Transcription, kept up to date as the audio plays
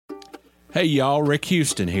Hey y'all, Rick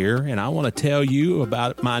Houston here, and I want to tell you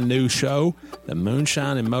about my new show, the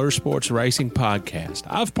Moonshine and Motorsports Racing Podcast.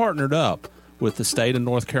 I've partnered up with the state of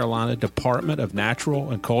North Carolina Department of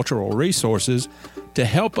Natural and Cultural Resources to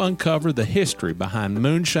help uncover the history behind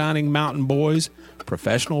moonshining mountain boys,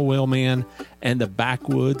 professional wheelmen, and the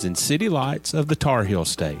backwoods and city lights of the Tar Heel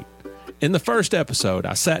State. In the first episode,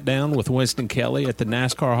 I sat down with Winston Kelley at the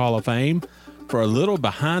NASCAR Hall of Fame for a little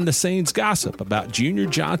behind-the-scenes gossip about Junior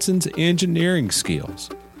Johnson's engineering skills.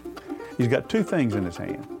 He's got two things in his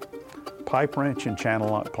hand, pipe wrench and channel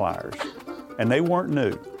lock pliers. And they weren't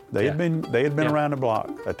new. They had been around the block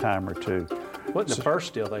a time or two. Wasn't the first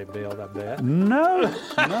steel they built, I bet. No,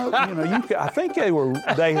 I think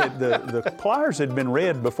the pliers had been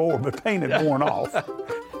red before, but paint had worn off.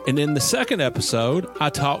 And in the second episode, I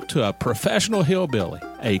talked to a professional hillbilly,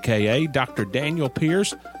 a.k.a. Dr. Daniel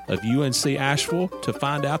Pierce of UNC Asheville, to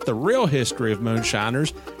find out the real history of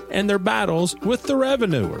moonshiners and their battles with the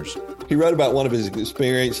revenuers. He wrote about one of his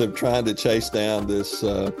experience of trying to chase down this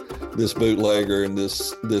bootlegger in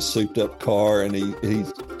this souped-up car, and he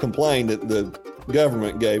complained that the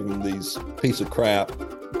government gave him these piece of crap,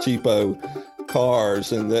 cheapo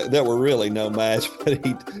cars, and that were really no match, but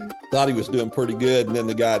he thought he was doing pretty good, and then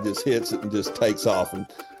the guy just hits it and just takes off and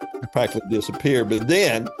practically disappeared. But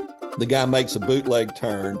then the guy makes a bootleg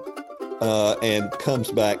turn and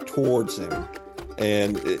comes back towards him.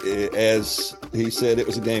 And as he said, it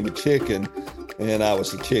was a game of chicken, and I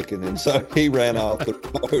was the chicken. And so he ran off the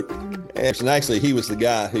road. And actually, he was the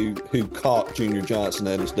guy who caught Junior Johnson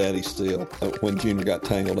at his daddy's steel when Junior got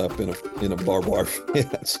tangled up in a barbed wire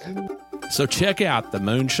fence. So check out the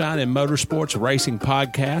Moonshine and Motorsports Racing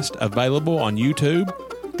Podcast, available on YouTube,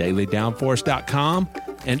 dailydownforce.com,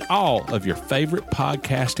 and all of your favorite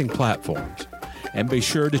podcasting platforms. And be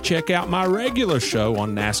sure to check out my regular show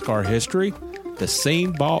on NASCAR history, the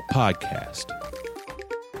Scene Vault Podcast.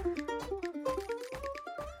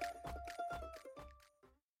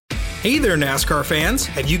 Hey there, NASCAR fans.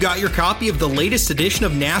 Have you got your copy of the latest edition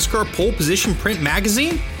of NASCAR Pole Position Print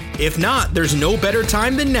Magazine? If not, there's no better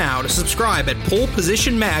time than now to subscribe at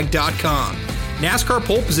polepositionmag.com. NASCAR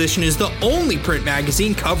Pole Position is the only print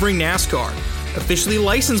magazine covering NASCAR. Officially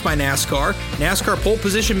licensed by NASCAR, NASCAR Pole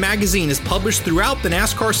Position Magazine is published throughout the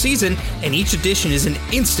NASCAR season, and each edition is an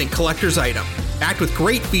instant collector's item, packed with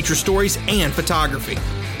great feature stories and photography.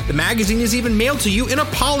 The magazine is even mailed to you in a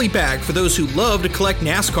poly bag for those who love to collect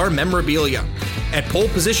NASCAR memorabilia. At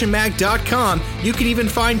polepositionmag.com, you can even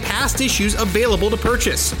find past issues available to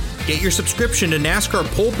purchase. Get your subscription to NASCAR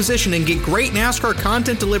Pole Position and get great NASCAR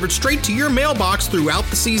content delivered straight to your mailbox throughout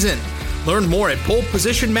the season. Learn more at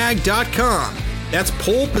polepositionmag.com. That's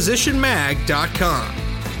polepositionmag.com.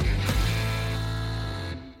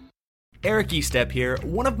 Eric Estep here.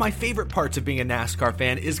 One of my favorite parts of being a NASCAR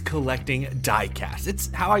fan is collecting diecasts.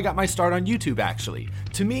 It's how I got my start on YouTube, actually.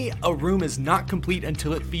 To me, a room is not complete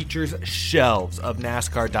until it features shelves of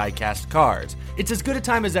NASCAR diecast cars. It's as good a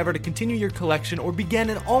time as ever to continue your collection or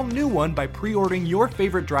begin an all-new one by pre-ordering your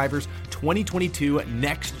favorite driver's 2022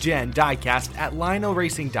 Next Gen diecast at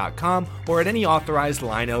LionelRacing.com or at any authorized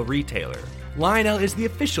Lionel retailer. Lionel is the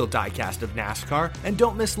official diecast of NASCAR, and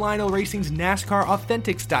don't miss Lionel Racing's NASCAR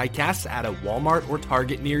Authentics diecasts at a Walmart or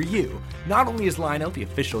Target near you. Not only is Lionel the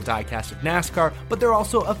official diecast of NASCAR, but they're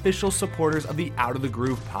also official supporters of the Out of the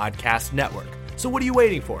Groove podcast network. So what are you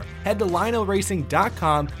waiting for? Head to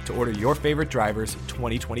LionelRacing.com to order your favorite driver's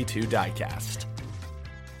 2022 diecast.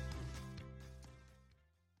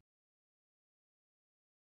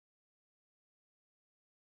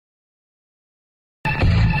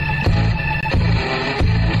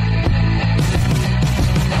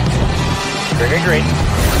 Green.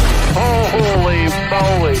 Holy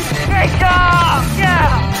moly. Great job! Yeah!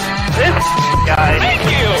 This guy. Thank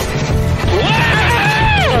you!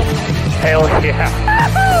 Wow! Hell yeah.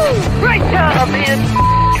 Woo-hoo! Great job, man!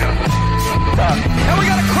 And we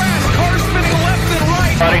got a crash. Car spinning left and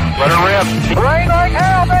right. Buddy, let her rip. Rain like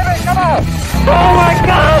hell, baby! Come on! Oh my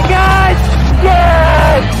god, guys!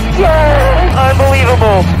 Yes! Yes!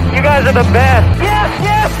 Unbelievable! You guys are the best! Yes,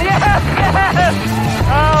 yes, yes, yes!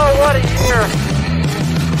 Oh, what a year!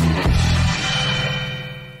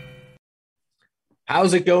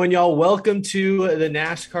 How's it going, y'all? Welcome to the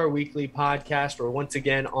NASCAR Weekly Podcast. We're once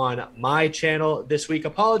again on my channel this week.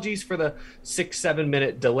 Apologies for the 6-7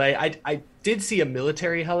 minute delay. I did see a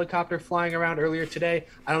military helicopter flying around earlier today.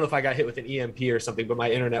 I don't know if I got hit with an EMP or something, but my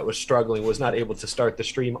internet was struggling, was not able to start the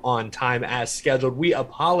stream on time as scheduled. We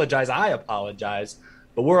apologize. I apologize.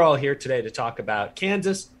 But we're all here today to talk about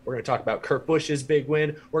Kansas, We're going to talk about Kurt Busch's big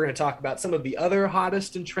win. We're going to talk about some of the other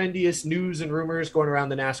hottest and trendiest news and rumors going around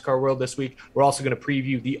the NASCAR world this week. We're also going to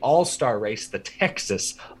preview the All-Star race, the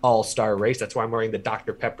Texas All-Star race. That's why I'm wearing the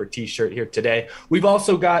Dr. Pepper t-shirt here today. We've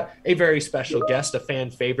also got a very special guest, a fan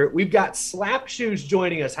favorite. We've got Slap Shoes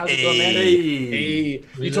joining us. How's it going, man? Hey.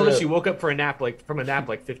 You told us you woke up from a nap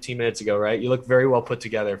like 15 minutes ago, right? You look very well put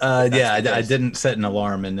together. Yeah, I didn't set an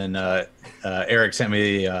alarm, and then Eric sent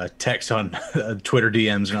me a text on Twitter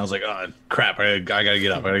DMs, and I was like, oh, crap, I gotta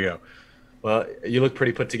get up, I gotta go. Well, you look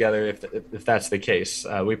pretty put together if that's the case.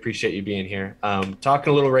 We appreciate you being here.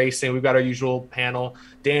 Talking a little racing, we've got our usual panel.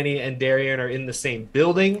 Danny and Darian are in the same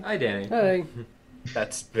building. Hi, Danny. Hey.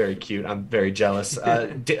 That's very cute. I'm very jealous.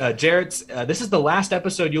 Jarrett, this is the last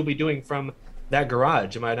episode you'll be doing from that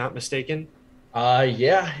garage. Am I not mistaken?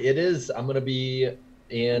 Yeah, it is. I'm going to be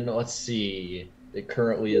in, let's see, it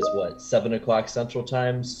currently is 7 o'clock Central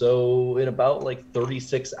Time. So in about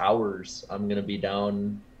 36 hours, I'm going to be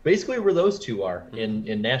down basically where those two are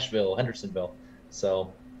in Nashville, Hendersonville.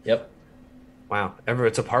 So, yep. Wow.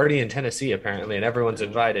 It's a party in Tennessee, apparently, and everyone's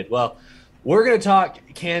invited. Well, we're going to talk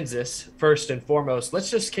Kansas first and foremost. Let's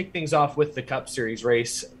just kick things off with the Cup Series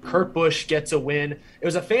race. Kurt Busch gets a win. It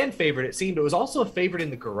was a fan favorite, it seemed. It was also a favorite in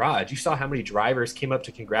the garage. You saw how many drivers came up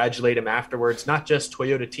to congratulate him afterwards, not just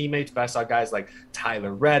Toyota teammates, but I saw guys like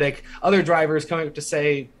Tyler Reddick, other drivers coming up to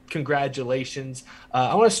say congratulations.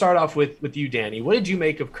 I want to start off with you, Danny. What did you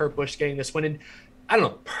make of Kurt Busch getting this win? And I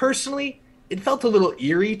don't know, personally, it felt a little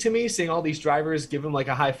eerie to me seeing all these drivers give him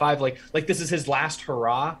a high five, like this is his last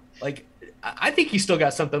hurrah. I think he's still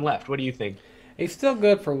got something left. What do you think? He's still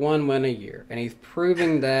good for one win a year, and he's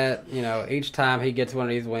proving that, each time he gets one of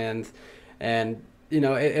these wins. And,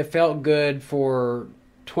 it felt good for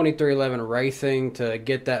 2311 Racing to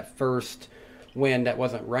get that first win that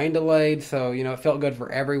wasn't rain delayed. So, it felt good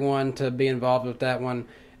for everyone to be involved with that one.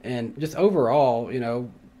 And just overall,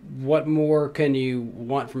 what more can you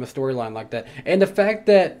want from a storyline like that? And the fact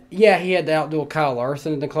that, he had to outduel Kyle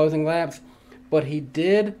Larson in the closing laps, but he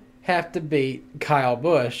did have to beat Kyle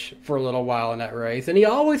Busch for a little while in that race. And he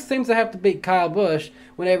always seems to have to beat Kyle Busch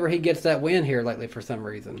whenever he gets that win here lately for some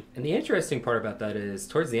reason. And the interesting part about that is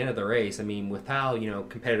towards the end of the race, with how,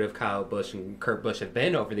 competitive Kyle Busch and Kurt Busch have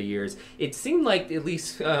been over the years, it seemed like, at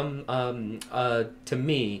least to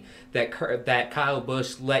me, that Kyle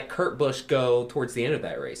Busch let Kurt Busch go towards the end of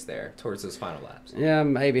that race there, towards those final laps. Yeah,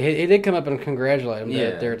 maybe. He did come up and congratulate him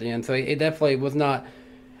there at the end. So he definitely was not...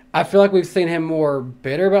 I feel like we've seen him more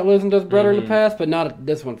bitter about losing to his brother in the past, but not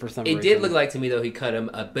this one for some reason. It did look like to me, though, he cut him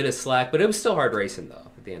a bit of slack, but it was still hard racing,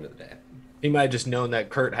 though, at the end of the day. He might have just known that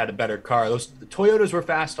Kurt had a better car. The Toyotas were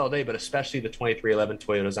fast all day, but especially the 2311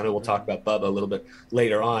 Toyotas. I know we'll talk about Bubba a little bit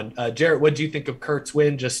later on. Jarrett, what do you think of Kurt's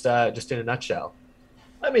win, just in a nutshell?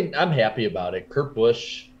 I'm happy about it. Kurt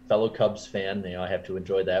Busch, fellow Cubs fan, I have to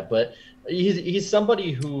enjoy that, but he's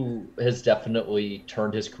somebody who has definitely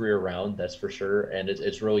turned his career around, that's for sure, and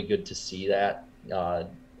it's really good to see that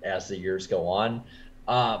as the years go on.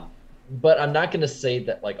 But I'm not going to say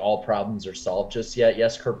that all problems are solved just yet.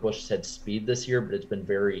 Yes, Kurt Busch has had speed this year, but it's been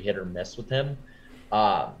very hit or miss with him.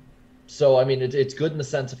 So it's good in the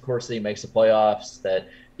sense, of course, that he makes the playoffs, that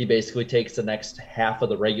he basically takes the next half of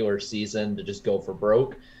the regular season to just go for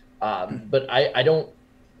broke. But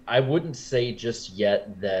I wouldn't say just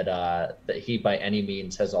yet that he by any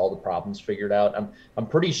means has all the problems figured out. I'm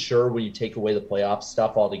pretty sure when you take away the playoff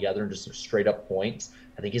stuff altogether and just straight up points,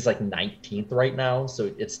 I think he's 19th right now,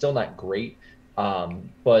 so it's still not great.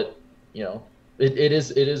 But it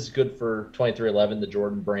is good for 2311, the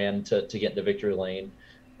Jordan brand, to get into victory lane.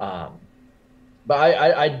 But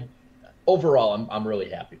I overall I'm really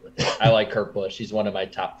happy with it. I like Kurt Busch. He's one of my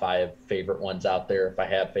top 5 favorite ones out there if I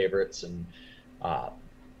have favorites, and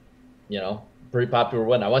pretty popular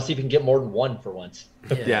win. I want to see if he can get more than one for once.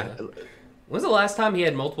 Yeah. When's the last time he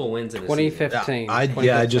had multiple wins in a 2015.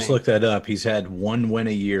 I just looked that up. He's had one win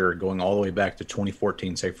a year going all the way back to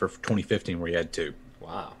 2014, say for 2015 where he had 2.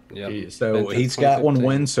 Wow. Yep. So he's got 1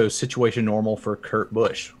 win, so situation normal for Kurt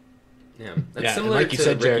Busch. Yeah, that's similar to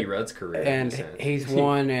Ricky Jared, Rudd's career. And he's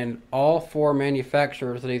won in all 4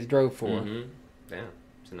 manufacturers that he's drove for. Mm-hmm. Yeah.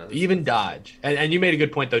 Even Dodge. And you made a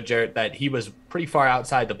good point, though, Jarrett, that he was pretty far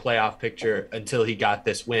outside the playoff picture until he got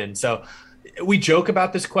this win. So we joke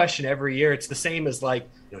about this question every year. It's the same as do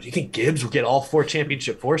you think Gibbs will get all 4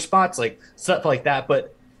 championship 4 spots? Stuff like that.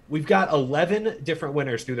 But we've got 11 different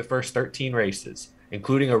winners through the first 13 races,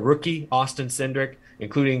 including a rookie, Austin Cindric,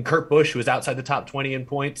 including Kurt Busch, who was outside the top 20 in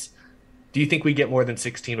points. Do you think we get more than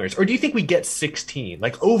 16 winners? Or do you think we get 16?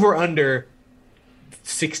 Over under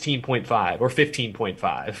 16.5 or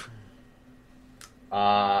 15.5?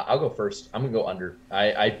 I'll go first. I'm gonna go under.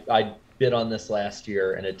 I bid on this last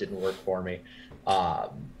year and it didn't work for me.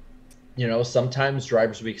 Sometimes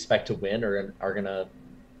drivers we expect to win are gonna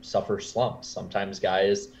suffer slumps. Sometimes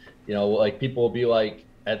guys, like people will be like,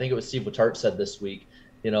 I think it was Steve Letarte said this week,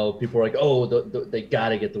 people are like, oh, they got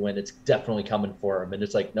to get the win. It's definitely coming for them. And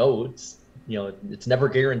it's like, no, it's never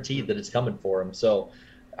guaranteed that it's coming for them. So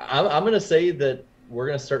I'm going to say that we're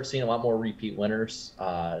going to start seeing a lot more repeat winners,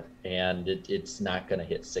 and it's not going to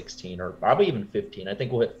hit 16 or probably even 15. I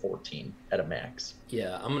think we'll hit 14 at a max.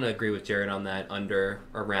 Yeah, I'm going to agree with Jared on that, under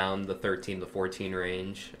around the 13 to 14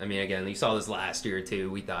 range. I mean, again, you saw this last year too.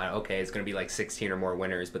 We thought, okay, it's going to be like 16 or more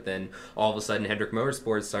winners, but then all of a sudden Hendrick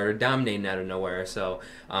Motorsports started dominating out of nowhere. So,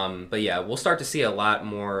 but yeah, we'll start to see a lot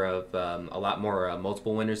more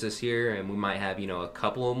multiple winners this year, and we might have, a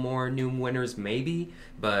couple of more new winners maybe,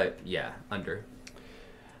 but yeah, under.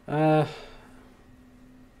 Yeah,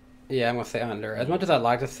 I'm going to say under. As much as I'd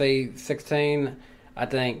like to see 16, I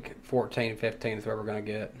think 14, 15 is where we're going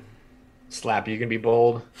to get. Slap, you can be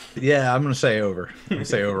bold. Yeah, I'm going to say over.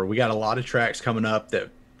 We got a lot of tracks coming up that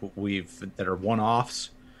are one-offs.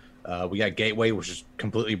 We got Gateway, which is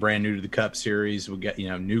completely brand new to the Cup Series. We got,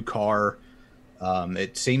 new car.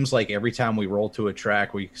 It seems like every time we roll to a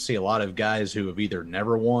track, we see a lot of guys who have either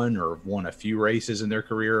never won or won a few races in their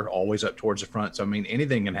career, always up towards the front. So, I mean,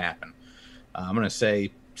 anything can happen. I'm going to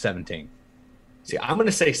say 17. See, I'm going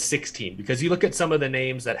to say 16 because you look at some of the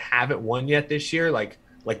names that haven't won yet this year, like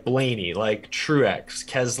Blaney, like Truex,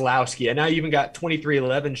 Keselowski, and now you even got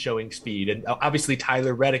 2311 showing speed. And obviously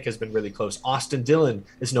Tyler Reddick has been really close. Austin Dillon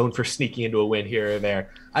is known for sneaking into a win here or there.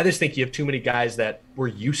 I just think you have too many guys that we're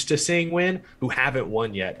used to seeing win who haven't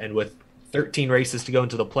won yet. And with 13 races to go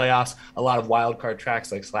into the playoffs, a lot of wild card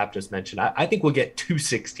tracks like Slap just mentioned, I think we'll get to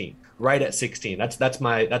 16. Right at 16. That's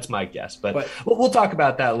my guess. But we'll talk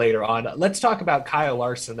about that later on. Let's talk about Kyle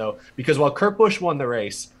Larson, though, because while Kurt Busch won the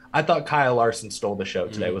race, I thought Kyle Larson stole the show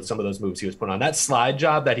today with some of those moves he was putting on. That slide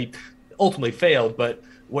job that he ultimately failed, but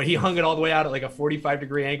when he hung it all the way out at like a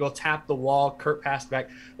 45-degree angle, tapped the wall, Kurt passed back,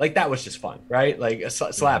 like that was just fun, right? Like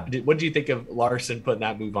Slap, what did you think of Larson putting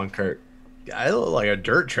that move on Kurt? I looked like a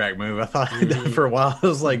dirt track move. I thought for a while, I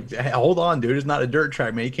was like, hey, hold on, dude. It's not a dirt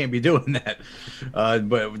track, man. You can't be doing that.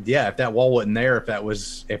 But yeah, if that wall wasn't there, if that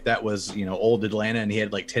was, old Atlanta and he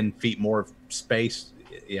had like 10 feet more space,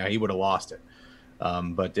 yeah, he would have lost it.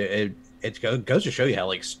 But it goes to show you how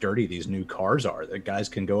like sturdy these new cars are. The guys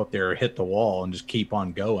can go up there, hit the wall, and just keep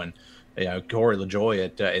on going. Corey LaJoie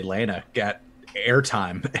at Atlanta got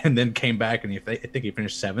airtime and then came back, and I think he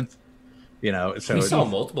finished 7th. So we saw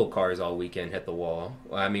multiple cars all weekend hit the wall.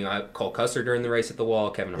 I mean, Cole Custer during the race hit the wall.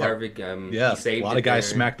 Kevin Harvick, he saved a lot of guys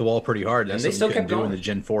smacked the wall pretty hard. And they still kept going in the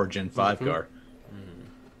Gen 4, Gen 5 car.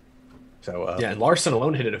 So and Larson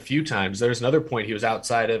alone hit it a few times. There's another point he was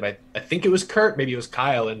outside of. I think it was Kurt, maybe it was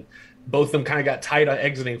Kyle, and both of them kind of got tight on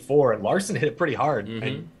exiting 4. And Larson hit it pretty hard,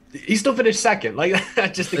 and he still finished second. Like I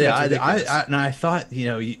just think that's ridiculous. I thought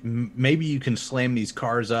maybe you can slam these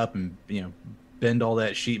cars up and bend all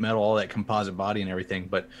that sheet metal, all that composite body and everything,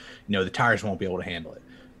 but the tires won't be able to handle it.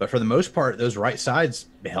 But for the most part, those right sides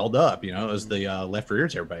held up. It was the left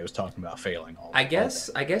rears everybody was talking about failing. I guess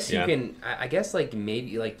you can. I guess maybe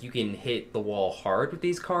you can hit the wall hard with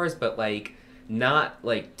these cars, but not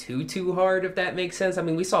too hard, if that makes sense. I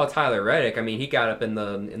mean, we saw Tyler Reddick. I mean, he got up in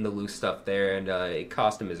the loose stuff there, and it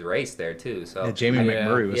cost him his race there too. So Jamie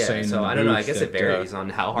McMurray was saying. So I don't know. I guess it varies on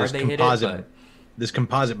how hard they hit it. But this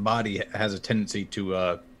composite body has a tendency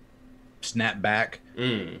to snap back,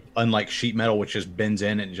 unlike sheet metal, which just bends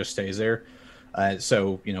in and just stays there.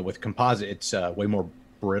 So with composite, it's way more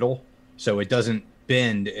brittle, so it doesn't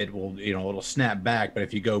bend. It will, it'll snap back, but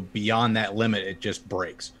if you go beyond that limit, it just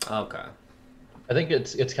breaks. Okay. I think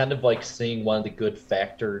it's kind of like seeing one of the good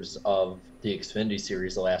factors of the Xfinity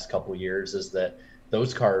series the last couple of years is that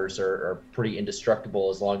those cars are pretty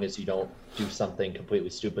indestructible as long as you don't do something completely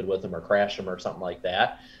stupid with them or crash them or something like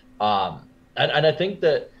that. And I think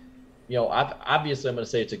that, obviously I'm going to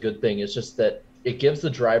say it's a good thing. It's just that it gives the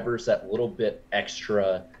drivers that little bit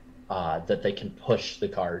extra that they can push the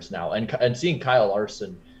cars now. And seeing Kyle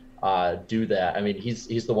Larson do that, I mean,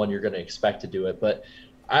 he's the one you're going to expect to do it. But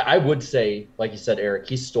I would say, like you said, Eric,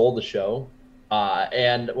 he stole the show.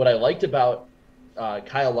 And what I liked about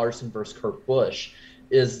Kyle Larson versus Kurt Busch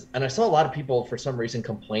is, and I saw a lot of people for some reason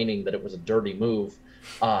complaining that it was a dirty move,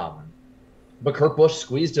 but Kurt Busch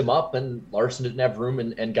squeezed him up and Larson didn't have room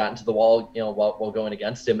and got into the wall, while going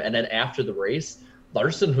against him. And then after the race,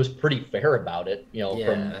 Larson was pretty fair about it,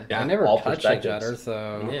 from I never all touched perspectives. each other,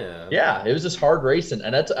 so yeah, it was just hard racing,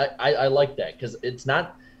 and that's I like that because it's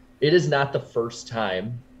not it is not the first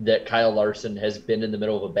time that Kyle Larson has been in the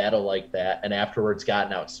middle of a battle like that and afterwards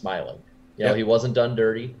gotten out smiling. You know, he wasn't done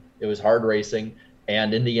dirty. It was hard racing.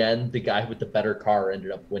 And in the end, the guy with the better car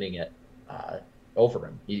ended up winning it over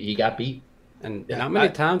him. He got beat. And not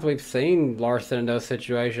many times we've seen Larson in those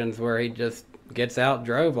situations where he just gets out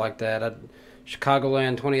drove like that.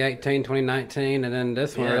 Chicagoland 2018, 2019, and then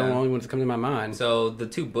this one are the only ones that come to my mind. So the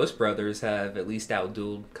two Busch brothers have at least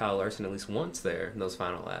outdueled Kyle Larson at least once there in those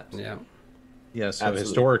final laps. Yeah. Yeah, so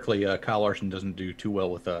historically, Kyle Larson doesn't do too well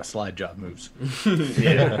with slide job moves.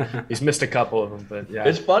 He's missed a couple of them, but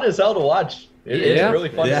it's fun as hell to watch. It's really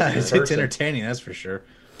fun. Yeah, it's entertaining, that's for sure.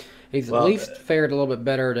 He's at least fared a little bit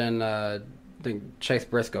better than Chase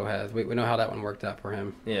Briscoe has. We know how that one worked out for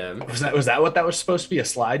him. Yeah, was that what that was supposed to be, a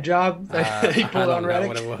slide job that he pulled on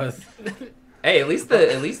Reddick? I don't know what it was. Hey, at least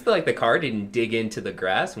the car didn't dig into the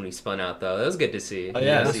grass when he spun out though. That was good to see. Oh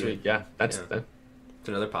yeah, sweet. Yeah, that's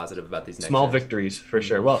another positive about these next small victories for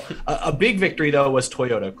sure. Well, a big victory though was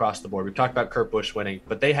Toyota across the board. We've talked about Kurt Busch winning,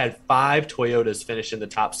 but they had 5 Toyotas finish in the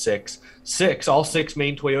top 6. All 6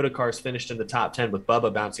 main Toyota cars finished in the top 10, with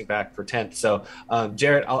Bubba bouncing back for 10th. So,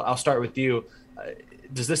 Jarrett, I'll start with you.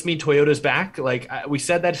 Does this mean Toyota's back? Like we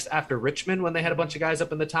said that after Richmond when they had a bunch of guys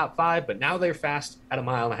up in the top 5, but now they're fast at a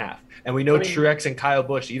mile and a half. And we know Truex and Kyle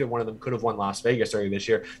Busch, either one of them could have won Las Vegas earlier this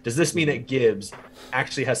year. Does this mean that Gibbs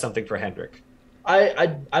actually has something for Hendrick?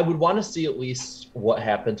 I would want to see at least what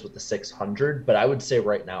happens with the 600, but I would say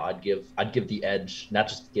right now I'd give the edge, not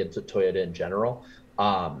just Gibbs, but Toyota in general.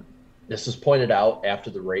 This was pointed out after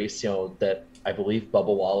the race, that I believe Bubba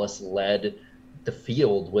Wallace led the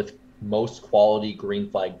field with most quality green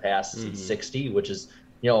flag passes at 60, which is,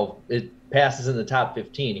 it passes in the top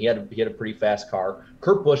 15. He had a pretty fast car.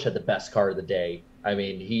 Kurt Busch had the best car of the day. I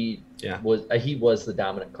mean, he was the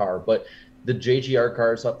dominant car, but the JGR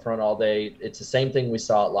cars up front all day. It's the same thing we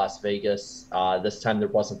saw at Las Vegas. This time there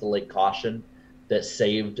wasn't the late caution that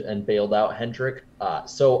saved and bailed out Hendrick.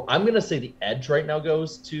 So I'm going to say the edge right now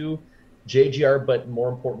goes to JGR, but more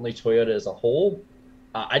importantly, Toyota as a whole.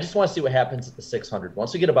 I just want to see what happens at the 600.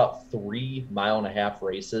 Once we get about 3.5 mile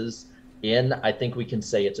races in, I think we can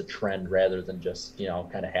say it's a trend rather than just,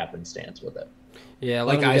 kind of happenstance with it. Yeah,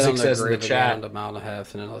 like Isaac says in the chat, a mile and a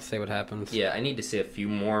half, and then let's see what happens. Yeah, I need to see a few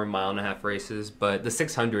more 1.5 mile races, but the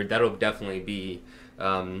 600, that'll definitely be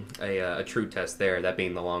a true test there. That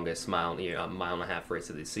being the longest mile and a half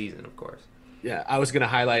race of the season, of course. Yeah, I was going to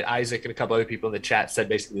highlight Isaac and a couple other people in the chat said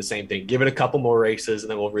basically the same thing. Give it a couple more races,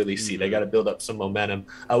 and then we'll really see. They got to build up some momentum,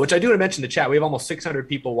 which I do want to mention in the chat. We have almost 600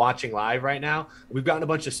 people watching live right now. We've gotten a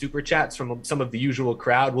bunch of super chats from some of the usual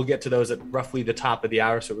crowd. We'll get to those at roughly the top of the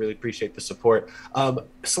hour, so really appreciate the support.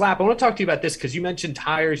 Slap, I want to talk to you about this because you mentioned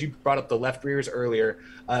tires. You brought up the left rears earlier.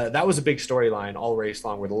 That was a big storyline all race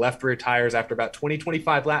long, where the left rear tires, after about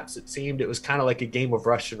 20-25 laps, it seemed it was kind of like a game of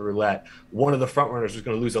Russian roulette. One of the front runners was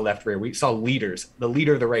going to lose a left rear. We saw the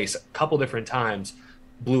leader of the race a couple different times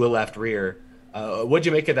blew a left rear. What'd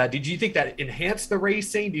you make of that? Did you think that enhanced the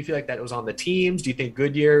racing? Do you feel like that it was on the teams? Do you think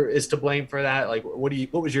Goodyear is to blame for that? Like, what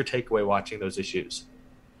was your takeaway watching those issues?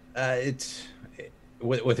 It's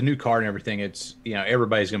with a new car and everything. It's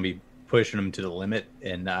everybody's going to be pushing them to the limit,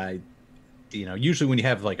 and usually when you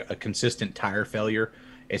have like a consistent tire failure,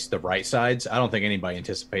 it's the right sides. I don't think anybody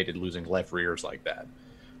anticipated losing left rears like that.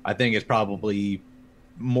 I think it's probably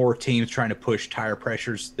more teams trying to push tire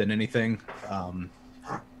pressures than anything,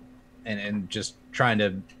 and just trying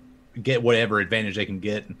to get whatever advantage they can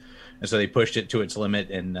get, and so they pushed it to its limit,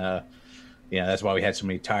 and that's why we had so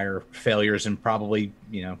many tire failures. And probably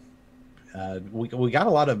we got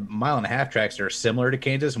a lot of 1.5 mile tracks that are similar to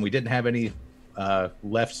Kansas, and we didn't have any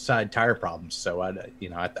left side tire problems. So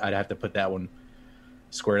I'd have to put that one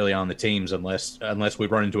squarely on the teams, unless we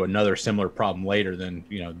run into another similar problem later. Then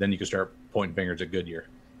you can start pointing fingers at Goodyear.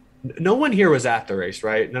 No one here was at the race,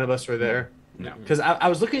 right? None of us were there. No, because I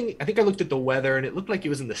was looking. I think I looked at the weather, and it looked like it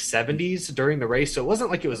was in the 70s during the race. So it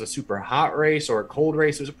wasn't like it was a super hot race or a cold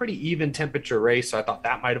race. It was a pretty even temperature race. So I thought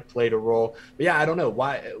that might have played a role. But yeah, I don't know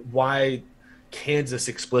why Kansas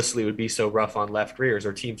explicitly would be so rough on left rears,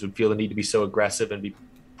 or teams would feel the need to be so aggressive and be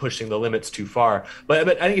pushing the limits too far.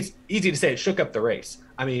 But I think it's easy to say it shook up the race.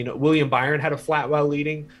 I mean, William Byron had a flat while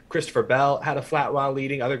leading. Christopher Bell had a flat while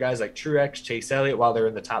leading. Other guys like Truex, Chase Elliott, while they're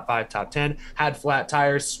in the top 5, top 10, had flat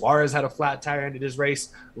tires. Suarez had a flat tire, ended his race.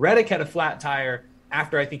 Reddick had a flat tire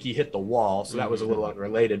after I think he hit the wall, so that was a little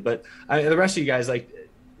unrelated. But the rest of you guys, like,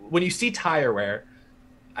 when you see tire wear,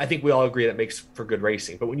 I think we all agree that makes for good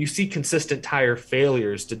racing. But when you see consistent tire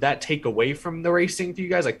failures, did that take away from the racing to you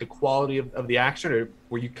guys, like the quality of the action, or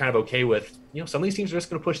were you kind of okay with, some of these teams are just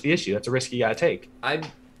going to push the issue? That's a risk you got to take. I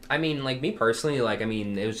I mean, like me personally, like I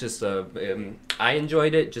mean, it was just I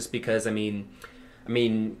enjoyed it just because I mean,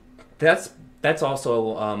 that's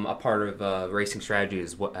also a part of racing strategy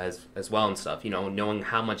as well and stuff. You know, knowing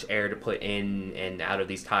how much air to put in and out of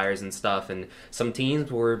these tires and stuff. And some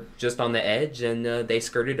teams were just on the edge and they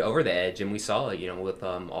skirted over the edge, and we saw it. You know, with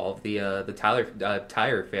all of the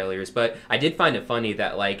tire failures. But I did find it funny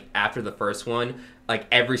that like after the first one, like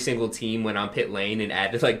every single team went on pit lane and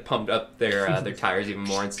added like pumped up their tires even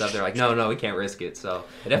more and stuff. They're like, no, we can't risk it. So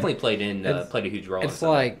it definitely played a huge role. It's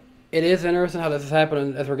like. It is interesting how this is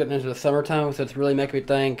happening as we're getting into the summertime, so it's really making me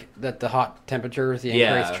think that the hot temperatures, the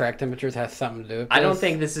increased track temperatures, has something to do with this. I don't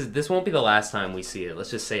think this won't be the last time we see it.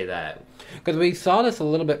 Let's just say that. Because we saw this a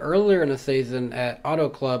little bit earlier in the season at Auto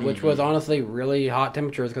Club, which was honestly really hot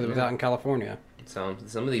temperatures because it was out in California. So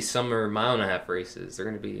some of these summer mile-and-a-half races, they're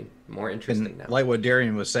going to be more interesting now. Like what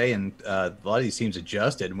Darian was saying, a lot of these teams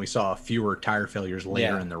adjusted, and we saw fewer tire failures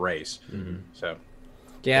later in the race. Mm-hmm. So.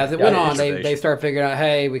 Yeah, as it went on, they start figuring out,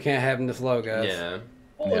 hey, we can't have them this low, guys. Yeah.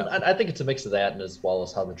 Well, I think it's a mix of that and as well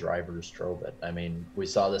as how the drivers drove it. I mean, we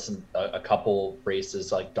saw this in a couple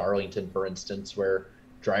races like Darlington, for instance, where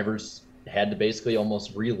drivers had to basically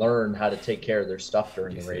almost relearn how to take care of their stuff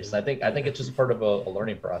during the race. And I think it's just part of a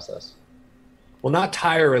learning process. Well, not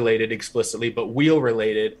tire related explicitly, but wheel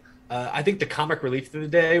related. I think the comic relief of the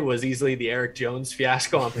day was easily the Eric Jones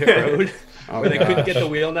fiasco on pit road, where they couldn't get the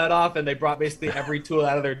wheel nut off, and they brought basically every tool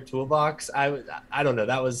out of their toolbox. I don't know.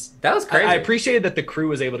 That was crazy. I appreciated that the crew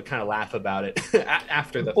was able to kind of laugh about it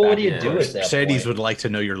after the fact. What do you do with that? Mercedes would like to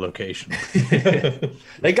know your location.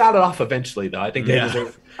 They got it off eventually, though. I think they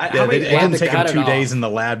deserve. It had taken 2 days in the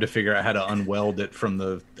lab to figure out how to unweld it from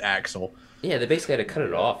the axle. Yeah, they basically had to cut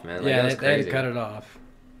it off, man. Like, they had to cut it off.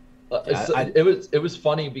 It was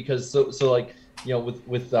funny because so like, you know,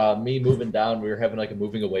 with me moving down, we were having like a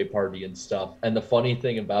moving away party and stuff, and the funny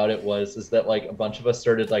thing about it is that like a bunch of us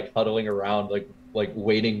started like huddling around like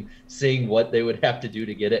waiting, seeing what they would have to do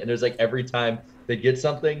to get it. And there's like every time they get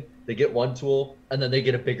something, they get one tool and then they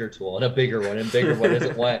get a bigger tool and a bigger one and bigger one as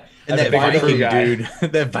it went. And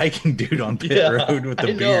that Viking dude on pit road with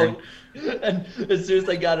the beard. And as soon as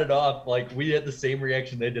they got it off, like we had the same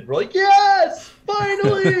reaction they did. We're like, yes,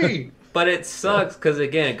 finally. But it sucks because,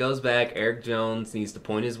 again, it goes back. Eric Jones needs to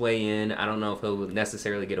point his way in. I don't know if he'll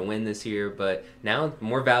necessarily get a win this year, but now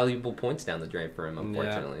more valuable points down the drain for him,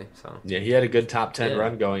 unfortunately. Yeah, he had a good top 10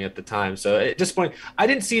 run going at the time. So at this point, I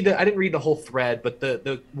didn't read the whole thread, but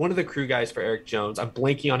the one of the crew guys for Eric Jones, I'm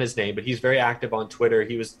blanking on his name, but he's very active on Twitter.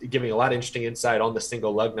 He was giving a lot of interesting insight on the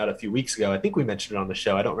single lug nut a few weeks ago. I think we mentioned it on the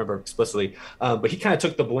show. I don't remember explicitly, but he kind of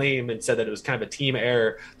took the blame and said that it was kind of a team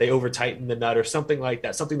error. They over-tightened the nut or something like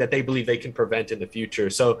that, something that they believe they can prevent in the future.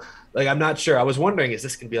 So like, I'm not sure. I was wondering, is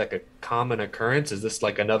this going to be like a common occurrence? Is this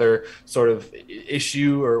like another sort of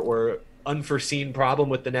issue or unforeseen problem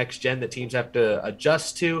with the next gen that teams have to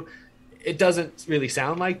adjust to? It doesn't really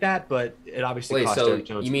sound like that, but it obviously cost Eric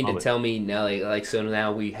Jones. You mean to tell me now,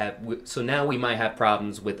 now we might have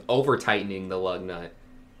problems with over tightening the lug nut?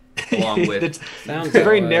 Along with it's a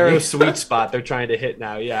very narrow sweet spot they're trying to hit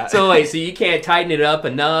now. Yeah. So you can't tighten it up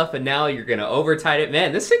enough, and now you're gonna over tighten it.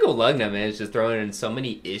 Man, this single lug nut, man, is just throwing in so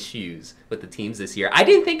many issues with the teams this year. I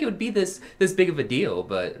didn't think it would be this big of a deal,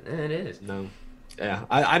 but it is. No. Yeah,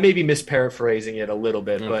 I may be misparaphrasing it a little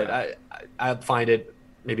bit, but I find it.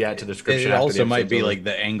 Maybe add to the description. It also might be like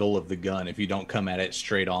the angle of the gun. If you don't come at it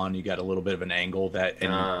straight on, you got a little bit of an angle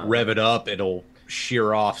and rev it up, it'll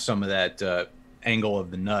shear off some of that angle of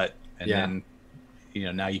the nut, and then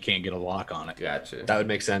now you can't get a lock on it. Gotcha. That would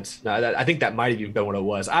make sense. No, I think that might have even been what it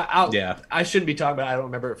was. I shouldn't be talking about it. I don't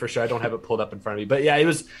remember it for sure. I don't have it pulled up in front of me, but yeah, it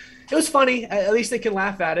was funny. At least they can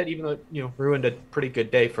laugh at it, even though it ruined a pretty good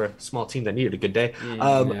day for a small team that needed a good day.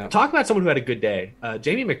 Talk about someone who had a good day.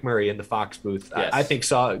 Jamie McMurray in the Fox booth, yes. I think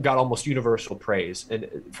got almost universal praise,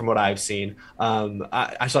 and from what I've seen,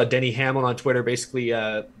 I saw Denny Hamlin on Twitter basically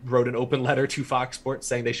wrote an open letter to Fox Sports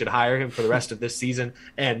saying they should hire him for the rest of this season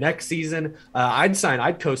and next season.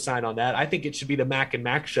 I'd co-sign on that. I think it should be the Mac and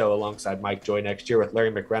Mac show alongside Mike Joy next year with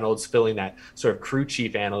Larry McReynolds filling that sort of crew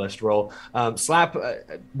chief analyst role. Slap,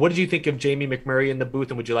 what did you think of Jamie McMurray in the booth,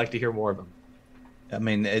 and would you like to hear more of him? I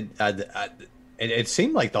mean, it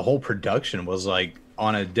seemed like the whole production was like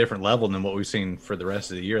on a different level than what we've seen for the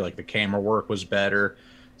rest of the year. Like the camera work was better.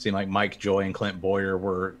 It seemed like Mike Joy and Clint Boyer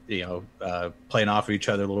were, playing off of each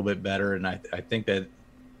other a little bit better. And I think that,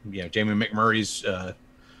 Jamie McMurray's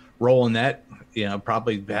role in that,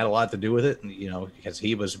 probably had a lot to do with it. And, because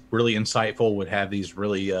he was really insightful, would have these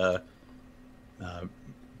really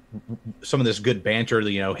some of this good banter,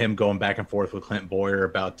 him going back and forth with Clint Boyer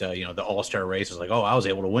about, the All-Star race. It's like, oh, I was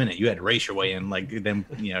able to win it. You had to race your way in, like them,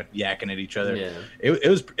 yakking at each other. Yeah. It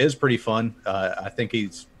was pretty fun. I think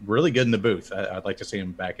he's really good in the booth. I'd like to see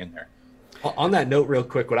him back in there. On that note, real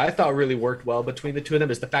quick, what I thought really worked well between the two of them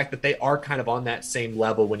is the fact that they are kind of on that same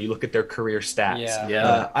level when you look at their career stats.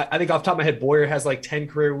 I think off the top of my head, Boyer has like 10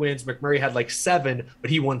 career wins. McMurray had like 7, but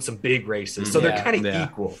he won some big races. So they're kind of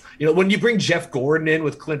equal. When you bring Jeff Gordon in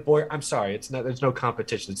with Clint Boyer, I'm sorry, there's no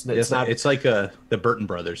competition. It's like the Burton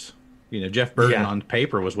brothers. Jeff Burton on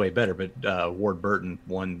paper was way better, but Ward Burton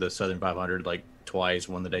won the Southern 500 like twice,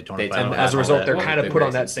 won the Daytona 500. And as a result, they're kind of put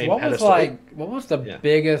on that same pedestal. What was the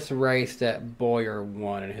biggest race that Boyer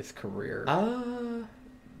won in his career? I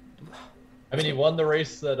mean, he won the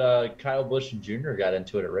race that Kyle Busch and Jr. got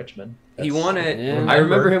into it at Richmond. He won it. Yeah. I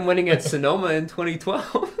remember him winning at Sonoma in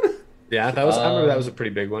 2012. I remember that was a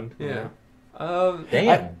pretty big one. Yeah.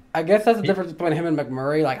 Damn. I guess that's the difference between him and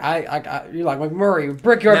McMurray. Like you like McMurray,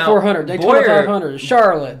 Brickyard 400, Daytona 500,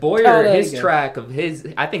 Charlotte. Boyer, his track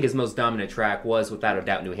I think his most dominant track was without a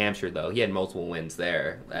doubt New Hampshire. Though he had multiple wins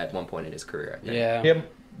there at one point in his career. I think.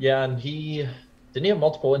 And he didn't have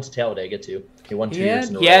multiple wins at Talladega too. He won 2 years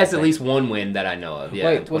in a row. He has at least one win that I know of. Yeah,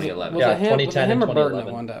 in 2011. Was it him, 2010 and 2011. Burton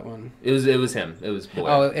that won that one? It was him. It was Boyer.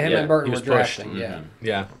 Oh, him and Burton were drafting.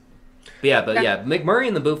 Yeah. McMurray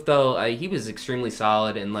in the booth though, he was extremely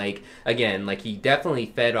solid, and he definitely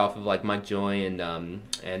fed off of like Mike Joy and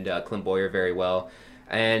Clint Boyer very well.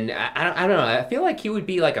 And I don't know, I feel like he would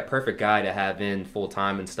be like a perfect guy to have in full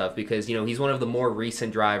time and stuff because he's one of the more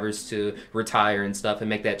recent drivers to retire and stuff and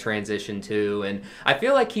make that transition too. And I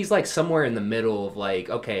feel like he's like somewhere in the middle of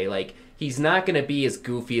he's not gonna be as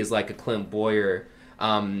goofy as like a Clint Boyer.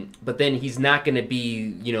 But then he's not going to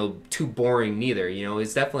be, too boring neither.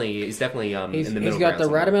 He's definitely in the middle. He's got the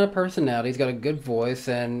right amount of personality. He's got a good voice,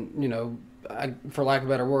 and for lack of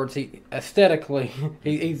better words, he aesthetically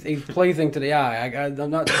he's pleasing to the eye. I'm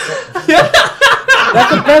not.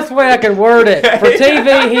 That's the best way I can word it. For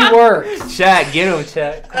TV, he works. Chat, get him,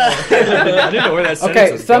 chat. I didn't know where that sentence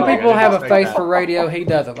Okay, was some going. people have a face for radio. He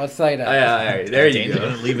doesn't. Let's say that. Yeah, right, there you go.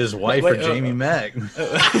 Didn't leave his wife for Jamie Mack.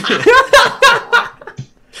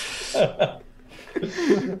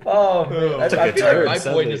 Oh man, I feel like my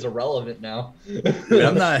point is irrelevant now.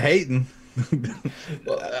 I'm not hating.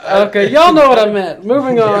 Okay, y'all know what I meant.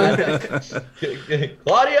 Moving on.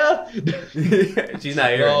 Claudia, she's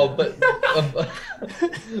not here. No, but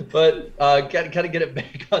kind of get it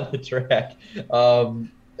back on the track.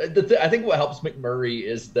 I think what helps McMurray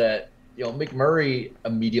is that McMurray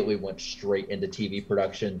immediately went straight into TV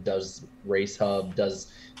production. Does Race Hub,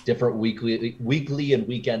 does different weekly and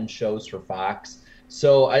weekend shows for Fox.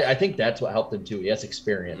 So I think that's what helped him too. He has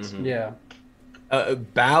experience. Mm-hmm. Yeah.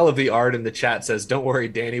 Bal of the Art in the chat says, "Don't worry,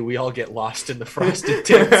 Danny. We all get lost in the frosted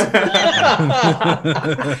tips."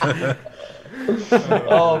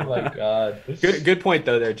 Oh my God. Good point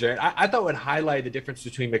though there, Jared. I thought what highlighted the difference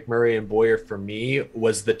between McMurray and Boyer for me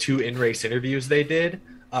was the 2 in-race interviews they did.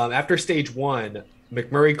 After stage 1,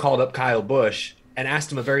 McMurray called up Kyle Busch and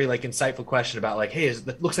asked him a very insightful question about hey,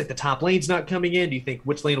 it looks like the top lane's not coming in. Do you think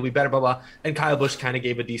which lane will be better? Blah blah. And Kyle Busch kind of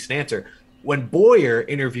gave a decent answer. When Boyer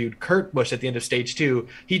interviewed Kurt Busch at the end of stage 2,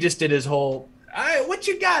 he just did his whole, "All right, what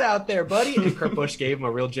you got out there, buddy?" And Kurt Busch gave him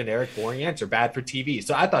a real generic, boring answer, bad for TV.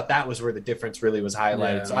 So I thought that was where the difference really was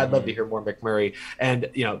highlighted. Yeah. So I'd love to hear more McMurray. And,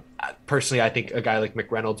 personally, I think a guy like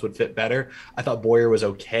McReynolds would fit better. I thought Boyer was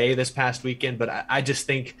okay this past weekend, but I just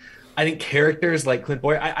think characters like Clint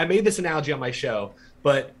Boyer, I made this analogy on my show,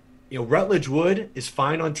 but, Rutledge Wood is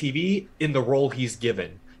fine on TV in the role he's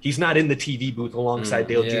given. He's not in the TV booth alongside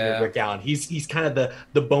Dale Jr. and Rick Allen. He's kind of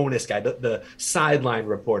the bonus guy, the sideline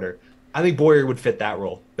reporter. I think Boyer would fit that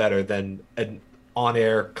role better than an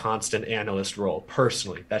on-air constant analyst role.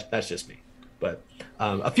 Personally, that's just me. But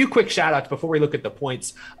a few quick shout-outs before we look at the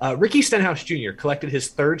points. Ricky Stenhouse Jr. collected his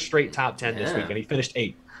 3rd straight top 10 this week, and he finished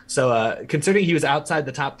 8th. So considering he was outside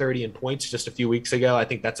the top 30 in points just a few weeks ago, I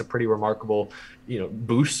think that's a pretty remarkable,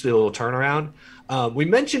 boost, a little turnaround. We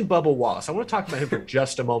mentioned Bubba Wallace. I want to talk about him for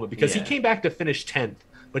just a moment because he came back to finish 10th,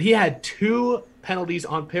 but he had 2 penalties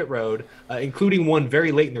on pit road, including one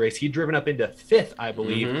very late in the race. He'd driven up into 5th, I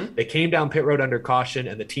believe. Mm-hmm. They came down pit road under caution,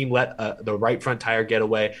 and the team let the right front tire get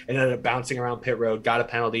away and ended up bouncing around pit road, got a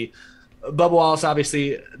penalty. Bubba Wallace,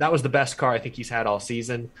 obviously, that was the best car I think he's had all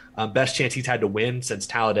season. Best chance he's had to win since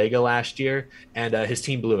Talladega last year, and his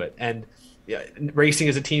team blew it. And racing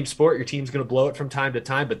is a team sport. Your team's going to blow it from time to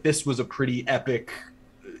time, but this was a pretty epic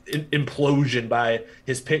implosion by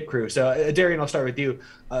his pit crew. So, Darian, I'll start with you.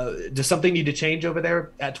 Does something need to change over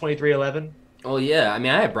there at 2311? Well, yeah. I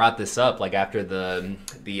mean, I had brought this up like after the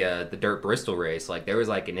Dirt Bristol race. Like there was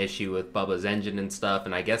like an issue with Bubba's engine and stuff,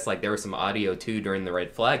 and I guess like there was some audio too during the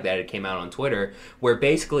red flag that it came out on Twitter where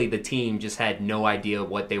basically the team just had no idea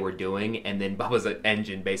what they were doing, and then Bubba's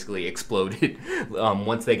engine basically exploded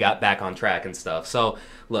once they got back on track and stuff. So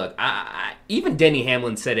look, even Denny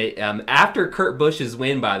Hamlin said it after Kurt Busch's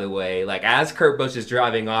win. By the way, like as Kurt Busch is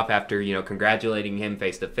driving off after congratulating him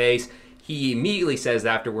face to face. He immediately says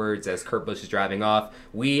afterwards, as Kurt Busch is driving off,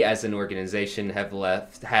 we as an organization have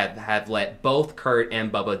let both Kurt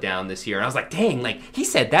and Bubba down this year. And I was like, dang, like he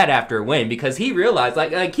said that after a win because he realized,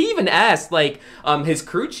 like he even asked his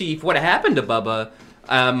crew chief what happened to Bubba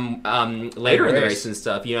later in the race and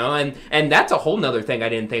stuff, and that's a whole nother thing I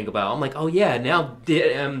didn't think about. I'm like, oh yeah, now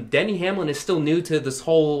Denny Hamlin is still new to this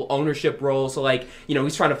whole ownership role, so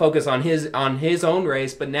he's trying to focus on his own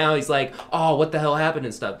race, but now he's like, oh, what the hell happened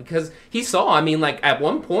and stuff, because he saw, at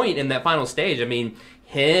one point in that final stage,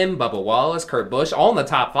 him, Bubba Wallace, Kurt Busch, all in the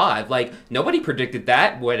top 5. Like, nobody predicted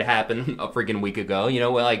that would happen a freaking week ago.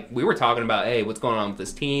 We were talking about, hey, what's going on with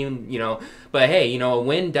this team, But, hey, a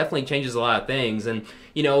win definitely changes a lot of things. And,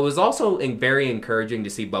 it was also very encouraging to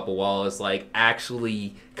see Bubba Wallace,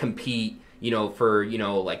 actually compete, for,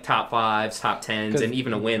 top 5s, top 10s, and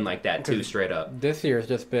even a win like that, too, straight up. This year's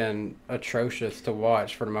just been atrocious to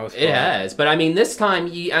watch for the most part. It has. But, this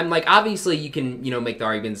time, obviously you can, make the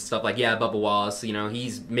arguments and stuff like, yeah, Bubba Wallace,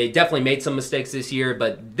 he's definitely made some mistakes this year,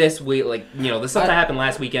 but this week, the stuff that happened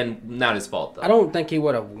last weekend, not his fault, though. I don't think he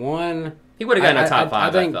would have won. He would have gotten a top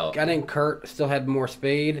 5, I think Kurt still had more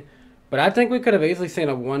speed. But I think we could have easily seen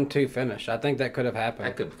a 1-2 finish. I think that could have happened.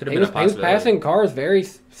 That could have been a possibility. He was passing cars very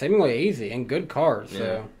seemingly easy and good cars.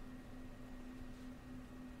 So.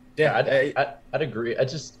 Yeah, I'd agree.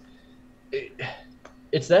 It's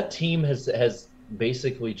that team has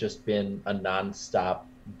basically just been a nonstop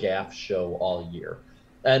gaff show all year,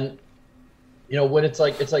 and when it's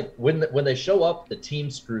like when they show up, the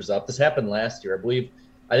team screws up. This happened last year, I believe.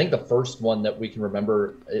 I think the first one that we can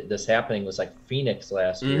remember this happening was Phoenix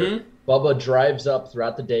last year. Bubba drives up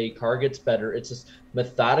throughout the day, car gets better. It's just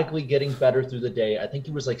methodically getting better through the day. I think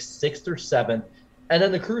he was 6th or 7th. And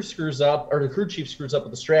then the crew screws up, or the crew chief screws up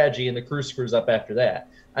with the strategy, and the crew screws up after that.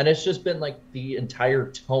 And it's just been the entire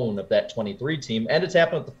tone of that 23 team. And it's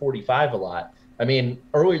happened with the 45 a lot.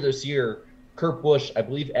 Earlier this year, Kurt Busch, I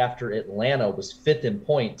believe after Atlanta, was 5th in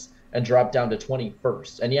points and dropped down to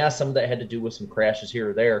 21st. And yeah, some of that had to do with some crashes here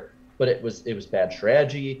or there, but it was bad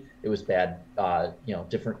strategy. It was bad,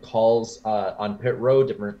 different calls on pit road,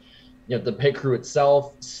 different, the pit crew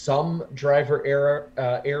itself, some driver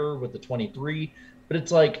error with the 23. But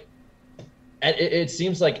it's it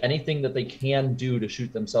seems like anything that they can do to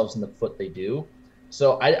shoot themselves in the foot, they do.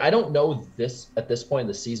 So I don't know at this point in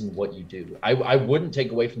the season what you do. I wouldn't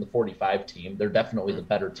take away from the 45 team. They're definitely the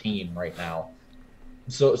better team right now.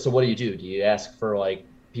 So what do you do? Do you ask for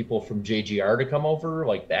people from JGR to come over,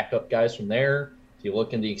 backup guys from there? If you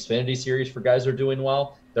look in the Xfinity series for guys who are doing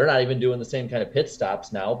well, they're not even doing the same kind of pit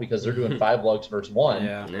stops now because they're doing 5 lugs versus 1.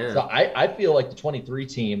 Yeah. So I feel like the 23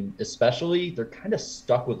 team, especially, they're kind of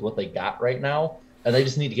stuck with what they got right now, and they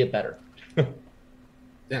just need to get better.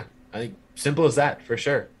 Yeah, I think simple as that for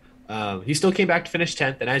sure. He still came back to finish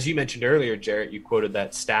 10th, and as you mentioned earlier, Jarrett, you quoted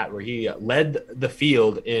that stat where he led the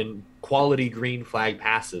field in quality green flag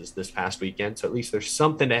passes this past weekend, so at least there's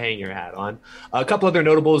something to hang your hat on. A couple other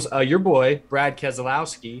notables, your boy, Brad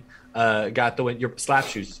Keselowski, got the win. Your Slap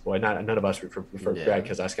Shoes boy, none of us refer Brad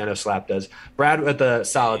Keselowski. I know Slap does. Brad with a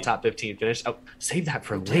solid top 15 finish. Oh, save that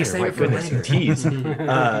for later. My goodness, tease.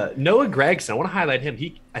 Noah Gragson, I want to highlight him.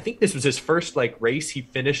 I think this was his first race he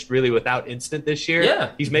finished really without incident this year.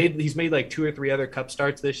 Yeah, he's made 2 or 3 other Cup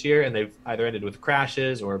starts this year, and they've either ended with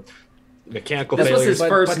crashes or mechanical failures. This was his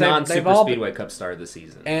first non-super speedway Cup start of the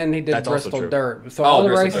season. And he did Bristol Dirt. So all the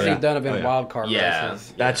races he's done have been wild card races. Yeah,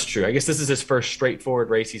 that's true. I guess this is his first straightforward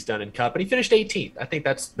race he's done in Cup, and he finished 18th. I think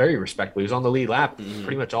that's very respectable. He was on the lead lap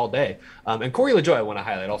pretty much all day. And Corey LaJoie, I want to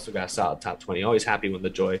highlight, also got a solid top 20. Always happy when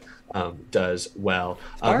LaJoie does well.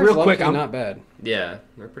 Real quick, not bad. Yeah,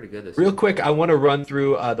 they're pretty good this Real year. quick, I want to run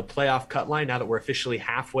through the playoff cut line now that we're officially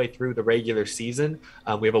halfway through the regular season.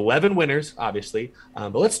 We have 11 winners, obviously,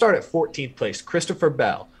 but let's start at 14th place. Christopher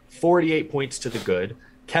Bell, 48 points to the good.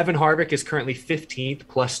 Kevin Harvick is currently 15th,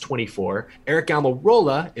 plus 24. Eric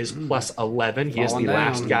Almirola is plus 11. He is the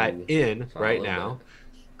last guy in right now.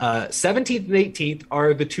 17th and 18th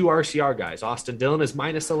are the two RCR guys. Austin Dillon is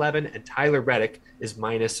 -11 and Tyler Reddick is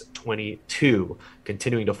 -22,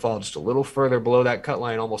 continuing to fall just a little further below that cut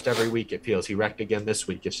line almost every week. It feels he wrecked again this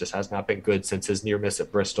week. It just has not been good since his near miss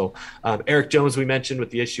at Bristol. Eric Jones, we mentioned with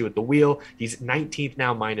the issue with the wheel, he's 19th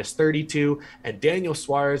now, -32. And Daniel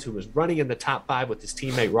Suarez, who was running in the top 5 with his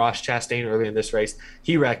teammate Ross Chastain early in this race,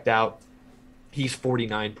 he wrecked out. He's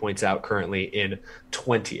 49 points out currently in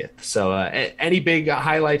 20th. So any big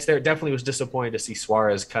highlights there? Definitely was disappointed to see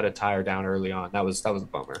Suarez cut a tire down early on. That was a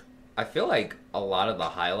bummer. I feel like a lot of the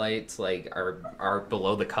highlights are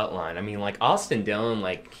below the cut line. I mean, like Austin Dillon,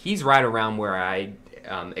 he's right around where I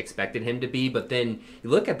expected him to be. But then you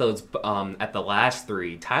look at those at the last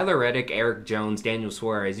 3: Tyler Reddick, Eric Jones, Daniel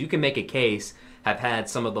Suarez. You can make a case have had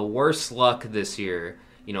some of the worst luck this year,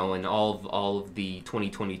 in all of the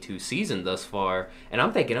 2022 season thus far. And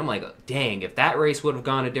I'm like, dang, if that race would have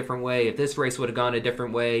gone a different way, if this race would have gone a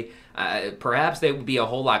different way, perhaps they would be a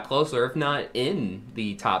whole lot closer, if not in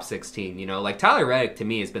the top 16. Tyler Reddick to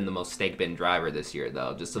me has been the most stake-bitten driver this year,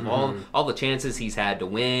 though. Just of all the chances he's had to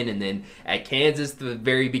win, and then at Kansas, the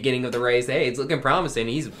very beginning of the race, hey, it's looking promising.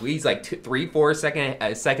 He's like 3-4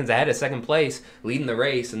 seconds ahead of second place, leading the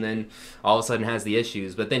race, and then all of a sudden has the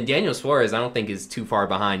issues. But then Daniel Suarez, I don't think is too far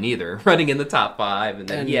behind either, running in the top 5, and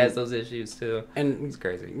then he has those issues too. And it's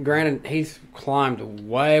crazy. Granted, he's climbed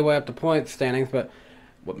way up the point standings, but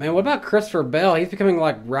man, what about Christopher Bell? He's becoming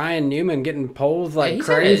like Ryan Newman, getting poles like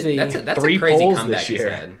crazy. That's a 3 crazy poles comeback this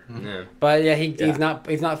year. Yeah. But yeah, he's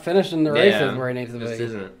not finishing the races where he needs to be. This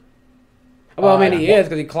isn't. Well, I mean, he is,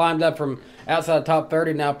 because he climbed up from outside top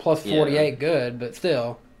 30 now plus 48 good, but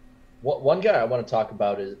still. One guy I want to talk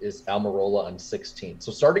about is Almirola on 16th.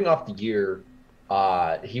 So starting off the year,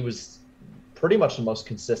 he was pretty much the most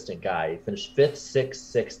consistent guy. He finished 5th, 6th,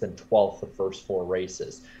 6th, and 12th the first 4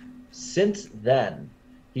 races. Since then,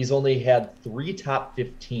 he's only had 3 top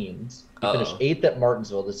 15s. He finished 8th at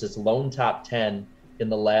Martinsville. This is lone top 10 in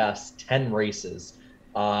the last 10 races,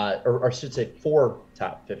 or I should say 4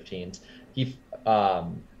 top 15s. He,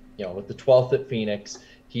 with the 12th at Phoenix,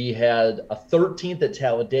 he had a 13th at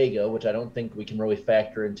Talladega, which I don't think we can really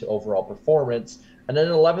factor into overall performance, and then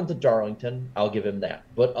an 11th at Darlington. I'll give him that.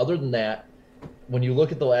 But other than that, when you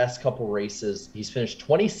look at the last couple races, he's finished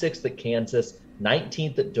 26th at Kansas,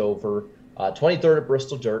 19th at Dover, 23rd at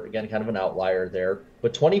Bristol Dirt, again, kind of an outlier there,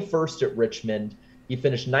 but 21st at Richmond. He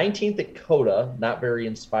finished 19th at COTA, not very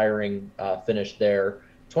inspiring finish there,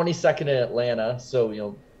 22nd in Atlanta,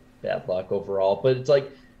 so, bad luck overall. But it's like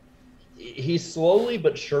he's slowly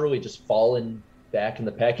but surely just fallen back in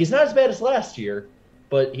the pack. He's not as bad as last year,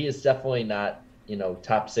 but he is definitely not,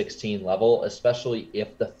 top 16 level, especially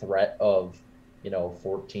if the threat of,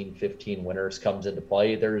 14, 15 winners comes into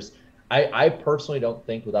play. I personally don't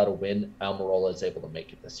think without a win, Almirola is able to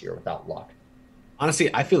make it this year without luck.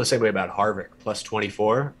 Honestly, I feel the same way about Harvick plus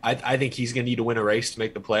 24. I think he's going to need to win a race to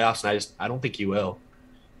make the playoffs, and I don't think he will.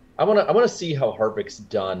 I want to see how Harvick's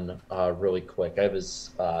done really quick. I have his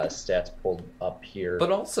stats pulled up here.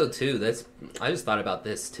 But also too, I just thought about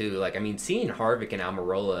this too. Seeing Harvick and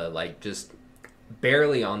Almirola just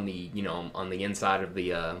barely on the on the inside of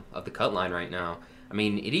the cut line right now. I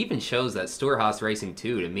mean, it even shows that Stewart-Haas Racing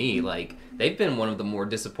 2, to me, they've been one of the more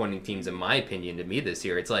disappointing teams, in my opinion, to me this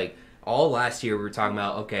year. It's like all last year we were talking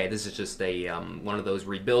about, okay, this is just a one of those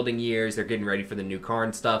rebuilding years. They're getting ready for the new car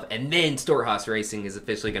and stuff. And then Stewart-Haas Racing is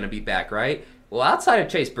officially going to be back, right? Well, outside of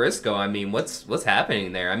Chase Briscoe, what's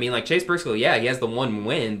happening there? Chase Briscoe, he has the one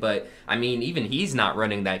win, but, even he's not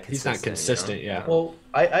running that consistent. He's not consistent, yeah. Well,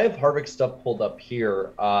 I have Harvick's stuff pulled up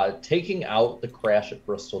here, taking out the crash at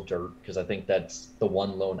Bristol Dirt, because I think that's the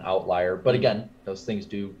one lone outlier. But again, those things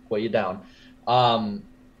do weigh you down.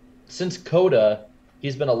 Since COTA,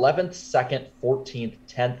 he's been 11th, 2nd, 14th,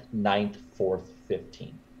 10th, 9th, 4th,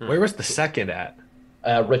 15th. Where was the second at?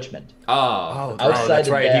 Richmond. That's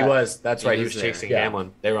right. He was chasing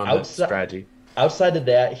Hamlin. They were on that strategy. Outside of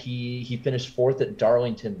that, he finished 4th at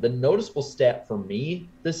Darlington. The noticeable stat for me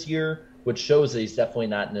this year, which shows that he's definitely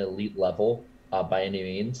not an elite level by any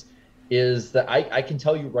means, is that I can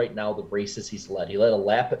tell you right now the races he's led. He led a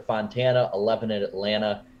lap at Fontana, 11 at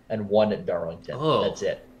Atlanta, and 1 at Darlington. That's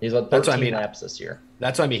it. He's led 13 laps this year.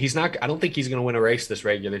 That's what I mean. I don't think he's going to win a race this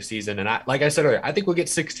regular season. And like I said earlier, I think we'll get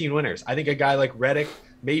 16 winners. I think a guy like Reddick,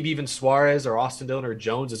 maybe even Suarez or Austin Dillon or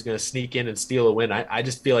Jones is going to sneak in and steal a win. I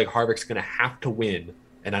just feel like Harvick's going to have to win,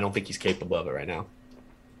 and I don't think he's capable of it right now.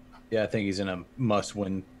 Yeah, I think he's in a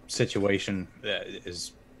must-win situation.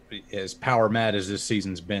 As power mad as this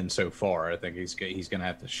season's been so far, I think he's going to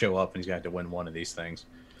have to show up and he's going to have to win one of these things.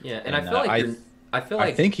 Yeah, and I feel like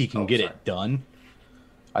I think he can get it done.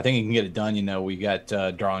 I think he can get it done. We got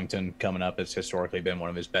Darlington coming up. It's historically been one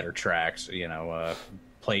of his better tracks.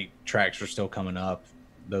 Plate tracks are still coming up.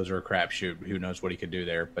 Those are a crapshoot. Who knows what he could do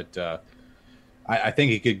there? But I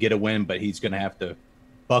think he could get a win, but he's going to have to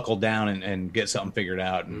buckle down and get something figured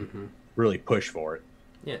out and really push for it.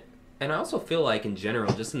 Yeah. And I also feel like in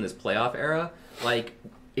general, just in this playoff era, like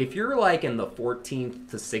if you're like in the 14th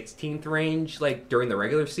to 16th range, like during the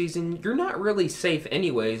regular season, you're not really safe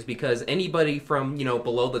anyways, because anybody from,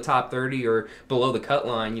 below the top 30 or below the cut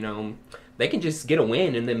line, they can just get a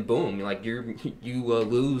win and then boom, like you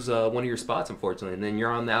lose one of your spots, unfortunately, and then you're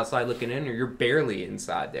on the outside looking in, or you're barely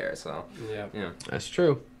inside there. So yeah, that's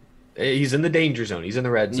true. He's in the danger zone. He's in the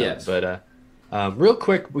red zone. Yes. But real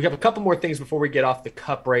quick, we have a couple more things before we get off the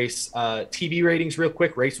Cup race. TV ratings, real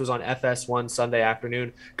quick. Race was on FS1 Sunday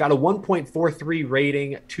afternoon. Got a 1.43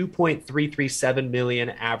 rating, 2.337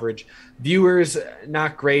 million average. Viewers,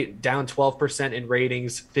 not great. Down 12% in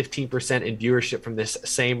ratings, 15% in viewership from this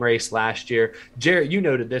same race last year. Jarrett, you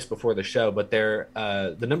noted this before the show, but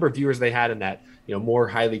the number of viewers they had in that more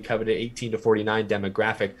highly coveted 18 to 49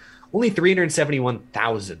 demographic, only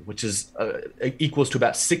 371,000, which is equals to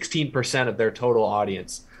about 16% of their total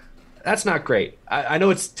audience. That's not great. I know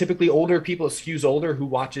it's typically older people, it skews older who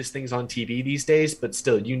watches things on TV these days, but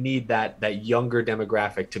still, you need that younger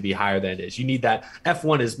demographic to be higher than it is. You need that.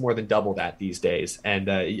 F1 is more than double that these days, and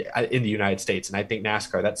in the United States. And I think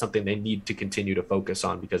NASCAR, that's something they need to continue to focus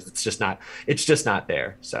on, because it's just not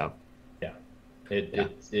there. So,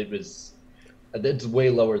 it's way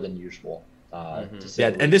lower than usual.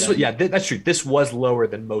 That's true. This was lower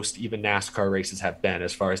than most even NASCAR races have been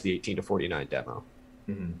as far as the 18 to 49 demo.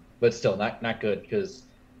 But still not good, because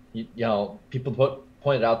people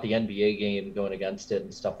pointed out the NBA game going against it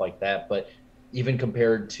and stuff like that. But even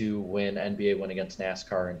compared to when NBA went against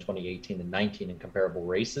NASCAR in 2018 and 19 in comparable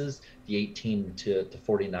races, the 18 to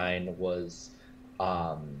 49 was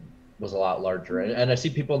a lot larger. And I see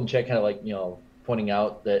people in the chat kind of like pointing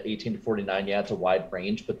out that 18 to 49, it's a wide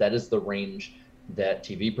range, but that is the range that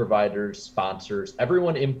TV providers, sponsors,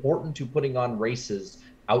 everyone important to putting on races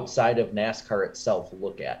outside of NASCAR itself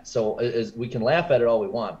look at. So as we can laugh at it all we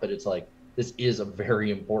want, but it's like, this is a very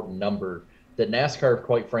important number that NASCAR,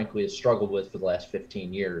 quite frankly, has struggled with for the last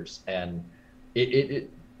 15 years. And it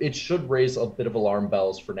should raise a bit of alarm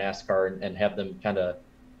bells for NASCAR and have them kind of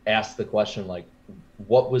ask the question, like,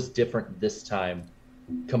 what was different this time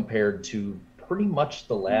compared to pretty much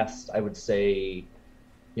the last, I would say,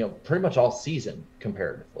 pretty much all season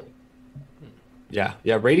comparatively. Yeah.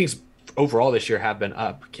 Ratings overall this year have been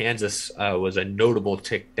up. Kansas was a notable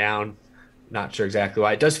tick down. Not sure exactly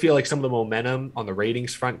why. It does feel like some of the momentum on the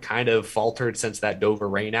ratings front kind of faltered since that Dover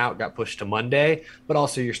rain out got pushed to Monday. But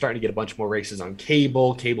also you're starting to get a bunch more races on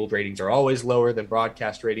cable. Cable ratings are always lower than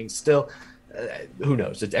broadcast ratings. Still, who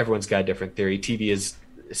knows? Everyone's got a different theory. TV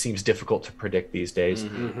seems difficult to predict these days.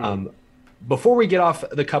 Before we get off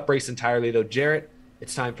the Cup race entirely, though, Jarrett,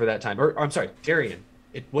 it's time for that time. Or I'm sorry, Darian.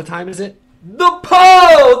 What time is it? The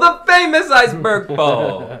pole! The famous iceberg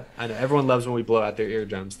pole! I know. Everyone loves when we blow out their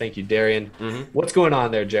eardrums. Thank you, Darian. What's going on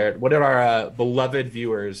there, Jarrett? What did our beloved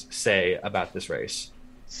viewers say about this race?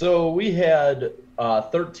 So we had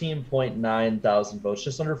 13.9 thousand votes,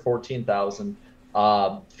 just under 14,000.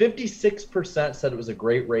 56% said it was a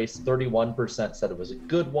great race. 31% said it was a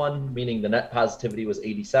good one, meaning the net positivity was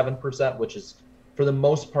 87%, which is for the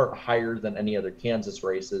most part higher than any other Kansas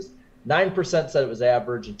races. 9% said it was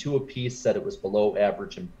average, and 2 apiece said it was below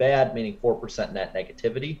average and bad, meaning 4% net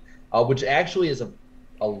negativity, which actually is a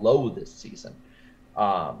low this season.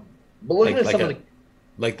 But looking at some of the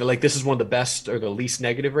Like this is one of the best or the least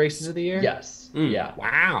negative races of the year? Yes. Yeah.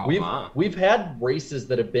 Wow. We've had races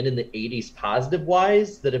that have been in the 80s positive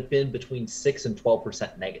wise that have been between 6 and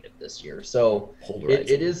 12% negative this year. So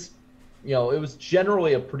it is, it was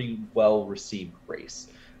generally a pretty well received race.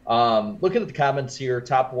 Looking at the comments here,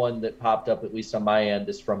 top one that popped up, at least on my end,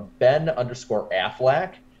 is from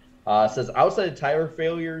Ben_Aflac. Says, outside of tire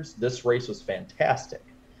failures, this race was fantastic.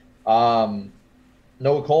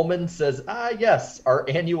 Noah Coleman says, yes, our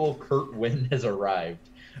annual Kurt win has arrived.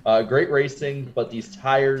 Great racing, but these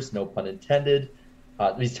tires, no pun intended.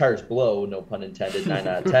 These tires blow, no pun intended, 9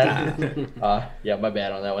 out of 10. Yeah, my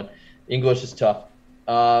bad on that one. English is tough.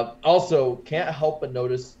 Also, can't help but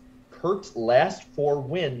notice Kurt's last 4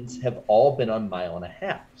 wins have all been on 1.5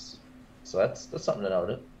 miles. So that's something to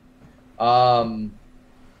note.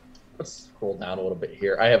 Let's scroll down a little bit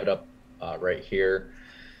here. I have it up right here.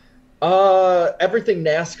 Everything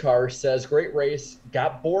NASCAR says, great race,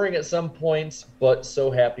 got boring at some points, but so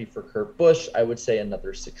happy for Kurt Busch. I would say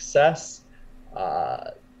another success.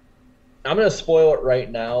 I'm going to spoil it right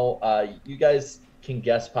now. You guys can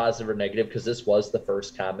guess positive or negative because this was the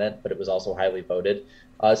first comment, but it was also highly voted.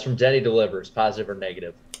 It's from Denny Delivers. Positive or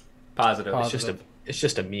negative? Positive. It's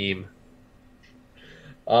just a meme.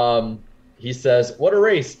 He says, "What a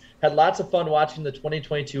race! Had lots of fun watching the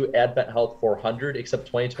 2022 Advent Health 400. Except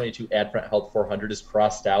 2022 Advent Health 400 is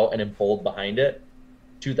crossed out and in bold behind it.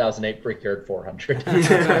 2008 Brickyard 400.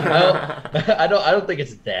 I don't think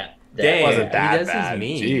it's that." Damn, wasn't that he does bad.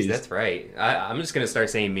 his memes. Jeez. That's right. I'm just gonna start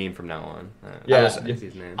saying meme from now on. Yeah. That's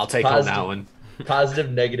his name. I'll take on that one. Positive,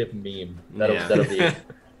 negative meme. That'll be it.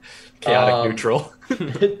 Chaotic neutral.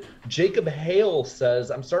 Jacob Hale says,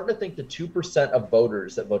 "I'm starting to think the 2% of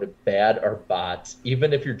voters that voted bad are bots.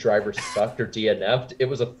 Even if your driver sucked or DNF'd, it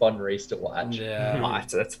was a fun race to watch." Yeah.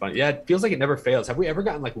 That's fun. Yeah, it feels like it never fails. Have we ever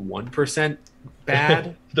gotten like 1%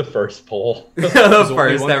 bad? The first poll. The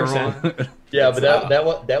first ever. Yeah, but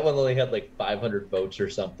that one only had like 500 votes or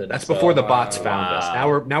something. That's before the bots found us.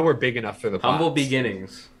 Now we're big enough for the bots. Humble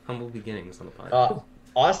beginnings on the podcast.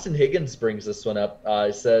 Austin Higgins brings this one up.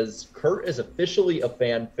 Says, "Kurt is officially a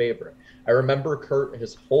fan favorite. I remember Kurt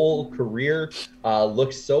his whole career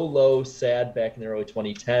looked so low, sad back in the early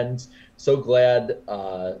 2010s. So glad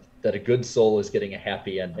that a good soul is getting a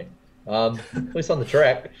happy ending. At least on the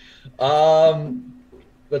track."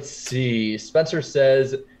 Let's see. Spencer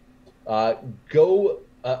says, "Go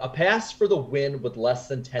a pass for the win with less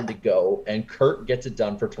than 10 to go, and Kurt gets it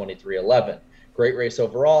done for 23:11. Great race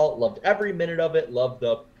overall. Loved every minute of it. Loved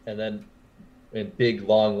the," and then in big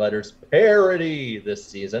long letters, "parody this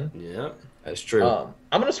season." Yeah, that's true.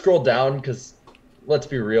 I'm gonna scroll down because let's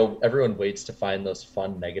be real. Everyone waits to find those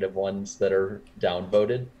fun negative ones that are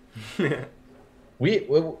downvoted.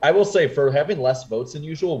 I will say, for having less votes than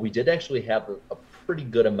usual, we did actually have a pretty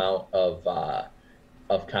good amount of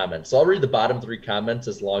comments. So I'll read the bottom 3 comments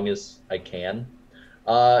as long as I can.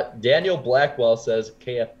 Daniel Blackwell says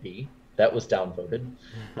KFP. That was downvoted.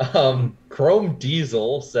 Chrome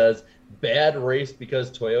Diesel says bad race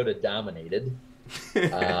because Toyota dominated.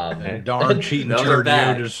 Darn cheating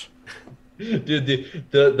Toyotas. Dude,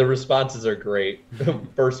 the responses are great.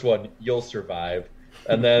 First one, "You'll survive,"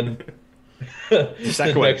 and then the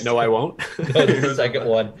second one, "No, I won't." No, the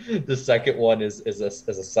second one is a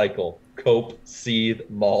cycle: cope, seethe,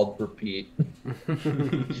 mauled, repeat.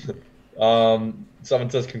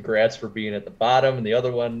 Someone says congrats for being at the bottom, and the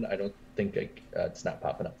other one, I don't think it's not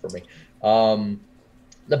popping up for me.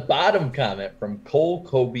 The bottom comment from Cole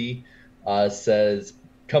Kobe says,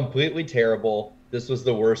 "Completely terrible. This was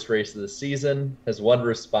the worst race of the season." Has one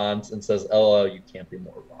response and says, "LOL, you can't be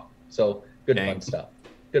more wrong." So good fun stuff.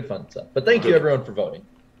 Good fun stuff. But thank you everyone for voting.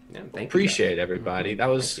 Yeah, thank Appreciate everybody. That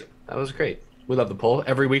was great. We love the poll.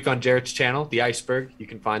 Every week on Jarrett's channel, The Iceberg, you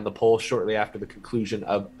can find the poll shortly after the conclusion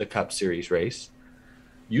of the Cup Series race.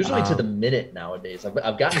 Usually to the minute nowadays.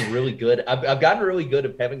 I've gotten really good. I've gotten really good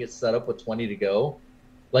at having it set up with 20 to go.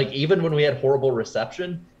 Like even when we had horrible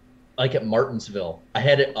reception, like at Martinsville, I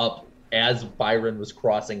had it up as Byron was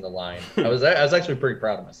crossing the line. I was actually pretty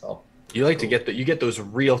proud of myself. You like to get those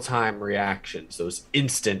real time reactions, those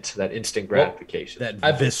instant gratification,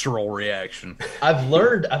 that visceral reaction. I've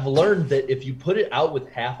learned that if you put it out with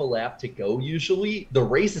half a lap to go, usually the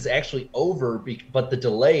race is actually over, but the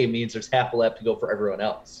delay means there's half a lap to go for everyone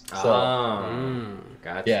else. So,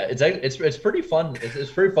 gotcha. Yeah, it's pretty fun.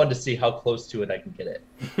 It's pretty fun to see how close to it I can get it.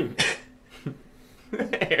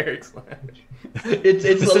 Eric's laughing. It's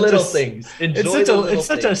the little things. It's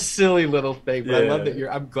such a silly little thing, but I love that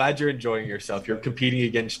I'm glad you're enjoying yourself. You're competing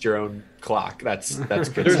against your own clock. That's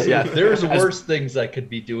good. There's worse things I could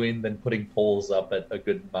be doing than putting polls up at a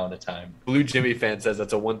good amount of time. Blue Jimmy fan says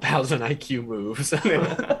that's a 1,000 IQ move.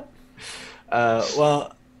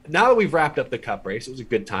 Well, now that we've wrapped up the Cup race, it was a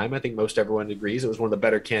good time. I think most everyone agrees it was one of the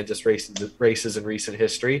better Kansas races in recent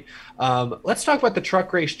history. Let's talk about the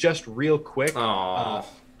truck race just real quick.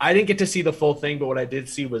 I didn't get to see the full thing, but what I did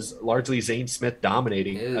see was largely Zane Smith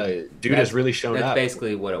dominating. Dude has really shown up. That's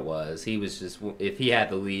basically what it was. He was just, if he had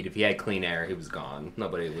the lead, if he had clean air, he was gone.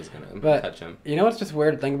 Nobody was going to touch him. You know what's just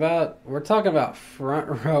weird to think about? We're talking about front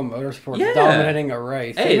row motorsports dominating a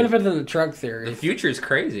race, even if it's in the truck series. The future is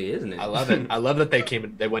crazy, isn't it? I love it. I love that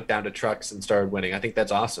they went down to trucks and started winning. I think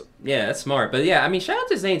that's awesome. Yeah, that's smart. But yeah, I mean, shout out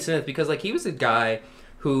to Zane Smith because he was a guy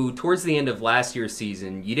who, towards the end of last year's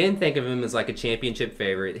season, you didn't think of him as like a championship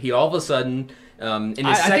favorite. He all of a sudden, in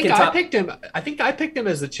his second top... I think I picked him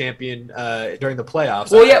as the champion during the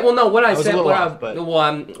playoffs.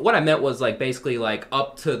 What I meant was basically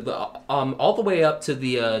up to the all the way up to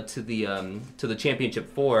the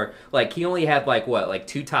championship 4. Like he only had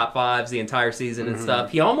 2 top 5s the entire season and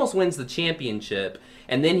stuff. He almost wins the championship,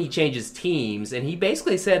 and then he changes teams, and he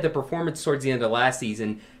basically said the performance towards the end of last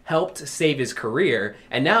season helped save his career.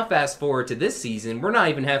 And now fast forward to this season, we're not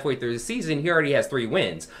even halfway through the season. He already has 3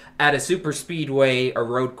 wins at a super speedway, a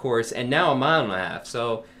road course, and now a 1.5 miles.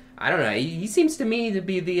 So I don't know. He seems to me to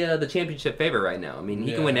be the championship favorite right now. I mean,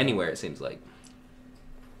 he can win anywhere, it seems like.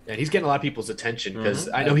 And he's getting a lot of people's attention because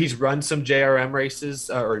I know he's run some JRM races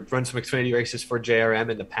or run some Xfinity races for JRM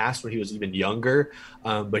in the past when he was even younger.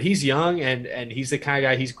 But he's young and he's the kind of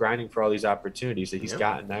guy he's grinding for all these opportunities that he's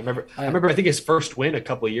gotten. I remember I think his first win a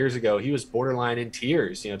couple of years ago, he was borderline in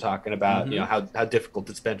tears, talking about how difficult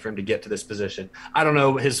it's been for him to get to this position. I don't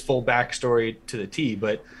know his full backstory to the T,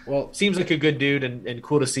 but seems like a good dude and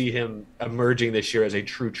cool to see him emerging this year as a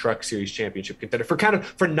true Truck Series championship contender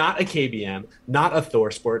for not a KBM, not a Thor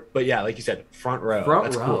Sport, but yeah, like you said, front row.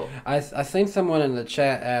 That's cool. I seen someone in the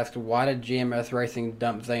chat ask, why did GMS Racing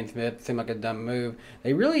dump Zane Smith? Seemed like a dumb move. I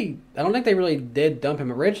don't think they really did dump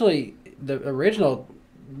him. Originally, the original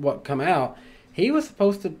what come out, he was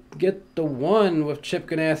supposed to get the 1 with Chip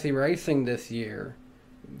Ganassi Racing this year,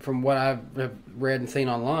 from what I've read and seen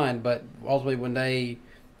online. But ultimately, when they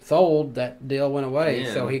sold, that deal went away.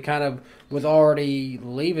 Yeah. So he kind of was already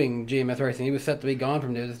leaving GMS Racing. He was set to be gone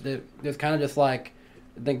from this. It was kind of just like,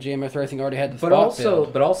 I think GMS Racing already had the spot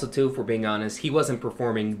filled. But also, too, if we're being honest, he wasn't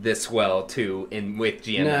performing this well, too, with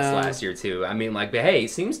GMS last year, too. I mean, but hey,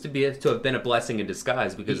 it seems to have been a blessing in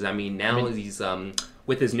disguise because, now he's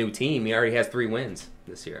with his new team, he already has 3 wins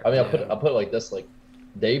this year. I'll put it like this,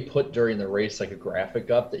 they put during the race a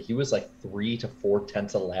graphic up that he was 3 to 4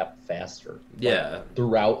 tenths a lap faster.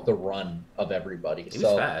 Throughout the run of everybody. He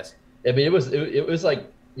was fast. I mean, it was like,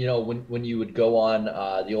 when you would go on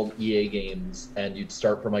the old EA games and you'd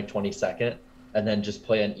start from 22nd and then just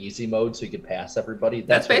play on easy mode so you could pass everybody.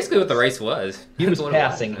 That's basically what the race was. He was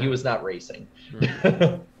passing. He was not racing.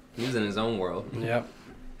 He was in his own world. Yep.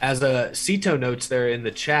 As Cito notes there in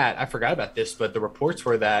the chat, I forgot about this, but the reports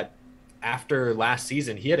were that after last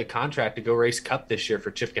season, he had a contract to go race Cup this year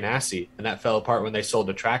for Chip Ganassi, and that fell apart when they sold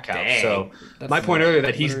the Trackhouse. Dang. So my point earlier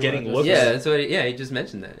that he's getting looks. Yeah, that's what. He just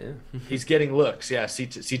mentioned that. Yeah, he's getting looks. Yeah,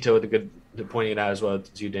 Cito with a good pointing it out as well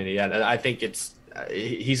as you, Danny. Yeah, I think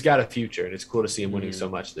he's got a future, and it's cool to see him winning so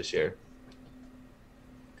much this year.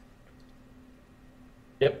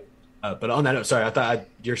 Yep. But on that note, sorry, I thought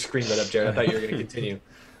your screen lit up, Jared. I thought you were going to continue.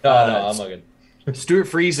 No, I'm looking. Stuart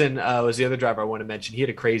Friesen was the other driver I want to mention. He had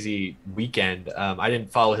a crazy weekend. I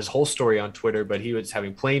didn't follow his whole story on Twitter, but he was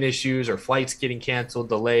having plane issues or flights getting canceled,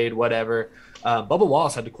 delayed, whatever. Bubba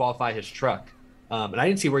Wallace had to qualify his truck, and I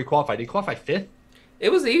didn't see where he qualified. Did he qualify 5th?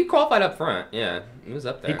 He qualified up front. Yeah, he was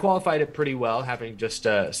up there. He qualified it pretty well, having just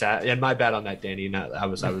sat. And my bad on that, Danny. I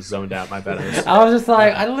was zoned out. My bad. I was just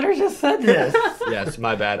like, I literally just said this. Yes,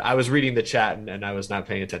 my bad. I was reading the chat and I was not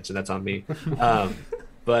paying attention. That's on me.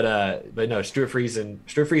 But no, Stuart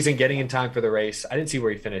Friesen getting in time for the race. I didn't see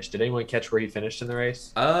where he finished. Did anyone catch where he finished in the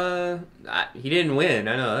race? He didn't win.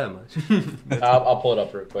 I know that much. I'll pull it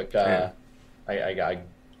up real quick. I got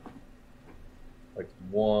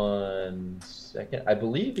 1 second. I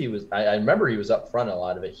believe he was. I remember he was up front a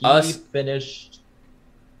lot of it. He finished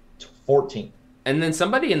 14th. And then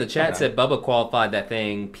somebody in the chat said Bubba qualified that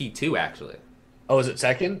thing P2 actually. Oh, is it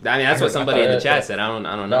second? I mean, that's what somebody in the chat said. I don't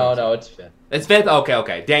know. No, it's 5th. It's 5th?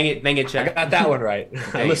 Okay. Dang it, chat. I got that one right.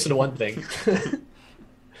 I listened to one thing.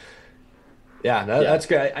 That's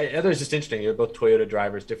great. Others just interesting. You're both Toyota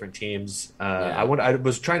drivers, different teams. I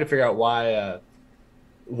was trying to figure out why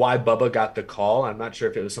Bubba got the call. I'm not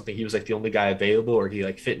sure if it was something he was the only guy available or he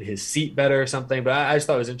fit in his seat better or something. But I just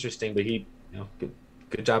thought it was interesting. But he,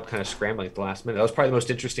 good job kind of scrambling at the last minute. That was probably the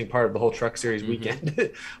most interesting part of the whole Truck Series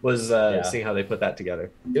weekend was seeing how they put that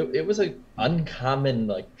together. It was an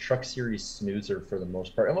uncommon Truck Series snoozer for the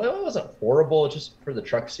most part. It wasn't horrible. Just for the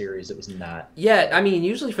Truck Series, it was not. Yeah, I mean,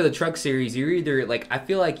 usually for the Truck Series, you're either I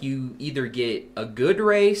feel like you either get a good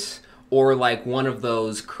race or one of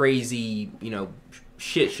those crazy,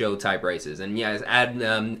 shit show type races, and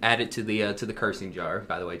add it to the cursing jar,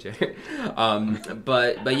 by the way, Jared.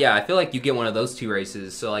 But yeah, I feel like you get one of those 2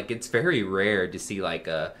 races, so it's very rare to see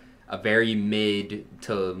a very mid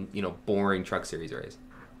to boring Truck Series race.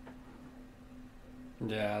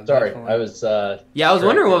 Yeah, sorry, definitely. I was. I was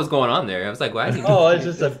wondering what was going on there. I was like, why is he? Oh, it's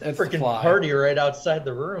just a freaking party right outside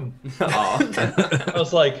the room. I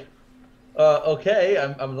was like. Okay,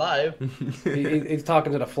 I'm live. He's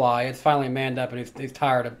talking to the fly. It's finally manned up, and he's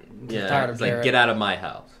tired of. Tired of get out of my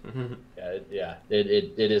house.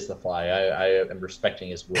 It is the fly. I am respecting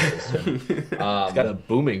his wishes. He's got a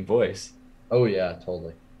booming voice. Oh yeah,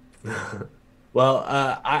 totally. Well,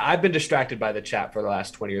 I've been distracted by the chat for the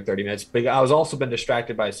last 20 or 30 minutes, but I was also been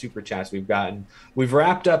distracted by super chats we've gotten. We've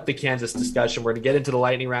wrapped up the Kansas discussion. We're going to get into the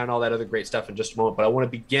lightning round, all that other great stuff in just a moment, but I want to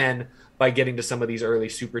begin by getting to some of these early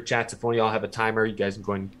super chats. If only y'all have a timer, you guys can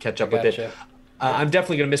go and catch up with it. I'm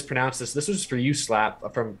definitely going to mispronounce this. This was for you,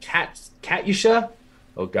 Slap, from Katyusha.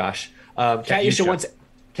 Oh, gosh.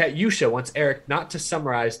 Katyusha wants Eric not to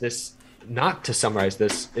summarize this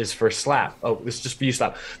is for Slap. Oh, this is just for you,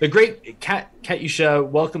 Slap. The great Katyusha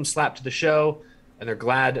welcomes Slap to the show, and they're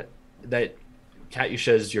glad that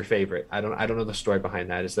Katyusha is your favorite. I don't know the story behind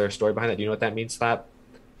that. Is there a story behind that? Do you know what that means, Slap?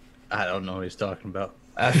 I don't know what he's talking about.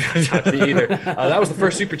 Not me either. That was the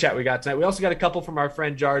first super chat we got tonight. We also got a couple from our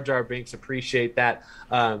friend Jar Jar Binks. Appreciate that.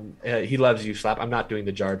 He loves you, Slap. I'm not doing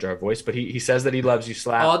the Jar Jar voice, but he says that he loves you,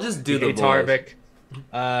 Slap. I'll just do the voice. Harvick.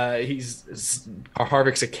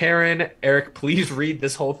 Harvick's a Karen. Eric, please read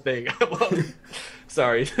this whole thing.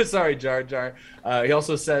 Sorry, Jar Jar. He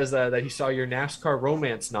also says that he saw your NASCAR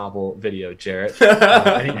romance novel video, Jarrett,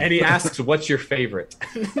 and he asks, "What's your favorite?"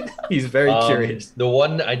 He's very curious. The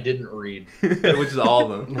one I didn't read, which is all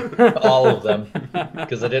of them, all of them,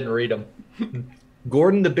 because I didn't read them.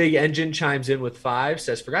 Gordon the Big Engine chimes in with 5.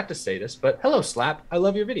 Says, "Forgot to say this, but hello, Slap. I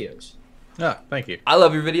love your videos." Thank you. I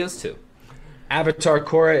love your videos too. Avatar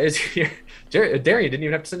Cora is here. Darian didn't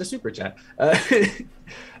even have to send a super chat.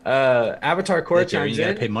 Avatar Cora chimes in. You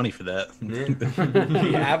gotta pay money for that.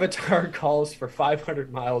 The Avatar calls for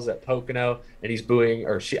 500 miles at Pocono, and he's booing,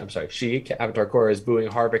 Avatar Cora is booing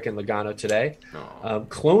Harvick and Logano today.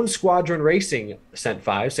 Clone Squadron Racing sent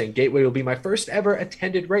 5, saying Gateway will be my first ever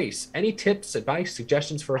attended race. Any tips, advice,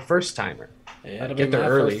 suggestions for a first timer? Yeah, it'll be my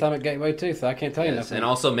first time at Gateway too, so I can't tell you nothing. And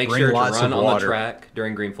also make sure to run on the track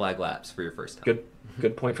during green flag laps for your first time.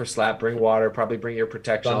 Good point for Slap. Bring water. Probably bring your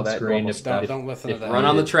protection. All that normal stuff. Don't listen to that. Run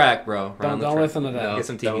on the track, bro. Don't listen to that. No, get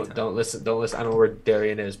some TV time. Don't listen. I don't know where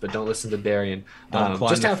Darian is, but don't listen to Darian.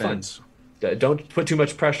 Just have fun. Don't put too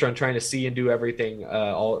much pressure on trying to see and do everything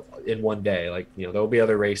all in one day. Like, there will be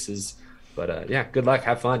other races. But good luck.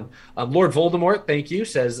 Have fun. Lord Voldemort, thank you,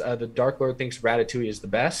 says the Dark Lord thinks Ratatouille is the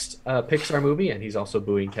best Pixar movie, and he's also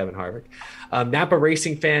booing Kevin Harvick. Napa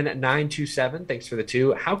Racing Fan 927, thanks for the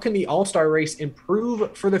 2. How can the All-Star race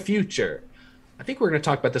improve for the future? I think we're going to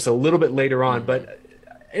talk about this a little bit later on, but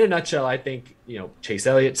in a nutshell, I think Chase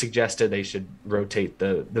Elliott suggested they should rotate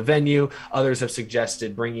the venue. Others have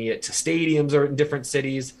suggested bringing it to stadiums or in different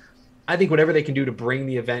cities. I think whatever they can do to bring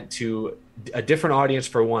the event to a different audience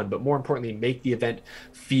for one, but more importantly, make the event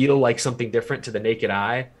feel like something different to the naked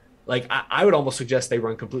eye. Like I would almost suggest they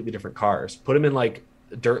run completely different cars, put them in like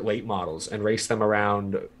dirt late models and race them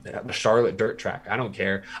around the Charlotte dirt track. I don't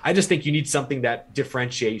care. I just think you need something that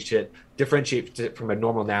differentiates it from a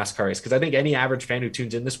normal NASCAR race. Because I think any average fan who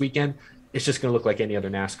tunes in this weekend, it's just going to look like any other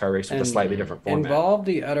NASCAR race with a slightly different format. Involve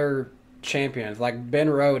the other champions, like Ben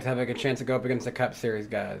Rhodes having a chance to go up against the Cup Series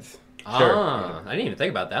guys. Sure. I didn't even think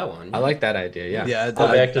about that one. I like that idea. Yeah.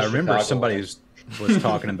 I remember somebody was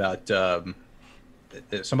talking about.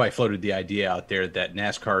 Somebody floated the idea out there that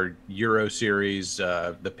NASCAR Euro Series,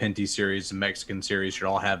 the Pinty Series, the Mexican Series should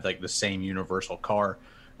all have like the same universal car.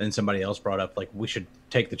 Then somebody else brought up like we should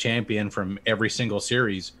take the champion from every single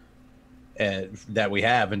series that we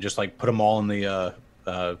have and just like put them all in the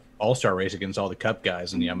All-Star race against all the Cup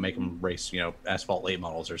guys and make them race asphalt late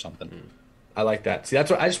models or something. I like that. See,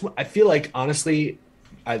 that's what I feel like. Honestly,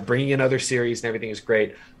 bringing in other series and everything is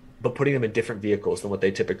great, but putting them in different vehicles than what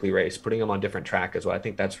they typically race, putting them on different track as well. I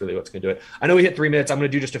think that's really what's going to do it. I know we hit 3 minutes. I'm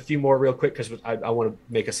going to do just a few more real quick because I want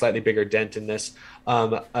to make a slightly bigger dent in this.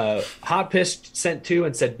 Hot Piss sent 2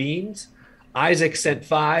 and said beans. Isaac sent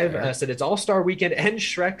 5, said it's All-Star Weekend and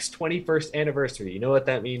Shrek's 21st anniversary. You know what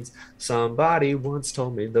that means? Somebody once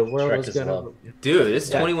told me the world was going to... Dude, this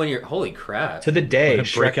 21 year... Holy crap. To the day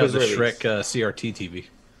Shrek was released. Shrek CRT TV.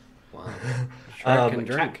 Wow. Shrek can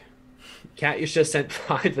drink. Katyusha sent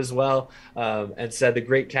 5 as well and said the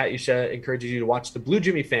great Katyusha encourages you to watch the Blue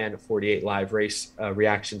Jimmy Fan 48 live race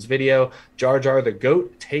reactions video. Jar Jar the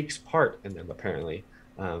GOAT takes part in them, apparently.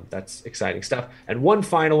 That's exciting stuff. And one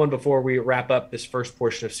final one before we wrap up this first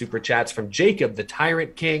portion of Super Chats from Jacob, the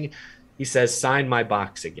Tyrant King. He says, sign my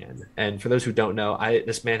box again. And for those who don't know,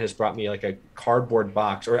 this man has brought me like a cardboard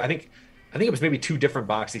box, or I think it was maybe 2 different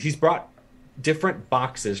boxes. He's brought different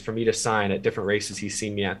boxes for me to sign at different races he's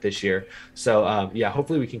seen me at this year. So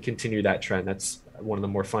hopefully we can continue that trend. That's one of the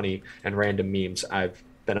more funny and random memes I've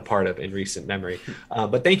been a part of in recent memory.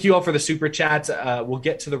 But thank you all for the Super Chats. We'll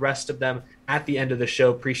get to the rest of them at the end of the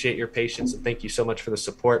show. Appreciate your patience and thank you so much for the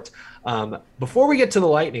support. Before we get to the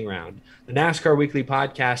lightning round, the NASCAR Weekly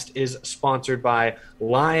Podcast is sponsored by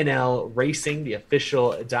Lionel Racing, the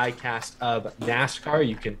official diecast of NASCAR.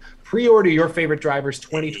 You can pre-order your favorite driver's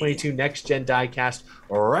 2022 Next Gen diecast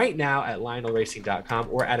right now at lionelracing.com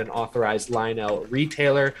or at an authorized Lionel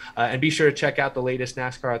retailer. And be sure to check out the latest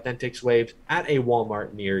NASCAR Authentics waves at a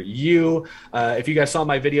Walmart near you. If you guys saw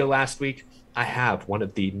my video last week, I have one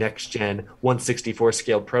of the Next Gen 1/64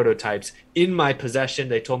 scale prototypes in my possession.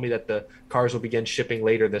 They told me that the cars will begin shipping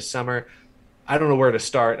later this summer. I don't know where to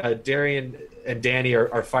start. Darian and Danny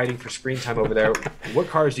are fighting for screen time over there. What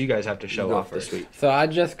cars do you guys have to show off this week? So I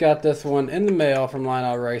just got this one in the mail from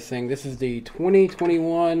Lionel Racing. This is the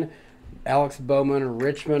 2021 Alex Bowman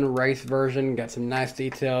Richmond race version. Got some nice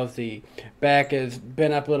details. The back is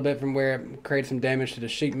bent up a little bit from where it created some damage to the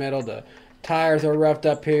sheet metal. The tires are roughed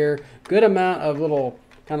up here. Good amount of little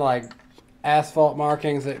kind of like asphalt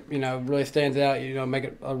markings that, really stands out. Make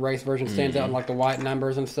it a race version stands out in like the white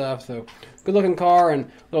numbers and stuff. So good looking car and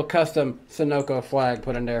little custom Sunoco flag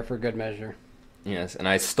put in there for good measure. Yes, and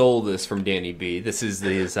I stole this from Danny B. This is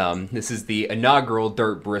the inaugural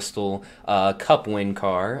Dirt Bristol Cup win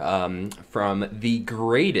car from the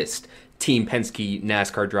greatest Team Penske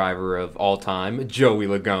NASCAR driver of all time, Joey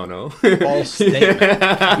Logano. False statement. You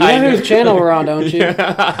know whose channel we're on, don't you?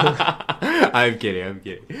 I'm kidding.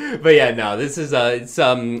 But yeah, no, this is it's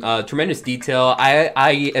tremendous detail.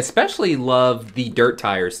 I especially love the dirt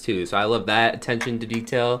tires too, so I love that attention to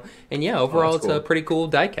detail. And yeah, overall it's a pretty cool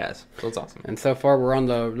diecast. So it's awesome. And so far we're on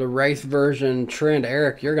the race version trend.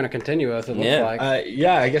 Eric, you're going to continue us, it looks like.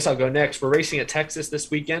 I guess I'll go next. We're racing at Texas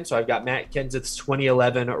this weekend, so I've got Matt Kenseth's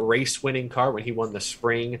 2011 race-winning car when he won the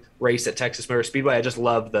spring race at Texas Motor Speedway. I just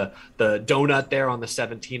love the donut there on the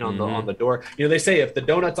 17 on the door. They say if the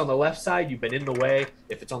donut's on the left side, you've been in the way.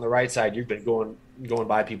 If it's on the right side, you've been going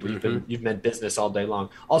by people. You've meant business all day long.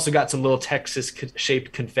 Also got some little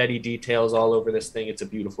Texas-shaped confetti details all over this thing. It's a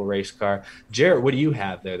beautiful race car. Jarrett, what do you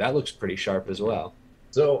have there? That looks pretty sharp as well.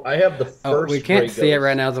 So I have the first. We can't see it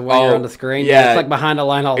right now the way you're on the screen. Yeah, it's like behind the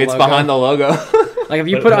Lionel logo. It's behind the logo. Like if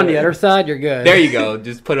you put it on the other side, you're good. There you go.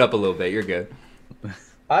 Just put it up a little bit. You're good.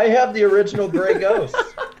 I have the original Gray Ghost.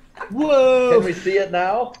 Whoa! Can we see it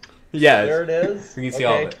now? Yeah, there it is. We can see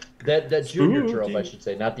all of it. That junior drove, I should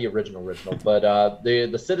say, not the original, but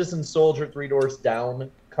the Citizen Soldier 3 doors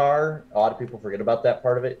down car. A lot of people forget about that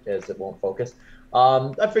part of it as it won't focus.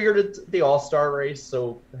 I figured it's the All-Star race,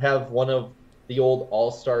 so have one of the old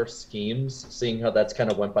All-Star schemes, seeing how that's kind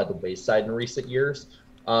of went by the wayside in recent years.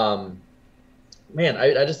 Man,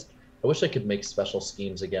 I wish I could make special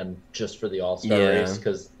schemes again just for the All-Star race,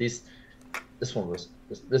 because this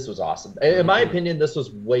was awesome. In my opinion, this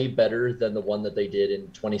was way better than the one that they did in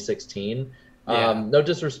 2016. No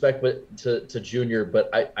disrespect to Junior, but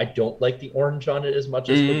I don't like the orange on it as much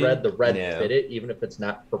as the red. The red fit it, even if it's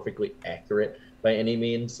not perfectly accurate by any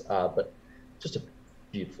means. But just a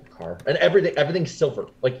beautiful car, and everything's silver.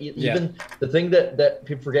 Like even the thing that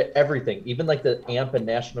people forget, everything, even like the AMP and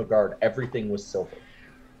National Guard, everything was silver.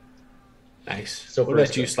 Nice. So what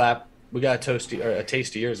about you, Slap? We got a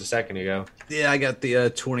taste of yours a second ago. Yeah, I got the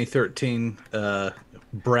 2013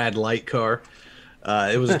 Brad Light car.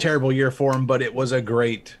 It was a terrible year for him, but it was a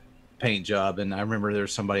great paint job. And I remember there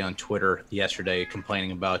was somebody on Twitter yesterday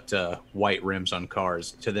complaining about white rims on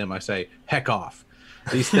cars. To them, I say, heck off.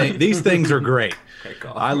 These things are great.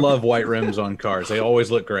 I love white rims on cars. They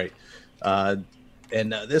always look great. And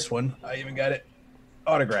this one, I even got it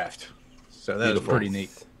autographed. So that was pretty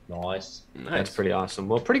neat. Nice. That's pretty awesome.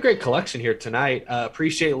 Well, pretty great collection here tonight.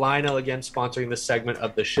 Appreciate Lionel again sponsoring this segment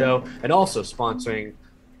of the show and also sponsoring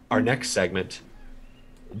our next segment.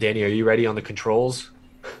 Danny, are you ready on the controls?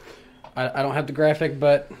 I don't have the graphic,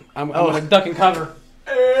 but I'm going to duck and cover.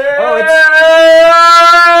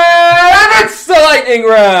 It's the lightning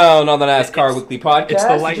round on the NASCAR Weekly Podcast. It's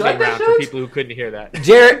the lightning round for people who couldn't hear that.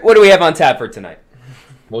 Jarrett, what do we have on tap for tonight?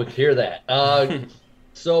 We'll hear that.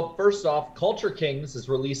 So first off, Culture Kings is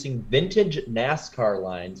releasing vintage NASCAR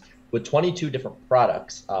lines with 22 different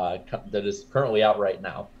products that is currently out right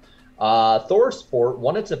now. Thor Sport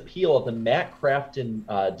won its appeal of the Matt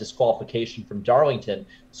Crafton disqualification from Darlington,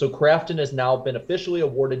 so Crafton has now been officially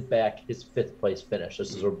awarded back his 5th place finish.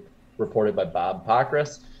 This is reported by Bob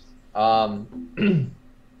Pockrass.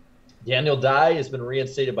 Daniel Dye has been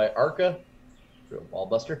reinstated by ARCA.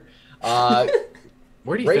 Ballbuster.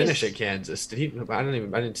 Where did he finish at Kansas? Did he? I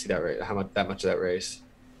didn't see that race. That much of that race.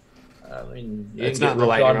 I mean, it's not the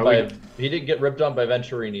lightning. He didn't get ripped on by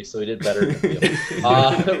Venturini, so he did better in the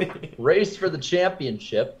field. Race for the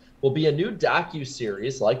championship. will be a new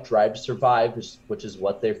docu-series like Drive to Survive, which is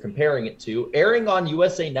what they're comparing it to, airing on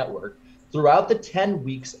USA Network throughout the 10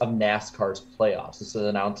 weeks of NASCAR's playoffs. This is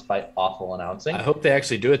announced by Awful Announcing. I hope they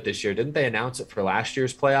actually do it this year. Didn't they announce it for last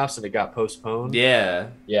year's playoffs and it got postponed? Yeah.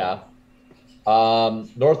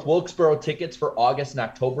 North Wilkesboro tickets for August and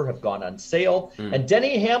October have gone on sale, and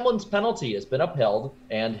Denny Hamlin's penalty has been upheld,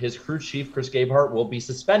 and his crew chief, Chris Gabehart, will be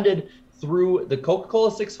suspended through the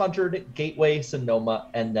Coca-Cola 600, Gateway, Sonoma,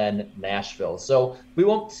 and then Nashville. So we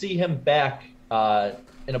won't see him back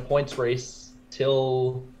in a points race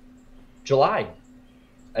till July,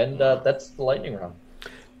 and that's the lightning round.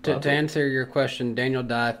 To answer your question, Daniel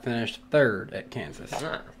Dye finished 3rd at Kansas.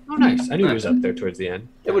 Oh, nice. I knew he was up there towards the end.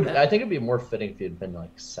 I think it'd be more fitting if he had been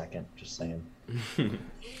like 2nd, just saying.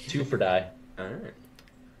 2 for Dye. All right.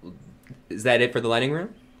 Is that it for the lightning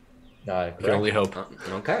round? I can only hope.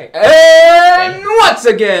 Okay. And once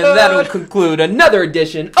again, that'll conclude another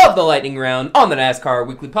edition of the lightning round on the NASCAR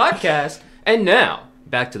Weekly Podcast. And now,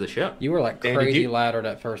 back to the show. You were like Danny, crazy louder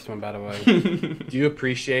that first one, by the way. Do you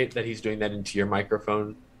appreciate that he's doing that into your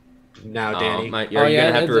microphone now, Danny? You're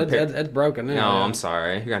gonna have to repair. It's broken now. No, I'm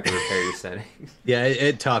sorry. You're going to have to repair your settings. Yeah,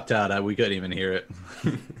 it topped out. We couldn't even hear it.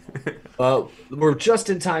 Well, we're just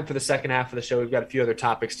in time for the second half of the show. We've got a few other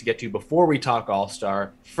topics to get to before we talk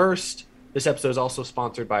All-Star. First, this episode is also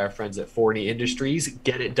sponsored by our friends at Forney Industries.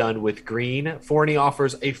 Get it done with green. Forney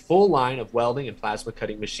offers a full line of welding and plasma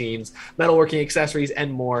cutting machines, metalworking accessories,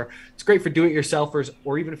 and more. It's great for do-it-yourselfers,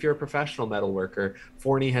 or even if you're a professional metalworker.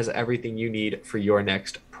 Forney has everything you need for your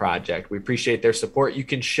next project. We appreciate their support. You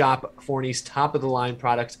can shop Forney's top-of-the-line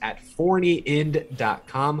products at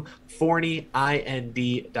forneyInd.com,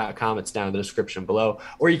 forneyind.com. It's down in the description below.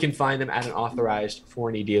 Or you can find them at an authorized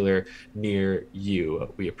Forney dealer near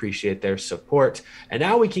you. We appreciate their support. And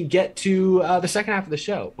now we can get to the second half of the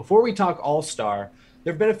show. Before we talk All-Star,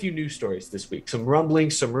 there have been a few news stories this week. Some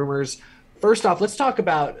rumblings, some rumors. First off, let's talk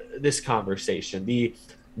about this conversation. The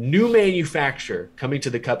new manufacturer coming to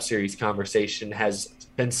the Cup Series conversation has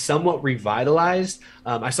been somewhat revitalized.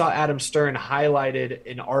 I saw Adam Stern highlighted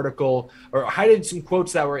an article or highlighted some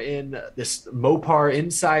quotes that were in this Mopar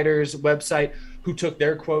Insiders website, who took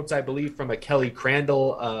their quotes, I believe, from a Kelly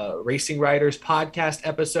Crandall Racing Writers podcast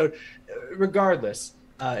episode. Regardless,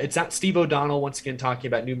 it's not Steve O'Donnell once again talking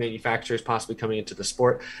about new manufacturers possibly coming into the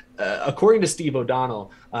sport. According to Steve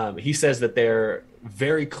O'Donnell, he says that they're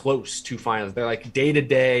very close to finals. They're like day to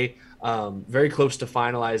day, very close to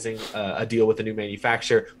finalizing a deal with a new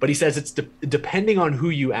manufacturer. But he says it's depending on who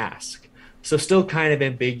you ask. So still kind of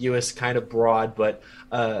ambiguous, kind of broad, but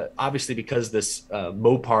obviously because this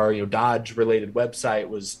Mopar, Dodge-related website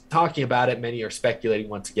was talking about it, many are speculating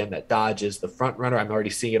once again that Dodge is the front runner. I'm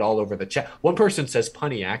already seeing it all over the chat. One person says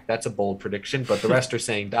Pontiac. That's a bold prediction, but the rest are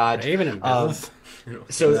saying Dodge. Even in business.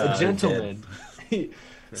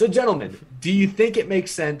 Gentlemen, do you think it makes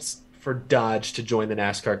sense for Dodge to join the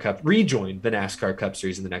NASCAR Cup, rejoin the NASCAR Cup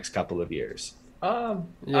Series in the next couple of years?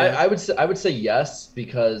 I would say yes,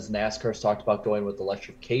 because NASCAR's talked about going with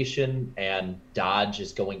electrification, and Dodge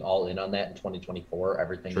is going all in on that in 2024.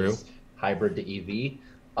 Everything is hybrid to EV.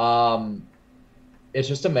 It's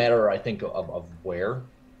just a matter, I think, of where,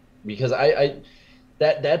 because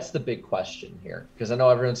that's the big question here. Because I know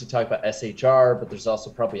everyone's talking about SHR, but there's also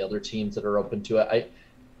probably other teams that are open to it.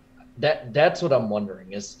 That's what I'm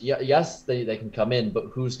wondering is, yes, they can come in, but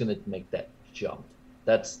who's going to make that jump?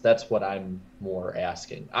 That's what I'm more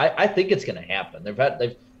asking. I think it's going to happen.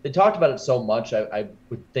 They talked about it so much. I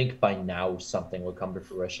would think by now something would come to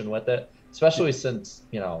fruition with it, especially since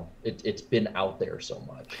it's been out there so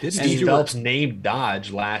much. Steve Phelps named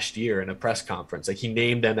Dodge last year in a press conference. Like, he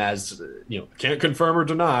named them as can't confirm or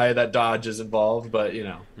deny that Dodge is involved, but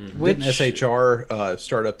Didn't SHR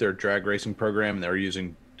start up their drag racing program and they were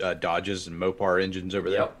using Dodges and Mopar engines over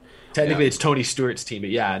there? Technically, it's Tony Stewart's team,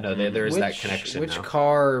 but there is that connection. Which now.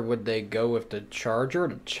 car would they go with, the Charger or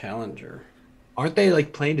the Challenger? Aren't they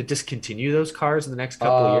planning to discontinue those cars in the next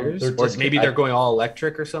couple of years, or maybe they're going all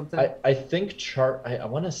electric or something? I think I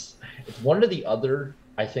want to. It's one or the other.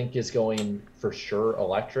 I think is going for sure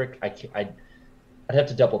electric. I'd have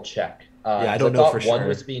to double check. I don't know for sure. One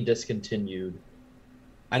was being discontinued.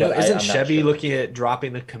 I know. Isn't Chevy looking at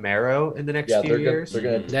dropping the Camaro in the next few years? They're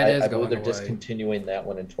going to. I believe they're discontinuing that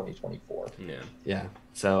one in 2024. Yeah.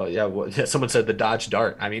 So someone said the Dodge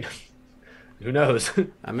Dart. I mean, who knows?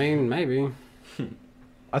 I mean, maybe.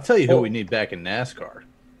 I'll tell you who we need back in NASCAR.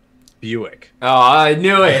 Buick. Oh, I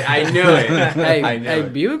knew it. Hey,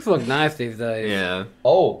 Buicks look nice these days. Yeah.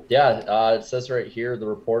 Oh, yeah. It says right here, the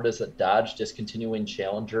report is that Dodge discontinuing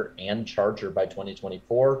Challenger and Charger by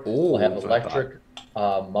 2024. We'll have electric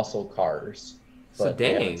muscle cars. So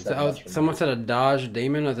dang. Someone said a Dodge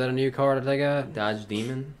Demon. Is that a new car that they got? Dodge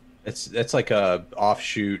Demon. It's like a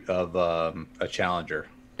offshoot of a Challenger.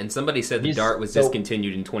 And somebody said the Dart was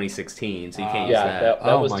discontinued in 2016, so you can't use that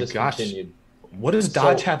was discontinued. Gosh. What does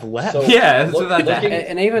Dodge have left? Yeah, that's what I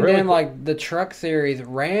and even then, like the truck series,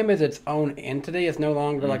 Ram is its own entity. It's no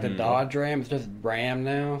longer like the Dodge Ram. It's just Ram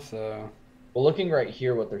now. So, well, looking right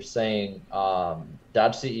here, what they're saying, Dodge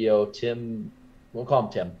CEO Tim, we'll call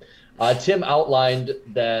him Tim. Tim outlined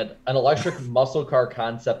that an electric muscle car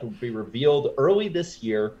concept will be revealed early this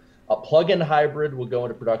year. A plug-in hybrid will go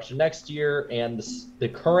into production next year, and the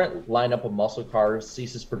current lineup of muscle cars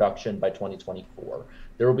ceases production by 2024.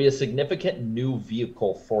 There will be a significant new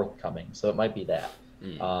vehicle forthcoming, so it might be that.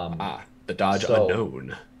 The Dodge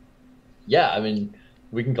Unknown. Yeah, I mean,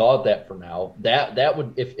 we can call it that for now. That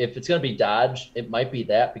would, if it's going to be Dodge, it might be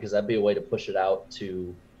that, because that'd be a way to push it out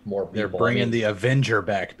to more people. They're bringing the Avenger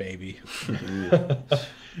back, baby.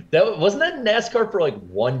 That wasn't that NASCAR for like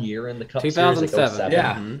 1 year in the Cup 2007. Series, like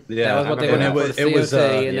 07? Yeah. That was what they went for. It was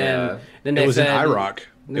and then it was in IROC.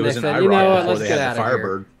 It was in IROC before they had the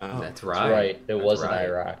Firebird. Oh, that's right. That's right. It was in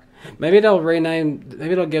IROC. Maybe they'll rename.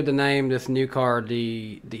 Maybe they'll give the name this new car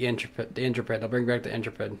the Intrepid. The Intrepid. They'll bring back the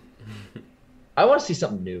Intrepid. I want to see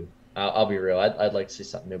something new. I'll be real. I'd like to see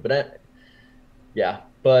something new. But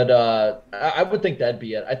I would think that'd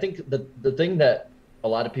be it. I think the thing that a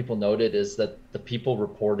lot of people noted is that the people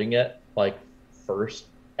reporting it like first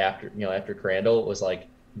after Crandall was like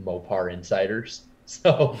Mopar insiders.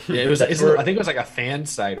 So yeah, I think it was like a fan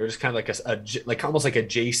site, or just kind of like almost like a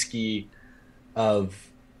J-ski of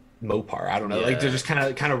Mopar. I don't know. Like they're just kind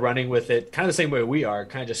of running with it, kind of the same way we are,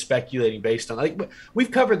 kind of just speculating based on, like, we've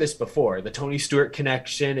covered this before, the Tony Stewart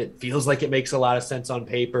connection. It feels like it makes a lot of sense on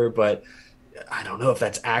paper, but I don't know if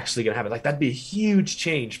that's actually going to happen. Like, that'd be a huge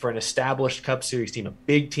change for an established Cup Series team, a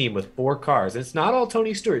big team with 4 cars. And it's not all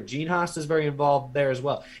Tony Stewart. Gene Haas is very involved there as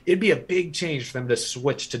well. It'd be a big change for them to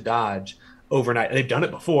switch to Dodge overnight. They've done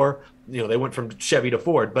it before. They went from Chevy to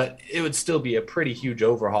Ford, but it would still be a pretty huge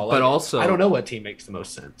overhaul. But also, I don't know what team makes the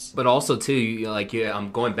most sense. But also, too,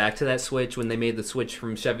 I'm going back to that switch. When they made the switch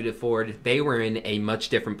from Chevy to Ford, they were in a much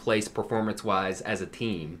different place performance-wise as a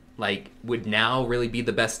team. Like, would now really be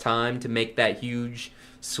the best time to make that huge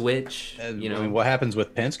switch? I mean, what happens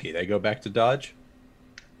with Penske? They go back to Dodge?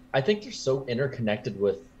 I think they're so interconnected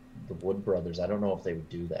with the Wood brothers. I don't know if they would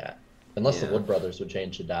do that. Unless the Wood brothers would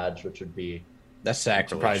change to Dodge, which would be... That's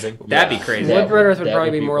surprising. That'd be crazy. Wood brothers would probably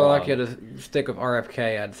be more likely to stick with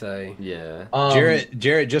RFK, I'd say. Yeah.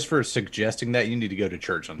 Jarrett, just for suggesting that, you need to go to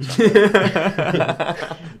church on Sunday.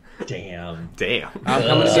 Damn. I'm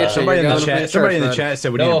coming to get you. Somebody in the chat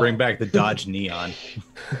said we need to bring back the Dodge Neon.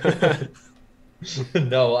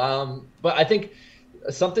 No, but I think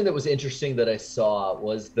something that was interesting that I saw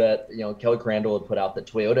was that Kelly Crandall had put out that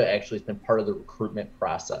Toyota actually has been part of the recruitment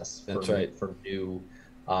process for new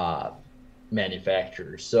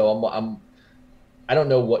manufacturers. So I don't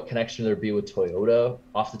know what connection there'd be with Toyota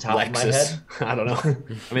off the top of my head. I don't know. I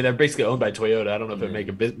mean, they're basically owned by Toyota. I don't know if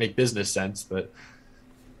it make business sense, but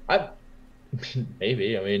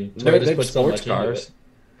maybe. I mean, Toyota's put so much into it.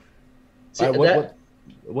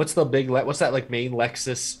 What's that like main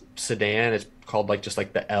Lexus sedan? It's called like just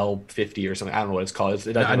like the L50 or something. I don't know what it's called.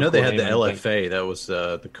 I know they had the LFA. That was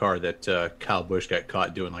the car that Kyle Busch got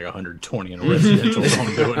caught doing like 120 in a residential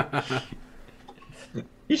zone doing.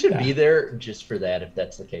 He should be there just for that, if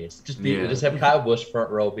that's the case. Just have Kyle Busch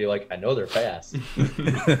front row be like, I know they're fast.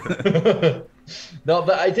 No,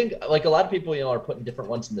 but I think like a lot of people, are putting different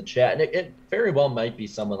ones in the chat, and it very well might be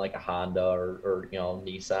someone like a Honda or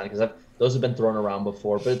Nissan, because those have been thrown around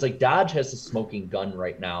before. But it's like Dodge has a smoking gun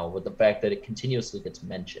right now with the fact that it continuously gets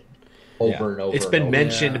mentioned over and over. It's been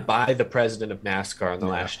mentioned by the president of NASCAR in the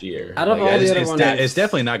last year. I don't know. It's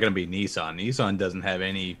definitely not going to be Nissan. Nissan doesn't have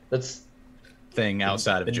any thing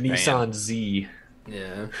outside of Japan. Nissan Z.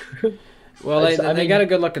 Yeah. Well, they got a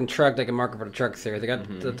good-looking truck they can market for the truck series. They got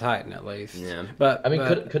the Titan at least. Yeah. But I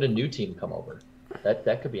mean, could a new team come over?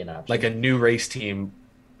 That could be an option. Like a new race team.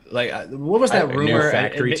 Like what was that rumor? New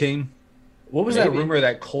factory team. What was that rumor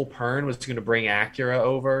that Cole Pern was going to bring Acura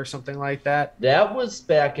over or something like that? That was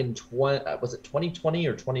back in 2020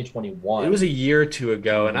 or 2021? It was a year or two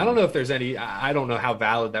ago, and I don't know if there's any. I don't know how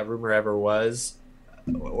valid that rumor ever was,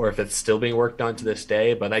 or if it's still being worked on to this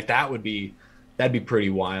day. But like that'd be pretty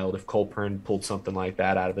wild if Cole Pern pulled something like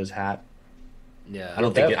that out of his hat. Yeah,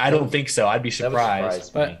 I don't think so. I'd be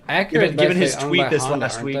surprised. But Acura, given his tweet this Honda,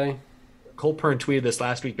 last week. Cole Pern tweeted this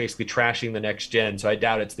last week, basically trashing the next gen. So I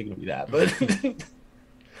doubt it's going to be that. But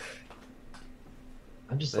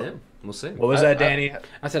I'm just we'll see. What was that, Danny?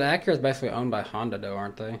 I said Acura is basically owned by Honda, though,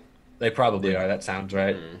 aren't they? They probably are. That sounds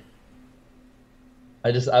right. I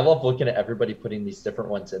love looking at everybody putting these different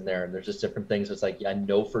ones in there, and there's just different things. It's like, I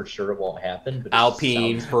know for sure it won't happen. But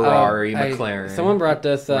Alpine, Ferrari, McLaren. Someone brought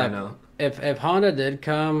this up. If Honda did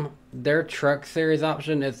come, their truck series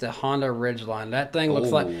option is the Honda Ridgeline. That thing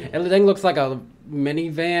looks like a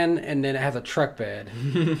minivan, and then it has a truck bed.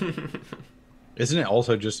 Isn't it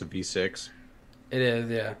also just a V6? It is,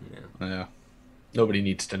 yeah. Nobody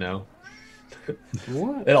needs to know.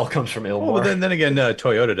 What? It all comes from Ilmor. Well, then again,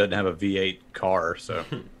 Toyota doesn't have a V8 car, so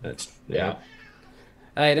that's Hey,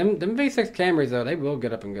 them V6 Camrys though, they will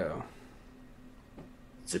get up and go.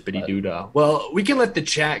 Zippity doo-dah. Well, we can let the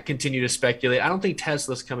chat continue to speculate. I don't think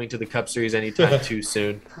Tesla's coming to the Cup Series anytime too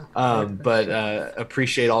soon, but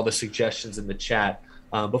appreciate all the suggestions in the chat.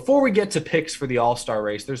 Before we get to picks for the All-Star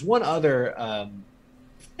race, there's one other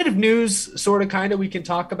bit of news, sort of, kind of, we can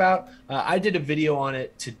talk about. I did a video on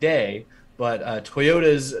it today, but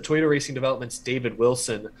Toyota Racing Development's David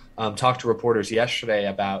Wilson talked to reporters yesterday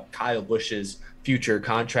about Kyle Busch's future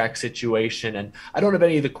contract situation. And I don't have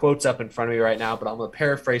any of the quotes up in front of me right now, but I'm going to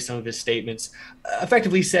paraphrase some of his statements.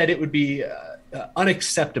 Effectively said it would be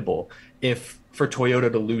unacceptable for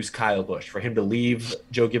Toyota to lose Kyle Busch, for him to leave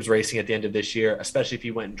Joe Gibbs Racing at the end of this year, especially if he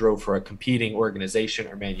went and drove for a competing organization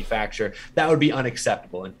or manufacturer. That would be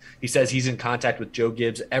unacceptable. And he says he's in contact with Joe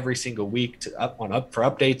Gibbs every single week for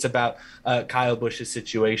updates about Kyle Busch's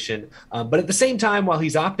situation. But at the same time, while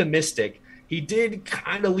he's optimistic, he did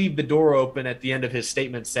kind of leave the door open at the end of his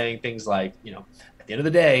statement, saying things like, at the end of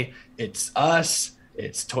the day, it's us,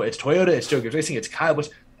 it's Toyota, it's Joe Gibbs Racing, it's Kyle Busch.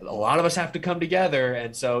 A lot of us have to come together,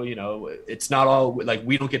 and so it's not all like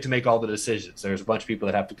we don't get to make all the decisions. There's a bunch of people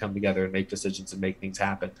that have to come together and make decisions and make things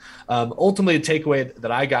happen. Ultimately, the takeaway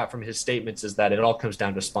that I got from his statements is that it all comes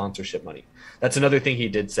down to sponsorship money. That's another thing he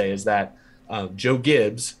did say, is that Joe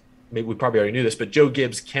Gibbs, maybe we probably already knew this, but Joe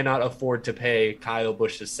Gibbs cannot afford to pay Kyle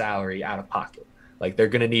Busch's salary out of pocket. Like, they're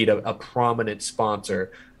going to need a prominent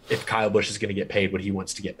sponsor if Kyle Busch is going to get paid what he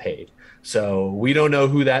wants to get paid. So we don't know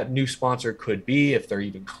who that new sponsor could be, if they're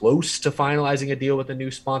even close to finalizing a deal with a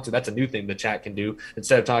new sponsor. That's a new thing the chat can do.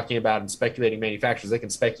 Instead of talking about and speculating manufacturers, they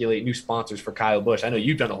can speculate new sponsors for Kyle Busch. I know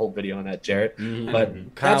you've done a whole video on that, Jarrett, but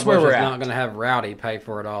Kyle that's where Busch we're is at. not going to have Rowdy pay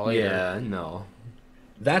for it all either. Yeah, no.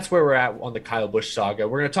 That's where we're at on the Kyle Busch saga.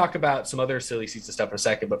 We're going to talk about some other silly season stuff in a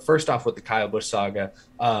second, but first off with the Kyle Busch saga,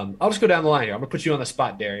 I'll just go down the line here. I'm going to put you on the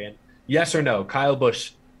spot, Darian. Yes or no, Kyle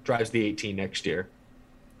Busch drives the 18 next year?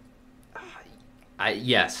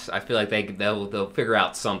 Yes, I feel like they'll figure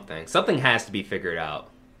out something. Something has to be figured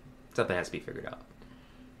out.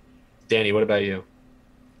 Danny, what about you?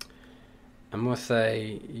 I'm going to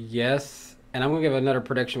say yes, and I'm going to give another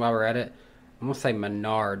prediction while we're at it. I'm going to say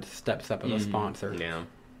Menard steps up as a sponsor. Yeah.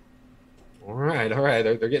 All right.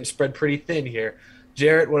 They're getting spread pretty thin here.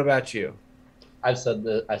 Jarrett, what about you? I said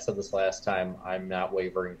this last time. I'm not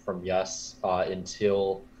wavering from yes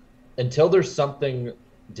until there's something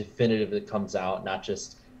definitive that comes out, not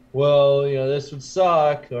just, this would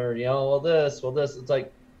suck, or this. It's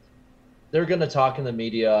like they're going to talk in the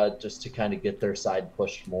media just to kind of get their side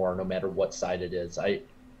pushed more, no matter what side it is.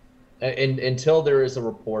 Until there is a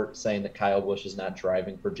report saying that Kyle Busch is not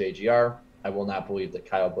driving for JGR, I will not believe that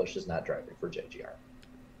Kyle Busch is not driving for JGR.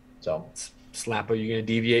 So, Slap, are you going to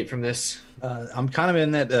deviate from this? I'm kind of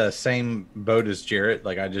in that same boat as Jarrett.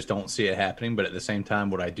 Like, I just don't see it happening. But at the same time,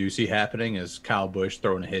 what I do see happening is Kyle Busch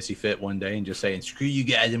throwing a hissy fit one day and just saying, "Screw you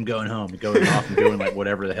guys, I'm going home," and going off and doing like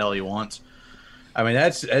whatever the hell he wants. I mean,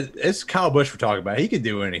 it's Kyle Busch we're talking about. He could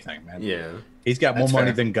do anything, man. Yeah, he's got more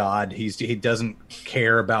money than God. He doesn't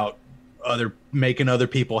care about making other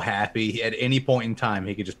people happy. At any point in time,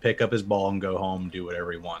 he could just pick up his ball and go home and do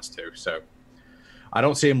whatever he wants to. So I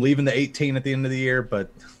don't see him leaving the 18 at the end of the year,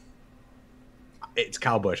 but it's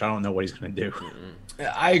Kyle Busch. I don't know what he's going to do.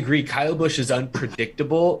 I agree. Kyle Busch is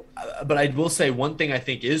unpredictable, but I will say one thing I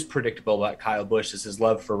think is predictable about Kyle Busch is his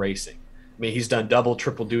love for racing. I mean, he's done double,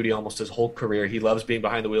 triple duty almost his whole career. He loves being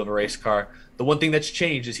behind the wheel of a race car. The one thing that's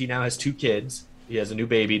changed is he now has 2 kids. He has a new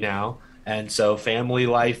baby now. And so family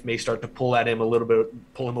life may start to pull at him a little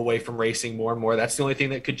bit, pull him away from racing more and more. That's the only thing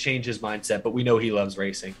that could change his mindset, but we know he loves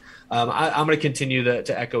racing. I'm going to continue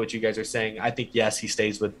to echo what you guys are saying. I think, yes, he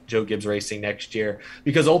stays with Joe Gibbs Racing next year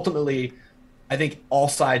because ultimately I think all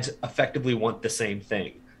sides effectively want the same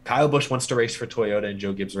thing. Kyle Busch wants to race for Toyota and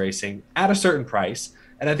Joe Gibbs Racing at a certain price.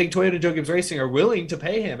 And I think Toyota and Joe Gibbs Racing are willing to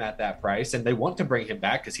pay him at that price, and they want to bring him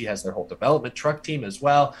back because he has their whole development truck team as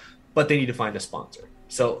well, but they need to find a sponsor.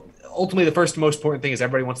 So ultimately, the first most important thing is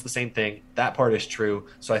everybody wants the same thing. That part is true.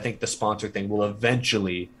 So I think the sponsor thing will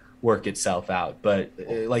eventually work itself out. But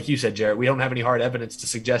like you said, Jarrett, we don't have any hard evidence to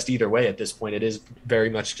suggest either way at this point. It is very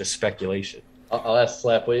much just speculation. I'll ask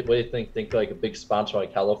Slap, what do you think? Think like a big sponsor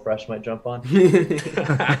like HelloFresh might jump on?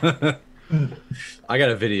 I got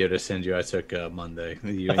a video to send you. I took Monday.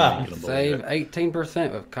 You ain't gonna believe Save it.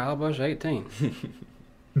 18% with Kyle Busch 18.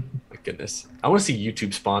 My goodness. I want to see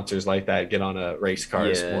YouTube sponsors like that get on a race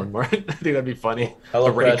cars more and more. I think that'd be funny. The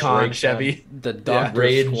Raycon Chevy. The Dr.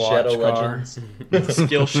 Raid Squatch Shadow car. Legends.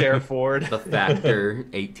 Skillshare Ford. The Factor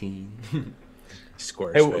 18.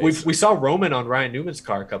 Squarespace. We saw Roman on Ryan Newman's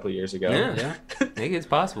car a couple of years ago. Yeah. I think it's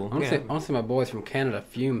possible. I want to see my boys from Canada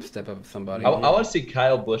Fume step up with somebody. I want to see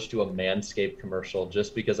Kyle Busch do a Manscaped commercial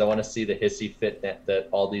just because I want to see the hissy fit that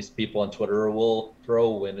all these people on Twitter will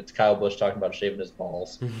throw when it's Kyle Busch talking about shaving his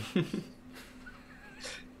balls.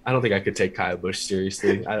 I don't think I could take Kyle Busch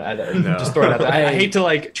seriously. I just throw it out there. I hate to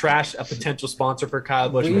like trash a potential sponsor for Kyle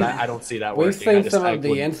Busch, but I don't see that working. We've seen some of the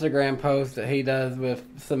Instagram posts that he does with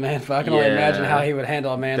Samantha. I can only imagine how he would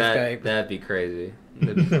handle a Manscaped. That'd be crazy.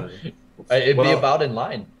 That'd be funny. It'd be about in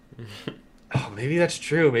line. Oh, maybe that's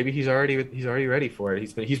true. Maybe he's already ready for it.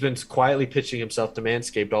 He's been quietly pitching himself to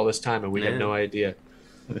Manscaped all this time, and we have no idea.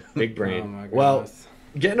 Big brain. Oh my goodness. Well,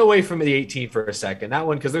 getting away from the 18 for a second, that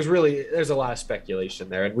one, because there's a lot of speculation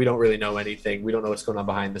there, and we don't really know anything. We don't know what's going on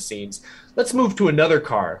behind the scenes. Let's move to another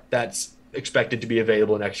car that's expected to be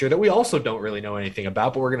available next year that we also don't really know anything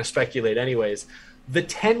about, but we're going to speculate anyways. The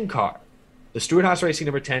 10 car. The Stewart-Haas Racing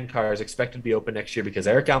number 10 car is expected to be open next year because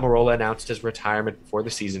Eric Almirola announced his retirement before the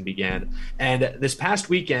season began. And this past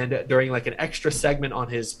weekend, during like an extra segment on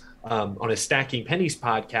his Stacking Pennies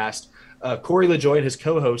podcast, Corey LaJoie and his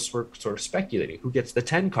co-hosts were sort of speculating who gets the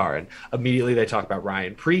 10 car. And immediately they talked about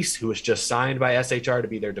Ryan Preece, who was just signed by SHR to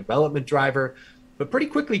be their development driver. But pretty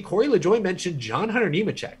quickly, Corey LaJoie mentioned John Hunter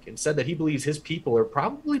Nemechek and said that he believes his people are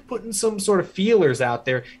probably putting some sort of feelers out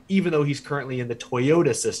there, even though he's currently in the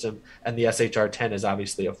Toyota system and the SHR 10 is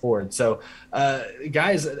obviously a Ford. So,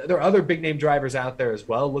 guys, there are other big-name drivers out there as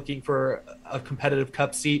well looking for a competitive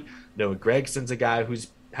Cup seat. Noah Gregson's a guy who's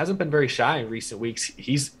hasn't been very shy in recent weeks.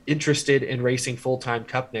 He's interested in racing full-time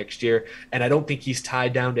Cup next year, and I don't think he's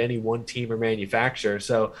tied down to any one team or manufacturer.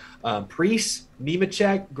 So Preece,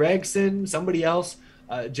 Nemechek, Gregson, somebody else.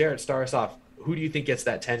 Jarrett, start us off. Who do you think gets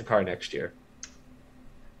that 10 car next year?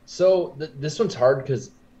 So this one's hard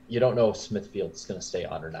because you don't know if Smithfield's going to stay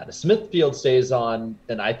on or not. If Smithfield stays on,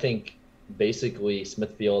 then I think basically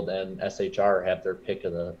Smithfield and SHR have their pick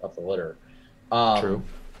of the litter. True.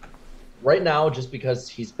 Right now, just because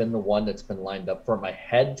he's been the one that's been lined up for, my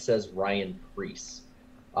head says Ryan Preece.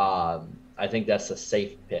 I think that's a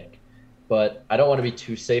safe pick. But I don't want to be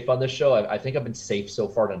too safe on this show. I think I've been safe so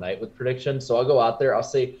far tonight with predictions. So I'll go out there. I'll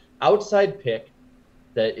say outside pick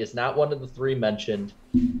that is not one of the three mentioned.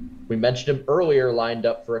 We mentioned him earlier, lined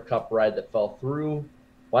up for a Cup ride that fell through.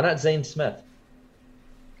 Why not Zane Smith?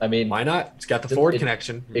 I mean, why not? He's got the Ford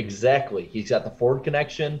connection. Exactly. He's got the Ford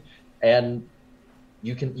connection, and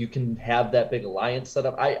you can have that big alliance set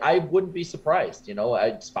up. I wouldn't be surprised.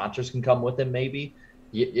 Sponsors can come with him maybe.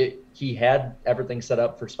 He had everything set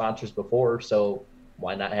up for sponsors before, so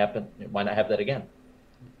why not have that again?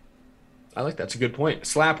 I like that's a good point.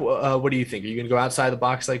 Slap, what do you think? Are you going to go outside the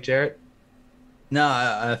box like Jarrett? No,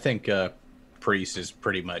 I think Preece is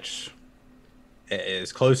pretty much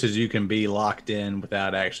as close as you can be locked in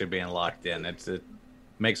without actually being locked in. It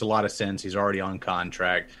makes a lot of sense. He's already on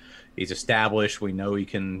contract. He's established. We know he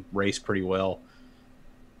can race pretty well.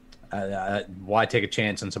 Why take a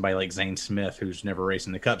chance on somebody like Zane Smith, who's never raced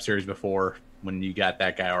in the Cup Series before, when you got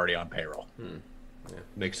that guy already on payroll? Yeah,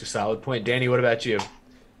 makes a solid point. Danny, what about you?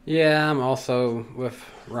 Yeah, I'm also with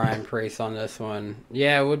Ryan Preece on this one.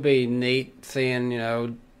 Yeah, it would be neat seeing,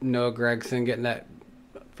 Noah Gregson getting that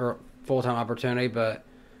for full-time opportunity, but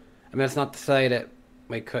I mean, it's not to say that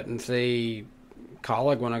we couldn't see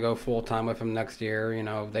Colleague want to go full-time with him next year.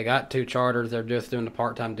 They got 2 charters. They're just doing the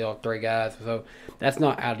part-time deal with 3 guys, so that's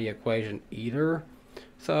not out of the equation either.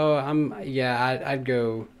 So I'd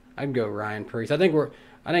go Ryan Preece. I think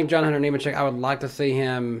John Hunter Nemechek, I would like to see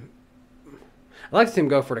him. I'd like to see him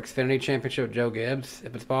go for an Xfinity Championship with Joe Gibbs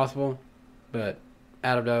if it's possible, but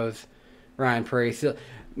out of those, Ryan Preece.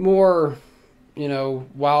 More,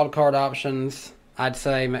 wild card options. I'd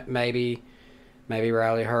say maybe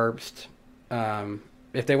Riley Herbst.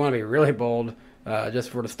 If they want to be really bold, just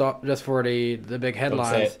for the big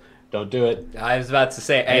headlines. Don't do it. I was about to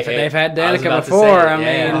say they've had Danica before.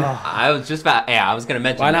 I was just about. Yeah, I was going to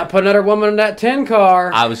mention. Why not put another woman in that 10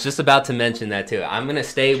 car? I was just about to mention that too. I'm going to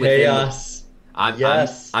stay within. Chaos.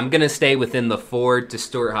 I'm going to stay within the Ford to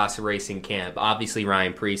Stewart-Haas Racing camp. Obviously,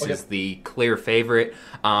 Ryan Preece is the clear favorite.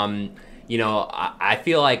 I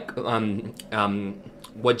feel like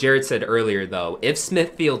what Jared said earlier, though, if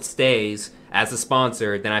Smithfield stays as a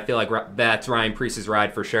sponsor, then I feel like that's Ryan Preece's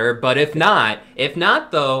ride for sure. But if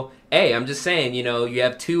not though, hey, I'm just saying, you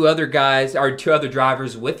have two other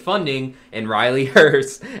drivers with funding, and Riley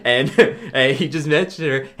Hurst, and hey, he just mentioned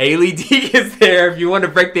her, Haley Deek is there if you want to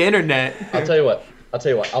break the internet. I'll tell you what.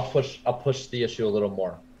 I'll push the issue a little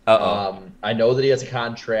more. I know that he has a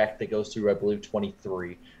contract that goes through, I believe,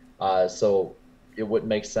 23. So it wouldn't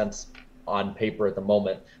make sense on paper at the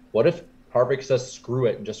moment. What if Harvick says screw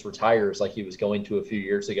it and just retires like he was going to a few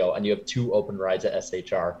years ago, and you have 2 open rides at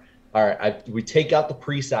SHR? All right, we take out the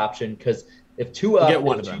Preece option, because if two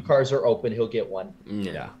cars are open, he'll get one.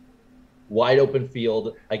 Yeah. Wide open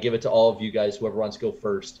field. I give it to all of you guys, whoever wants to go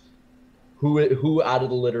first. Who out of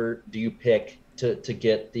the litter do you pick to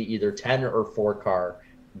get the either 10 or 4 car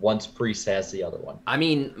once Preece has the other one? I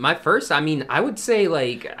mean, I would say,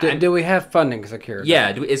 like... Do we have funding secured?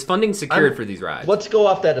 Yeah, is funding secured for these rides? Let's go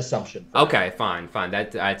off that assumption. Okay, fine.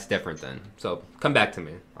 That's different then. So, come back to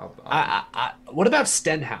me. What about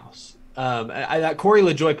Stenhouse? That Corey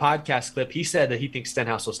LaJoy podcast clip, he said that he thinks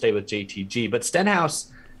Stenhouse will stay with JTG, but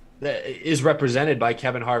Stenhouse is represented by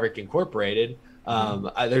Kevin Harvick Incorporated.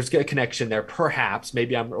 There's a connection there, perhaps.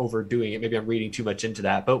 Maybe I'm overdoing it. Maybe I'm reading too much into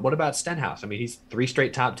that. But what about Stenhouse? I mean, he's 3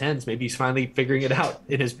 straight top 10s. Maybe he's finally figuring it out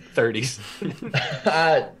in his 30s.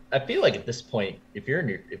 I feel like at this point, if you're in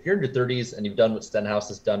your 30s and you've done what Stenhouse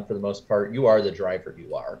has done for the most part, you are the driver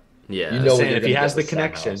you are. Yeah, you know if he has the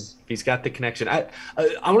connection, if he's got the connection. I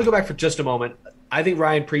want to go back for just a moment. I think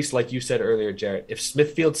Ryan Preece, like you said earlier, Jarrett, if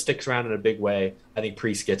Smithfield sticks around in a big way, I think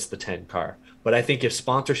Preece gets the 10 car. But I think if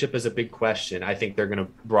sponsorship is a big question, I think they're going to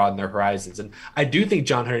broaden their horizons. And I do think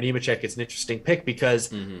John Hunter Nemechek is an interesting pick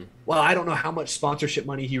because, well, I don't know how much sponsorship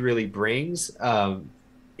money he really brings.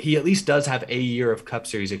 He at least does have a year of Cup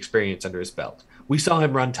Series experience under his belt. We saw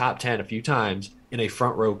him run top 10 a few times in a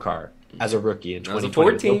front row car as a rookie in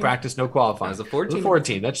 2020. No practice, no qualifying. As a 14. It was a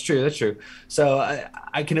 14. That's true. So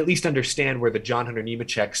I can at least understand where the John Hunter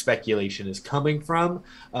Nemechek speculation is coming from.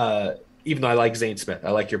 Even though I like Zane Smith.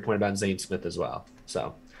 I like your point about Zane Smith as well.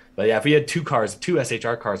 So, but yeah, if we had 2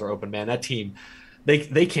 SHR cars are open, man, that team,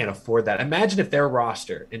 they can't afford that. Imagine if their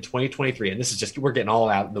roster in 2023, and this is just, we're getting all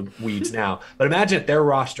out in the weeds now, but imagine if their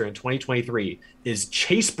roster in 2023 is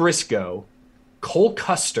Chase Briscoe, Cole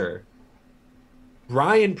Custer,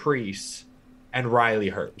 Ryan Preece, and Riley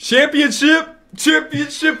Hurst.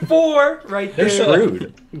 Championship 4 right there. They're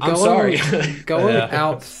screwed. I'm sorry. Going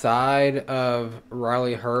outside of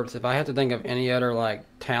Riley Herbst, if I have to think of any other like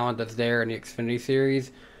talent that's there in the Xfinity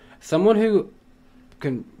Series, someone who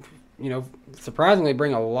can, surprisingly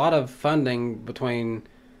bring a lot of funding between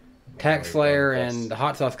Tax Slayer and the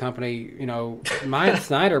Hot Sauce Company, Mike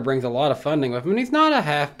Snyder brings a lot of funding with him. And he's not a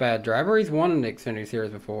half bad driver. He's won in the Xfinity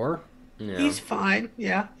Series before. Yeah. He's fine.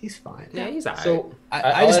 Yeah, he's fine. Yeah, he's all right. So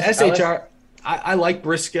SHR. I like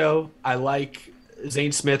Briscoe. I like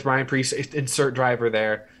Zane Smith, Ryan Preece, insert driver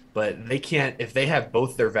there. But they can't, if they have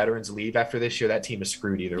both their veterans leave after this year, that team is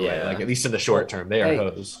screwed either way. Like, at least in the short term, they are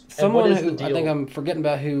hosed. Someone who I think I'm forgetting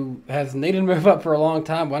about who has needed to move up for a long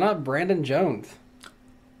time. Why not Brandon Jones?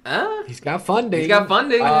 He's got funding.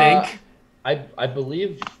 I think. I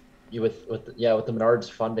believe with the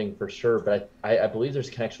Menards funding for sure, but I believe there's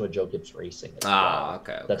a connection with Joe Gibbs Racing as well.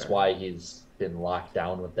 Okay. That's why he's been locked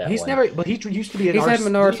down with that. He's never, but he used to be an He's had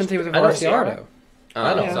Menards since he was a Varsity Auto.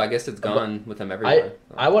 I know. So I guess it's gone with him everywhere.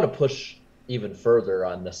 I want to push even further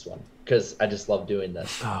on this one because I just love doing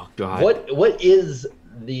this. Oh God! What is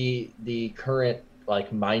the current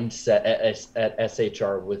like mindset at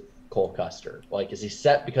SHR with Cole Custer? Like, is he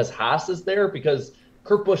set because Haas is there? Because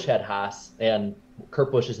Kurt Busch had Haas and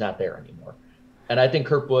Kurt Busch is not there anymore, and I think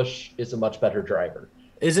Kurt Busch is a much better driver.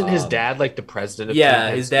 Isn't his dad like the president of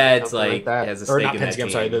Penske? His dad's like has a stake in that team.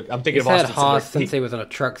 I'm sorry, I'm thinking he's of Austin. Had Haas since he was in a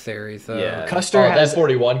truck series. So. Yeah, Custer has that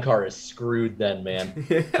 41 car is screwed then, man.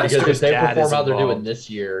 Because if they perform how they're doing this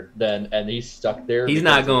year, then and he's stuck there. He's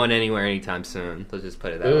not going anywhere anytime soon. Let's just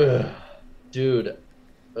put it that way. Dude.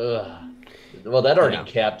 Well, that already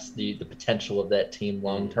caps the potential of that team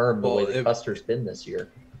long term. The way that Custer's been this year.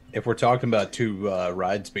 If we're talking about 2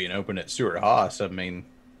 rides being open at Stewart-Haas, I mean.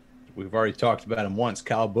 We've already talked about him once.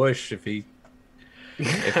 Kyle Busch, if he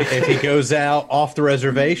goes out off the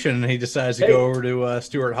reservation and he decides to go over to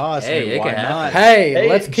Stewart-Haas, why not? Hey,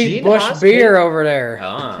 let's keep Busch beer over there.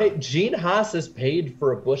 Hey, Gene Haas has paid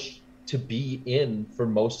for a Busch to be in for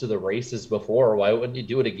most of the races before. Why wouldn't you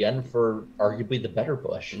do it again for arguably the better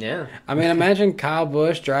Busch? Yeah. I mean, imagine Kyle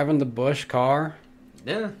Busch driving the Busch car.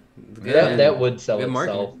 Yeah. That would sell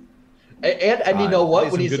itself. And you know what?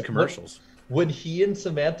 When he's good commercials. when he and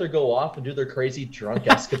Samantha go off and do their crazy drunk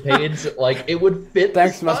escapades, like it would fit.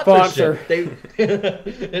 Thanks to my sponsor.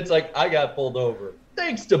 It's like I got pulled over.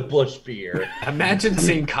 Thanks to Busch Beer. Imagine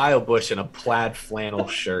seeing Kyle Busch in a plaid flannel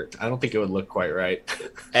shirt. I don't think it would look quite right.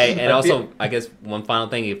 Hey, and also, I guess one final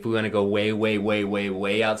thing, if we want to go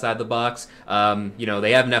way outside the box, you know,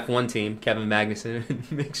 they have an F1 team, Kevin Magnussen and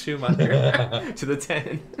Mick Schumacher to the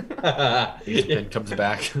 10. Then comes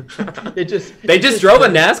back. They just drove a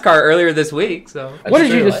NASCAR earlier this week, so. What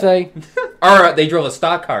did you just say? Or they drove a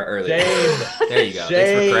stock car earlier. Shame. There you go. Shame.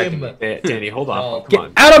 Thanks for correcting me. Danny, hold on. Get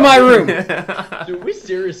out of my room. Dude, we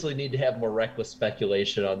seriously need to have more reckless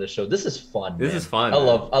speculation on this show. This is fun. This man. is fun. I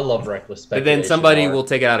love reckless But speculation. then somebody will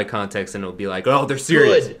take it out of context and it'll be like, "Oh, they're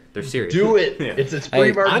serious. Good. They're serious. Do it. Yeah. It's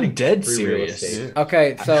free marketing. I'm dead free real serious. estate.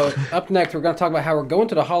 Okay, so up next, we're going to talk about how we're going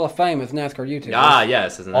to the Hall of Fame as NASCAR YouTubers. Ah,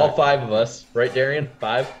 yes. Isn't All that? 5 of us, right, Darian?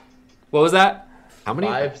 5. What was that? How many?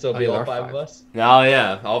 5. So it'll be there all are 5 of us. Oh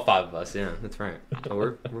yeah, all 5 of us. Yeah, that's right.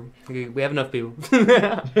 So we have enough people.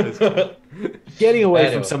 Getting away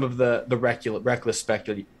Anyway. from some of the reckless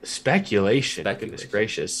speculation. Goodness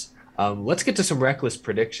gracious. Let's get to some reckless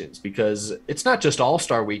predictions, because it's not just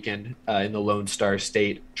All-Star Weekend in the Lone Star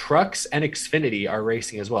State. Trucks and Xfinity are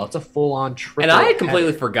racing as well. It's a full-on triple. And I had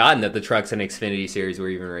completely forgotten that the Trucks and Xfinity series were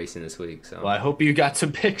even racing this week. So Well, I hope you got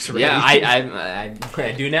some picks ready. yeah,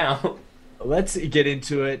 I do now. Let's get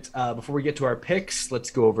into it. Before we get to our picks, let's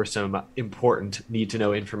go over some important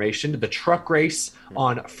need-to-know information. The truck race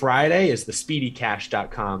on Friday is the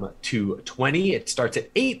SpeedyCash.com 220. It starts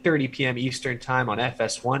at 8:30 p.m. Eastern Time on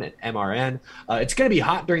FS1 and MRN. It's going to be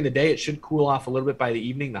hot during the day. It should cool off a little bit by the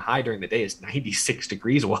evening. The high during the day is 96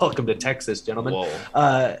 degrees. Welcome to Texas, gentlemen.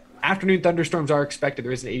 Whoa. Afternoon thunderstorms are expected.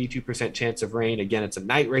 There is an 82% chance of rain. Again, it's a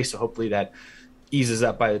night race, so hopefully that eases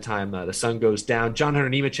up by the time the sun goes down. John Hunter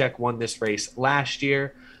Nemechek won this race last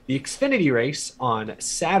year. The Xfinity race on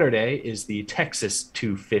Saturday is the Texas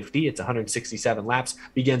 250. It's 167 laps.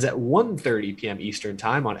 Begins at 1:30 p.m. Eastern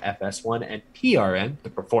Time on FS1 and PRN, the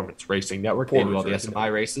Performance Racing Network. They do all the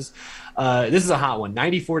SMI races. This is a hot one.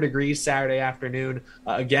 94 degrees Saturday afternoon.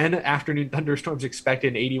 Again, afternoon thunderstorms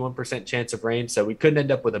expected, an 81% chance of rain. So we couldn't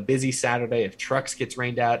end up with a busy Saturday if Trucks gets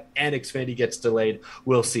rained out and Xfinity gets delayed.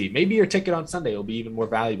 We'll see. Maybe your ticket on Sunday will be even more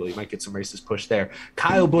valuable. You might get some races pushed there.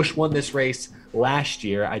 Kyle Busch won this race last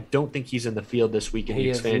year. I don't think he's in the field this week in the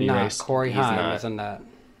Xfinity race. Corey Heim is in that.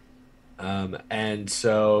 And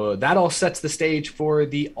so that all sets the stage for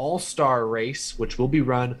the All-Star race, which will be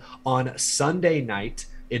run on Sunday night.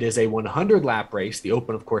 It is a 100-lap race. The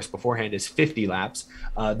open, of course, beforehand is 50 laps.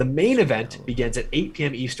 The main event begins at 8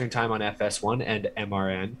 p.m. Eastern Time on FS1 and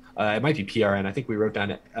MRN. It might be PRN. I think we wrote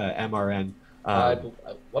down MRN.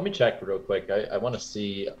 Let me check real quick. I want to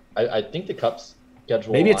see. I think the Cup's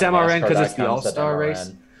schedule. Maybe it's on MRN because it's the NASCAR.com said All-Star MRN.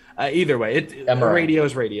 race. Either way, MRN. radio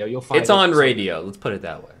is radio. You'll find It's on radio. Let's put it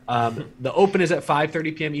that way. The open is at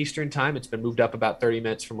 5:30 p.m. Eastern Time. It's been moved up about 30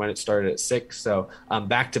 minutes from when it started at 6. So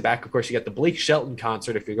back to back, of course, you got the Blake Shelton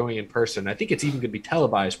concert if you're going in person. I think it's even going to be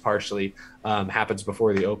televised partially. Happens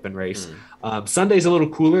before the open race. Sunday's a little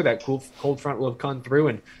cooler. That cold front will have come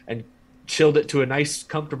through and chilled it to a nice,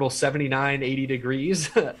 comfortable 79, 80 degrees.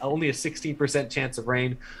 Only a 16% chance of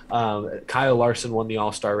rain. Kyle Larson won the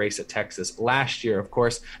All-Star race at Texas last year, of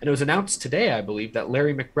course. And it was announced today, I believe, that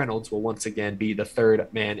Larry McReynolds will once again be the third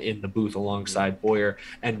man in the booth alongside Boyer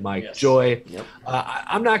and Mike Joy. Yep.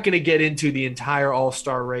 I'm not going to get into the entire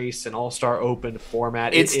All-Star race and All-Star Open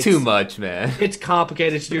format. It's too much, man. It's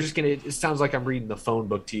complicated. You're just going to. It sounds like I'm reading the phone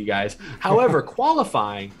book to you guys. However,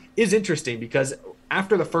 qualifying is interesting because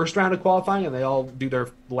after the first round of qualifying and they all do their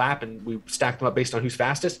lap and we stack them up based on who's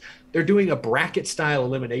fastest, they're doing a bracket style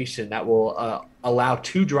elimination that will allow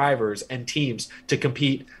 2 drivers and teams to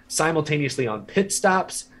compete simultaneously on pit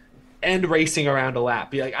stops and racing around a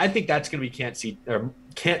lap. I think that's going to be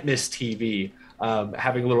can't miss TV.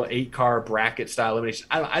 Having a little 8-car bracket style elimination.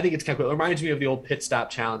 I think it's kind of cool. It reminds me of the old pit stop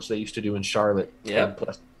challenge they used to do in Charlotte. Yeah,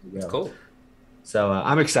 it's cool. So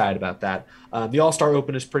I'm excited about that. The All-Star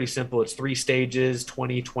Open is pretty simple. It's 3 stages,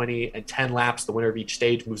 20, 20, and 10 laps. The winner of each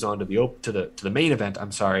stage moves on to the main event,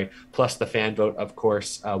 plus the fan vote, of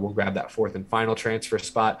course, will grab that 4th and final transfer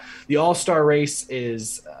spot. The All-Star race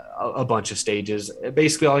is a bunch of stages.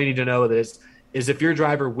 Basically, all you need to know is if your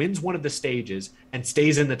driver wins one of the stages and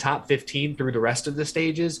stays in the top 15 through the rest of the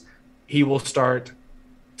stages, he will start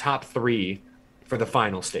top 3 for the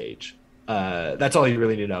final stage. That's all you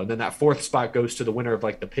really need to know. And then that 4th spot goes to the winner of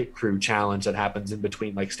the pit crew challenge that happens in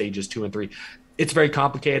between stages 2 and 3. It's very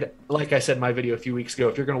complicated. Like I said in my video a few weeks ago,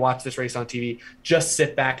 if you're going to watch this race on TV, just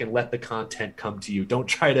sit back and let the content come to you. Don't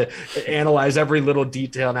try to analyze every little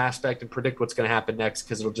detail and aspect and predict what's going to happen next,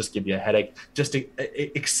 because it'll just give you a headache. Just to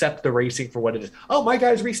accept the racing for what it is. Oh, my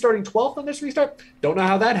guy's restarting 12th on this restart. Don't know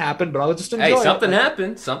how that happened, but I'll just enjoy it. Hey, something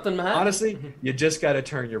happened. Something happened. Honestly, you just got to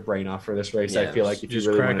turn your brain off for this race. Yeah. I feel like if just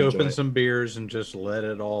you really crack want to open some beers and just let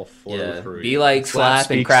it all flow through. Be like Slap and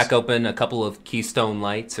speaks. crack open a couple of Keystone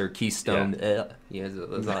Lights or Keystone. Yeah,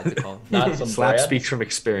 that's what I like to call them. Not some Slap Brad. speaks from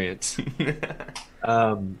experience.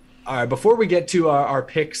 All right, before we get to our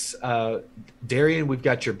picks, Darian, we've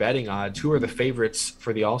got your betting odds. Who are the favorites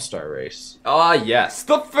for the All-Star race? Ah, yes,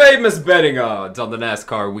 the famous betting odds on the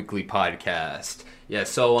NASCAR Weekly Podcast. Yeah,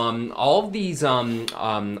 so all of these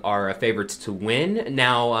are favorites to win.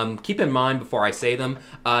 Now, keep in mind before I say them,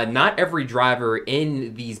 not every driver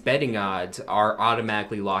in these betting odds are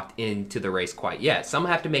automatically locked into the race quite yet. Some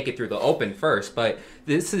have to make it through the Open first, but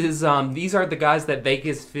these are the guys that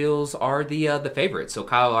Vegas feels are the favorites. So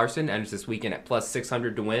Kyle Larson enters this weekend at plus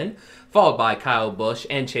 600 to win, followed by Kyle Busch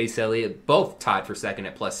and Chase Elliott, both tied for second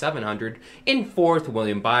at plus 700. In fourth,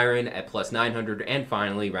 William Byron at plus 900, and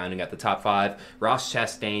finally, rounding out the top five, Ross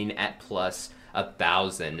Chastain at plus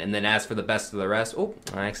 1,000. And then as for the best of the rest,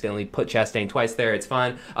 I accidentally put Chastain twice there. It's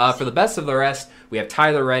fine. For the best of the rest, we have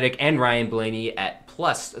Tyler Reddick and Ryan Blaney at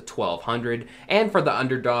plus 1,200. And for the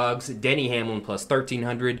underdogs, Denny Hamlin plus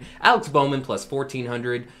 1,300, Alex Bowman plus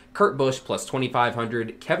 1,400, Kurt Busch plus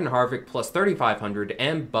 2,500, Kevin Harvick plus 3,500,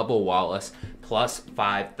 and Bubba Wallace plus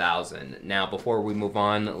 5,000. Now, before we move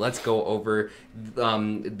on, let's go over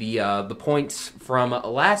the points from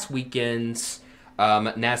last weekend's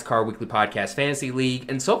NASCAR Weekly Podcast Fantasy League.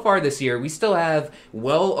 And so far this year, we still have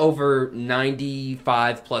well over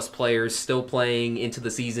 95 plus players still playing into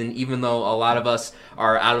the season, even though a lot of us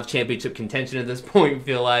are out of championship contention at this point. We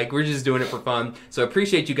feel like we're just doing it for fun. So I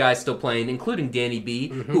appreciate you guys still playing, including Danny B,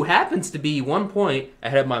 who happens to be 1 point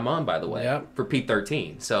ahead of my mom, by the way, for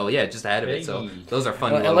P13. So yeah, just ahead of it. So those are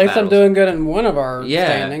funny little At least battles. I'm doing good in one of our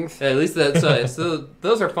standings. At least that's so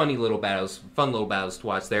those are funny little battles, fun little battles to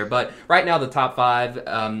watch there. But right now, the top five.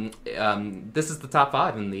 This is the top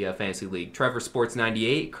five in the Fantasy League. Trevor Sports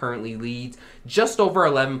 98 currently leads just over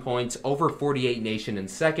 11 points over 48 Nation in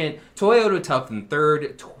second. Toyota Tough in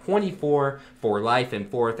third. 24 for Life in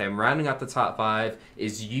fourth. And rounding out the top five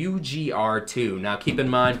is UGR2. Now keep in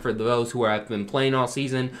mind, for those who have been playing all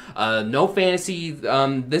season, no fantasy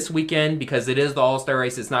this weekend because it is the All-Star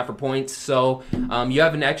race. It's not for points. So you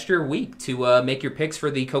have an extra week to make your picks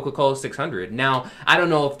for the Coca-Cola 600. Now, I don't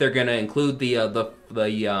know if they're going to include the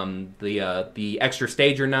extra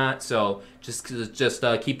stage or not. So just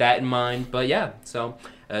keep that in mind. But yeah, so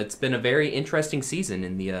it's been a very interesting season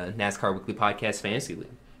in the NASCAR Weekly Podcast Fantasy League.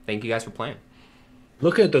 Thank you guys for playing.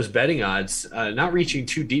 Looking at those betting odds, not reaching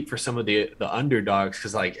too deep for some of the underdogs,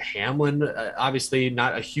 because like Hamlin, obviously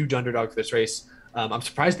not a huge underdog for this race. I'm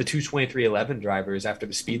surprised the 2:23.11 drivers, after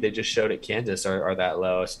the speed they just showed at Kansas, are that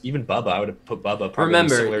low. Even Bubba, I would have put Bubba.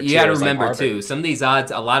 Remember, you got to remember too. Some of these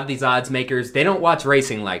odds, a lot of these odds makers, they don't watch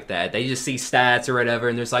racing like that. They just see stats or whatever,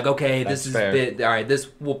 and they're just like, okay, That's this is fair. all right. This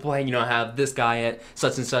will play. Have this guy at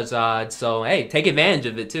such and such odds. So hey, take advantage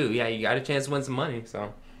of it too. Yeah, you got a chance to win some money.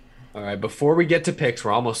 So. All right, before we get to picks,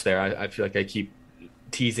 we're almost there. I feel like I keep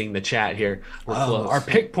teasing the chat here. Our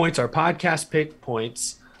pick points, our podcast pick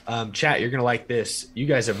points. Chat, you're going to like this. You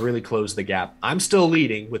guys have really closed the gap. I'm still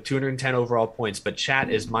leading with 210 overall points, but chat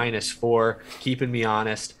is -4, keeping me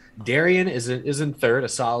honest. Darian is in third, a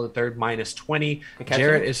solid third, -20.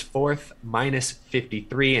 Jarrett is fourth,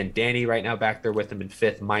 -53. And Danny right now back there with him in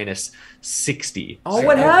fifth, -60. Oh,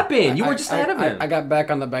 what happened? You were just ahead of him. I got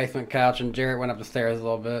back on the basement couch, and Jarrett went up the stairs a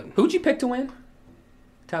little bit. Who'd you pick to win?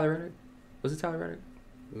 Tyler Reddick? Was it Tyler Reddick?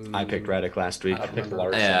 I picked Reddick last week. I picked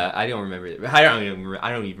Larson. Yeah, I don't remember either. I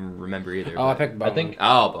don't even remember either. Oh, I picked Bowman.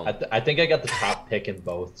 I think I got the top pick in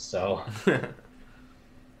both, so...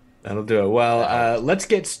 That'll do it. Well, let's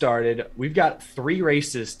get started. We've got 3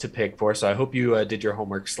 races to pick for, so I hope you did your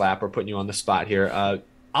homework, Slap. We're putting you on the spot here.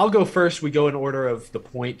 I'll go first. We go in order of the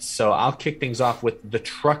points, so I'll kick things off with the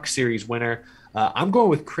Truck Series winner. I'm going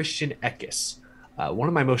with Christian Eckes. One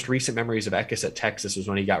of my most recent memories of Eckes at Texas was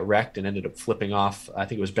when he got wrecked and ended up flipping off, I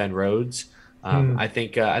think it was Ben Rhodes. I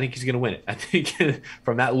think he's going to win it. I think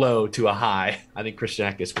from that low to a high, I think Christian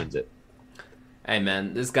Eckes wins it. Hey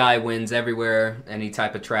man, this guy wins everywhere, any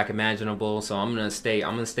type of track imaginable. So I'm gonna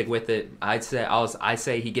stick with it. I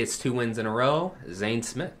say he gets 2 wins in a row. Zane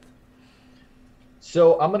Smith.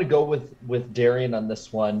 So I'm going to go with Darian on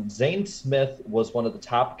this one. Zane Smith was one of the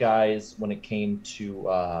top guys when it came to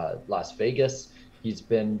Las Vegas. He's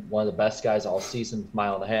been one of the best guys all season,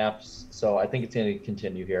 mile and a half. So I think it's going to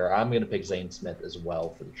continue here. I'm going to pick Zane Smith as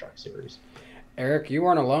well for the Truck Series. Eric, you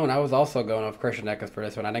weren't alone. I was also going with Christian Eckes for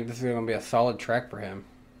this one. I think this is going to be a solid track for him.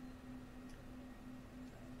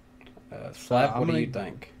 Slap, what do you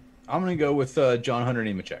think? I'm going to go with John Hunter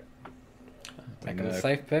Nemechek. Making a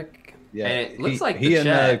safe pick. Yeah, and it looks like he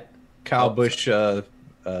and Kyle Busch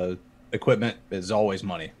equipment is always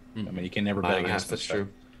money. I mean, you can never bet against that's this true.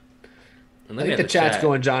 stuff. I think the chat's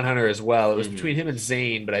going John Hunter as well. It was between him and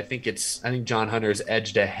Zane, but I think John Hunter's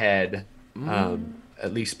edged ahead,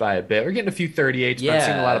 at least by a bit. We're getting a few 38s, but I'm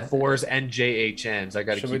seeing a lot of 4s and JHNs. I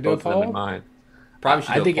got to keep both of them in mind. Probably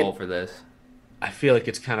should do a poll for this. I feel like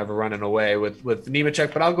it's kind of a running away with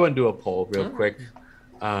Nemechek, but I'll go and do a poll real quick.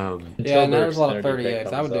 Yeah, and there's a lot of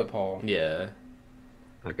 38s. I would do a poll. Yeah.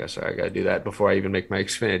 Okay, sorry, I got to do that before I even make my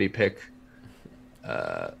Xfinity pick.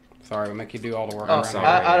 Sorry, we make you do all the work.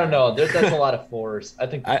 I don't know. That's a lot of 4s. I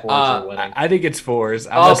think the 4s are winning. I think it's 4s.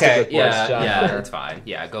 Okay, yeah, that's fine.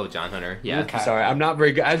 Yeah, go with John Hunter. Yeah. Okay. Sorry, I'm not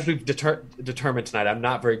very good. As we've determined tonight, I'm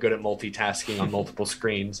not very good at multitasking on multiple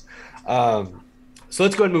screens. So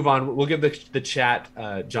let's go ahead and move on. We'll give the chat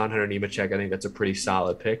John Hunter Nemechek. I think that's a pretty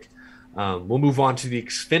solid pick. We'll move on to the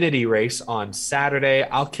Xfinity race on Saturday.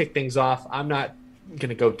 I'll kick things off. I'm not going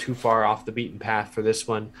to go too far off the beaten path for this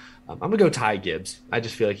one. I'm going to go Ty Gibbs. I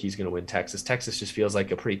just feel like he's going to win Texas. Texas just feels like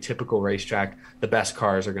a pretty typical racetrack. The best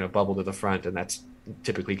cars are going to bubble to the front, and that's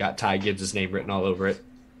typically got Ty Gibbs' name written all over it.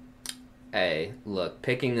 Hey, look,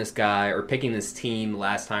 picking this guy or picking this team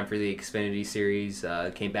last time for the Xfinity Series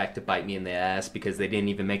came back to bite me in the ass because they didn't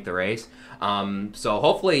even make the race. So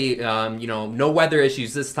hopefully, no weather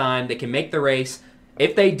issues this time. They can make the race.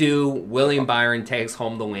 If they do, William Byron takes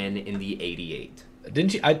home the win in the 88.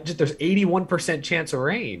 Didn't you? There's 81% chance of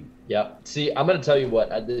rain. Yeah. See, I'm going to tell you what.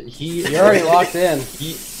 You're already locked in.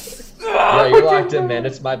 Yeah, you're locked in, man.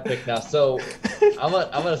 It's my pick now. So I'm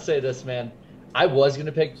gonna say this, man. I was going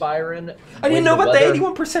to pick Byron. I didn't know about the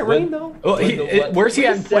 81% rain, though. Where's he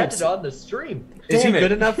at in points? On the stream. Is he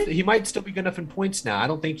good enough? He might still be good enough in points now. I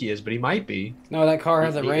don't think he is, but he might be. No, that car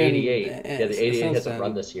hasn't ran. 88. Yeah, the 88 hasn't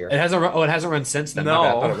run this year. It hasn't run. Oh, it hasn't run since then.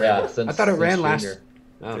 No. I thought it ran last.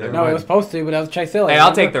 No, it was supposed to, but that was Chase Elliott. Hey,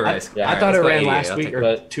 I'll take the risk. I thought it ran last week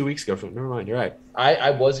or 2 weeks ago. Never mind. You're right.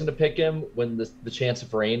 I was going to pick him when the chance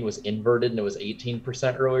of rain was inverted and it was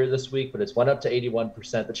 18% earlier this week, but it's went up to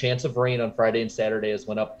 81%. The chance of rain on Friday and Saturday has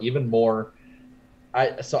went up even more.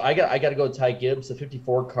 I got to go with Ty Gibbs. The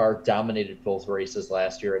 54 car dominated both races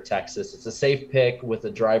last year at Texas. It's a safe pick with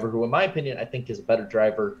a driver who, in my opinion, I think is a better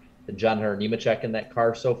driver than John Hunter Nemechek in that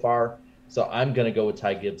car so far. So I'm going to go with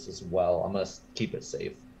Ty Gibbs as well. I'm going to keep it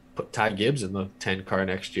safe. Put Ty Gibbs in the 10 car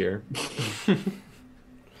next year.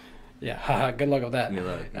 Yeah, good luck with that.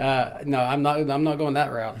 No, I'm not going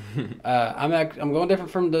that route. I'm going different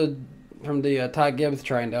from the Ty Gibbs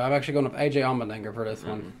train though. I'm actually going with AJ Allmendinger for this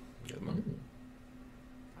one.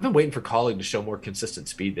 I've been waiting for Colleague to show more consistent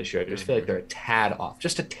speed this year. I just feel like they're a tad off,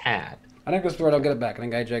 just a tad. I think this is where they'll get it back. I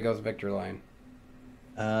think AJ goes victory lane.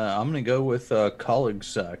 I'm going to go with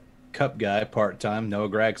Colleague's Cup guy part-time, Noah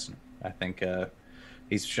Gragson. I think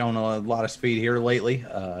he's shown a lot of speed here lately.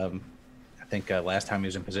 I think last time he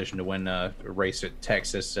was in position to win a race at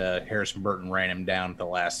Texas, Harrison Burton ran him down at the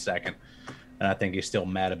last second. And I think he's still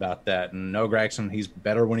mad about that. And Noah Gragson, he's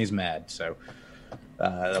better when he's mad. So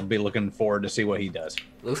I'll be looking forward to see what he does.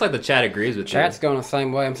 Looks like the chat agrees with you. Chat's going the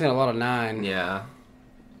same way. I'm seeing a lot of 9. Yeah.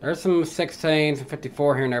 There's some 16s and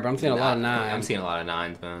 54 here and there, but I'm seeing a lot of 9s. I'm seeing a lot of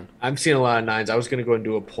 9s, man. I'm seeing a lot of 9s. I was going to go and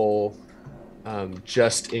do a poll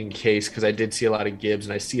just in case because I did see a lot of Gibbs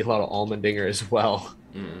and I see a lot of Allmendinger as well.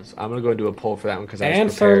 So I'm going to go and do a poll for that one because I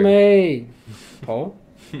was prepared. Answer me. Poll?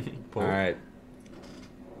 All right.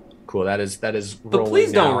 Cool. That is But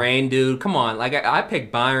please don't rain, dude. Come on. Like I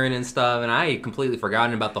picked Byron and stuff, and I completely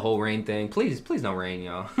forgotten about the whole rain thing. Please don't rain,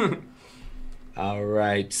 y'all. All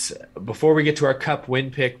right. Before we get to our Cup win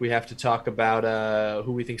pick, we have to talk about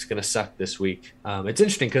who we think is going to suck this week. It's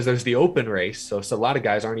interesting because there's the open race, so a lot of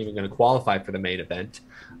guys aren't even going to qualify for the main event.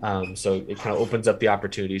 So it kind of opens up the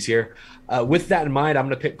opportunities here. With that in mind, I'm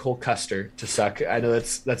going to pick Cole Custer to suck. I know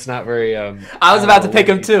that's not very. I was about to pick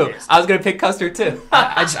him too. I was going to pick Custer too.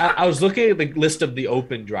 I was looking at the list of the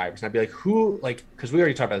open drivers, and I'd be like, because we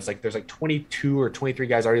already talked about this. Like, there's like 22 or 23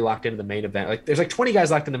 guys already locked into the main event. Like, there's like 20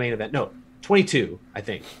 guys locked in the main event. No, 22. I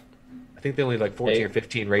think they only have like 14 or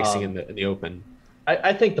 15 racing in the open.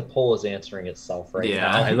 I think the poll is answering itself right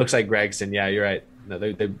now. It looks like Gregson. Yeah, you're right. No,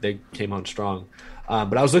 they came on strong.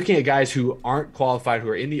 But I was looking at guys who aren't qualified, who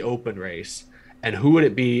are in the open race, And who would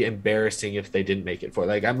it be embarrassing if they didn't make it for?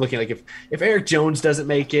 Like, I'm looking like if Eric Jones doesn't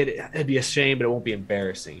make it, it'd be a shame, but it won't be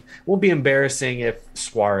embarrassing. It won't be embarrassing if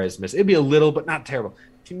Suarez missed. It'd be a little, but not terrible.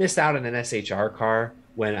 If you missed out on an SHR car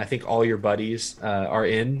when I think all your buddies are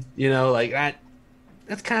in, like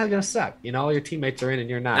that's kind of going to suck. All your teammates are in and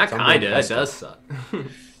you're not. That does suck.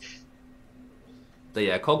 But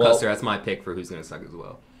yeah, Cole Custer, that's my pick for who's going to suck as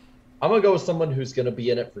well. I'm going to go with someone who's going to be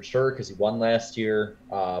in it for sure because he won last year,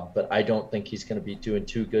 but I don't think he's going to be doing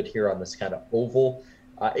too good here on this kind of oval.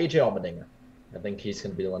 AJ Allmendinger. I think he's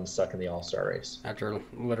going to be the one stuck in the All-Star race. After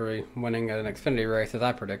literally winning an Xfinity race, as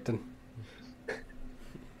I predicted.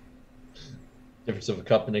 Difference of a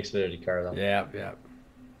Cup and Xfinity car, though. Yeah.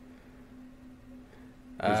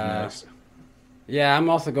 Who's next? Yeah, I'm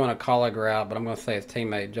also going a colleague route, but I'm going to say his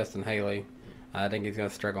teammate, Justin Haley. I think he's going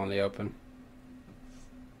to struggle in the Open.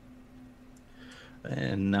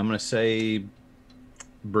 And I'm going to say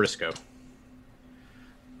Briscoe.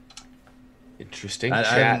 Interesting.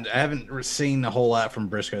 I haven't seen a whole lot from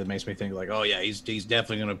Briscoe that makes me think like, oh yeah, he's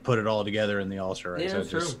definitely going to put it all together in the All-Star race. I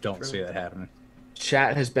just don't see that happening.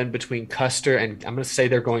 Chat has been between Custer and I'm going to say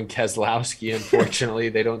they're going Keselowski. Unfortunately,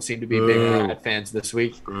 they don't seem to be big Brad fans this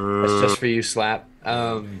week. That's just for you, Slap.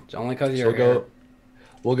 It's only because you're here.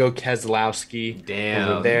 We'll go Keselowski. Damn.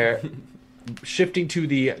 Over there. Shifting to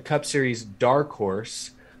the Cup Series dark horse,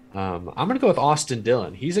 I'm going to go with Austin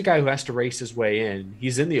Dillon. He's a guy who has to race his way in.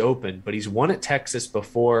 He's in the Open, but he's won at Texas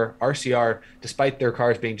before. RCR, despite their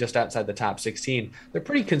cars being just outside the top 16, they're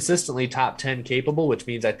pretty consistently top 10 capable, which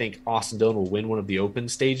means I think Austin Dillon will win one of the Open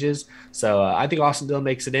stages. So I think Austin Dillon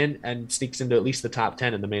makes it in and sneaks into at least the top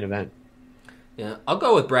 10 in the main event. Yeah, I'll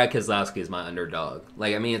go with Brad Keselowski as my underdog.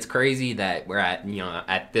 It's crazy that we're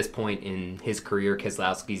at this point in his career,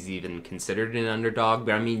 Keselowski's even considered an underdog.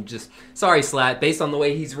 But sorry, Slat, based on the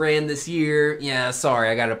way he's ran this year, sorry,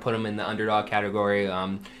 I got to put him in the underdog category.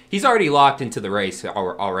 He's already locked into the race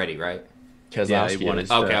already, right? Keselowski he won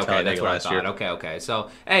his okay, that's what I last year. thought. Okay. So,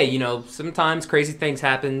 hey, sometimes crazy things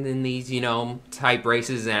happen in these, type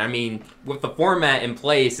races. And, with the format in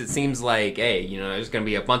place, it seems like, hey, there's going to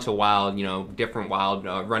be a bunch of wild, different wild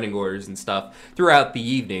running orders and stuff throughout the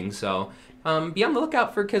evening. So, be on the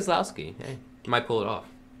lookout for Keselowski. Hey, might pull it off.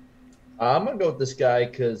 I'm going to go with this guy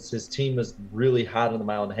because his team is really hot on the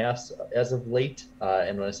mile and a half as of late.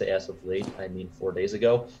 And when I say as of late, I mean 4 days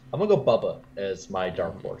ago. I'm going to go Bubba as my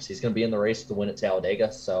dark horse. He's going to be in the race to win at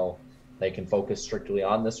Talladega, so they can focus strictly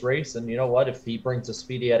on this race. And you know what? If he brings a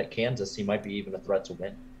speedy at Kansas, he might be even a threat to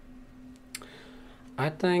win. I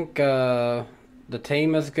think the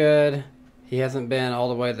team is good. He hasn't been all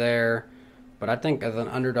the way there. But I think as an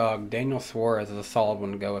underdog, Daniel Suarez is a solid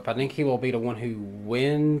one to go with. I think he will be the one who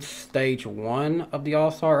wins stage 1 of the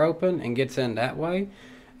All-Star Open and gets in that way.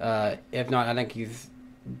 If not, I think he's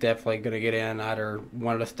definitely going to get in either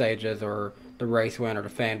one of the stages or the race win or the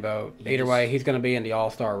fan vote. Either way, he's going to be in the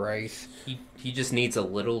All-Star race. He just needs a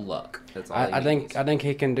little luck. That's all I think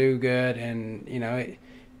he can do good, and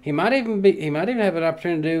he might even have an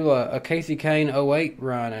opportunity to do a Casey Kane 08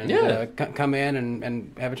 run and come in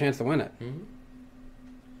and have a chance to win it. Mm-hmm.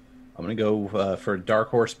 I'm going to go for a dark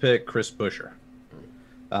horse pick, Chris Buescher.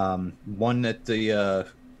 Won at the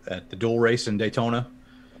dual race in Daytona.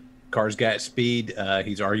 Car's got speed.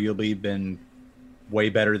 He's arguably been way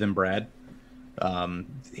better than Brad.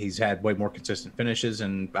 He's had way more consistent finishes,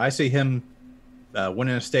 and I see him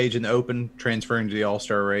winning a stage in the Open, transferring to the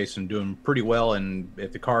All-Star race, and doing pretty well. And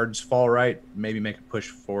if the cards fall right, maybe make a push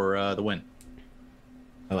for the win.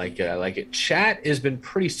 I like it. Chat has been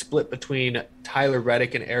pretty split between Tyler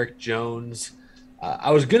Reddick and Eric Jones.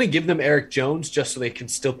 I was going to give them Eric Jones just so they can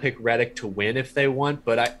still pick Reddick to win if they want,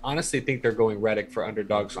 but I honestly think they're going Reddick for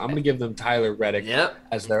underdogs. So I'm going to give them Tyler Reddick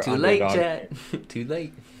as their underdog. Too late, Chat. Too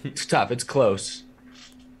late. It's tough. It's close.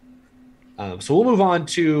 So we'll move on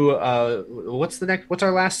to what's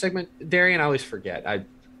our last segment, Darian? I always forget.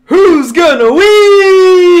 Who's gonna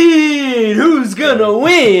win? Who's gonna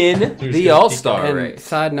win the All-Star race?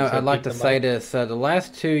 Side note, I'd like to say this: the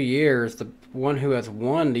last 2 years, the one who has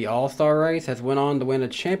won the All-Star race has went on to win a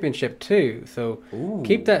championship too. So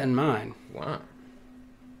keep that in mind. Wow.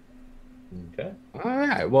 Okay. All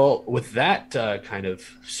right. Well, with that kind of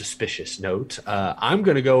suspicious note, I'm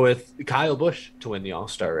going to go with Kyle Busch to win the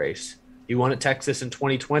All-Star race. He won at Texas in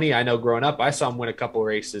 2020. I know growing up, I saw him win a couple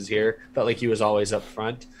races here. Felt like he was always up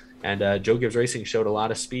front. And Joe Gibbs Racing showed a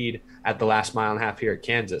lot of speed at the last mile and a half here at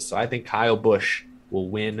Kansas. So I think Kyle Busch will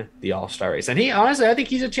win the All-Star race. And honestly, I think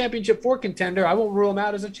he's a Championship 4 contender. I won't rule him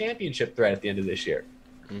out as a championship threat at the end of this year.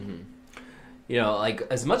 Mm-hmm. like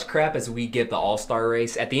as much crap as we give the All-Star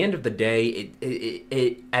race, at the end of the day,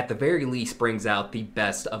 it at the very least brings out the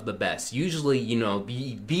best of the best. Usually,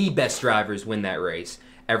 the best drivers win that race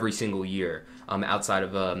every single year, outside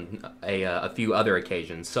of a few other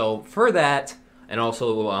occasions. So for that, and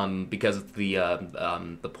also because of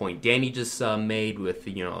the point Danny just made with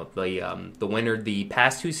the winner the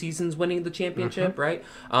past 2 seasons winning the championship, right?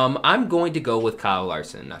 I'm going to go with Kyle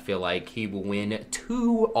Larson. I feel like he will win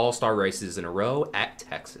 2 All-Star races in a row at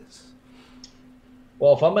Texas.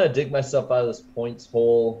 Well, if I'm going to dig myself out of this points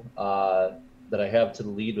hole that I have to the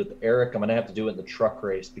lead with Eric, I'm going to have to do it in the truck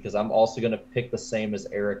race because I'm also going to pick the same as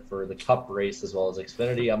Eric for the Cup race as well as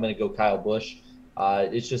Xfinity. I'm going to go Kyle Busch.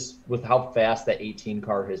 It's just with how fast that 18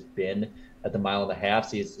 car has been at the 1.5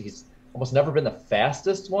 miles. He's almost never been the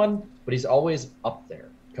fastest one, but he's always up there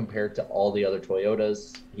compared to all the other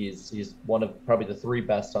Toyotas. He's one of probably the 3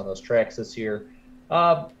 best on those tracks this year.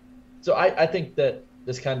 So I think that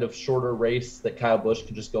this kind of shorter race that Kyle Busch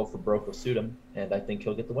can just go for broke will suit him, and I think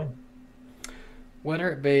he'll get the win.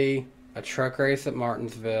 Whether it be a truck race at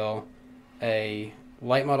Martinsville, a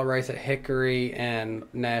late model race at Hickory and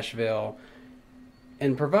Nashville,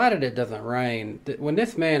 and provided it doesn't rain, when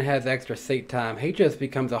this man has extra seat time, he just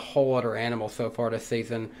becomes a whole other animal so far this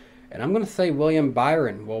season. And I'm going to say William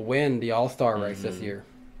Byron will win the All-Star race this year.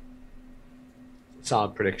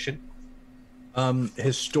 Solid prediction.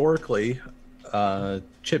 Historically,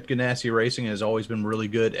 Chip Ganassi Racing has always been really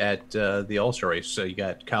good at the All-Star race. So you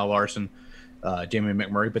got Kyle Larson, Jamie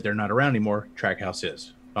McMurray, but they're not around anymore. Trackhouse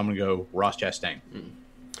is. I'm going to go Ross Chastain.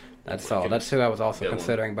 That's all. That's who I was also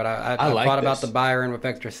considering, but I like thought about this. the Byron with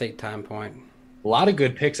extra seat time point. A lot of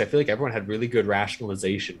good picks. I feel like everyone had really good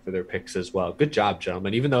rationalization for their picks as well. Good job,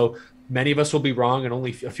 gentlemen. Even though many of us will be wrong and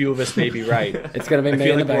only a few of us may be right. It's going to be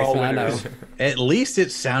me in the basement, I know. At least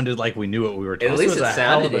it sounded like we knew what we were talking At least This was it a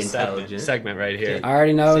hell sounded of a intelligent. segment right here. I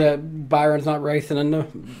already know that Byron's not racing in the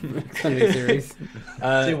Xfinity Series.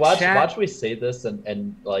 See, watch me say this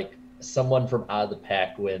and like someone from out of the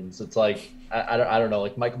pack wins. It's like I don't know,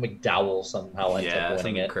 like Michael McDowell somehow ends up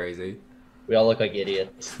winning it. Crazy. We all look like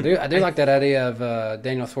idiots. I do like that idea of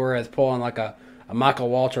Daniel Suarez pulling like a Michael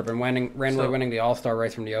Waltrip and randomly winning the All-Star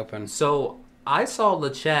race from the Open. So I saw the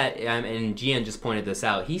chat, and Gian just pointed this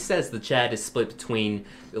out. He says the chat is split between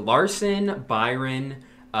Larson, Byron,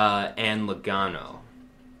 and Logano.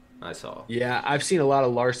 I saw. Yeah, I've seen a lot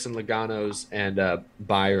of Larson, Logano's, and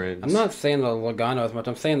Byron's. I'm not saying the Logano as much.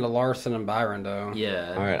 I'm saying the Larson and Byron, though.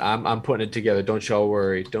 Yeah. All right, I'm putting it together. Don't y'all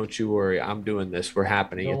worry. Don't you worry. I'm doing this. We're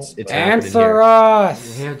happening. It's happening Answer here.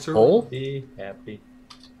 us. Answer. Cole? Be happy.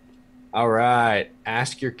 All right.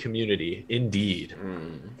 Ask your community. Indeed.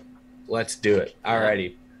 Let's do it. All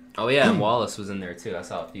righty. Oh, yeah, and Wallace was in there, too. I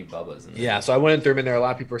saw a few Bubbas in there. Yeah, so I went and threw him in there. A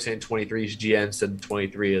lot of people were saying 23s. GN said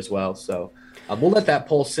 23 as well. So we'll let that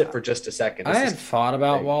poll sit for just a second. I had thought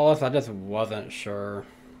about Wallace. I just wasn't sure.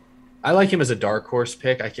 I like him as a dark horse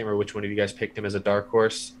pick. I can't remember which one of you guys picked him as a dark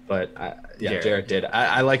horse, but Jarrett did.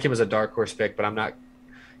 I like him as a dark horse pick, but I'm not.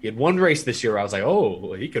 He had one race this year where I was like,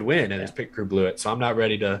 oh, he could win, and his pick crew blew it. So I'm not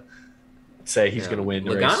ready to say he's going to win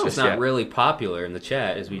the race. Logano's not really popular in the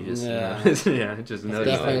chat, as we just just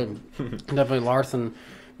noticed. Definitely Larson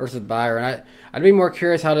versus Byron. I'd be more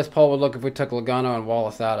curious how this poll would look if we took Logano and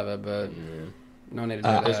Wallace out of it, but no need to do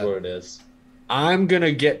that. It is what it is. I'm going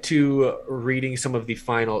to get to reading some of the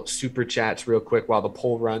final super chats real quick while the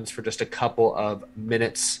poll runs for just a couple of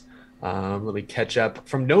minutes. Let me catch up.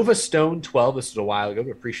 From Nova Stone 12, this is a while ago. We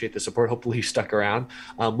appreciate the support. Hopefully you stuck around.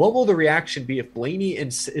 What will the reaction be if Blaney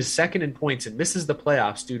is second in points and misses the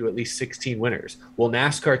playoffs due to at least 16 winners? Will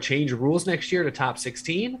NASCAR change rules next year to top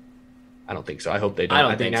 16? I don't think so. I hope they don't. I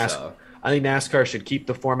don't think so. I think NASCAR should keep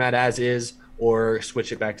the format as is or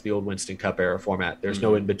switch it back to the old Winston Cup era format. There's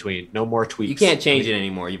no in between. No more tweaks. You can't change it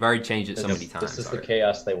anymore. You've already changed it so many times. This is the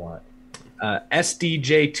chaos they want.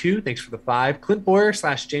 SDJ2, thanks for the 5. Clint Boyer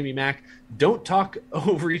 / Jamie Mack, don't talk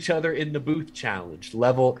over each other in the booth challenge.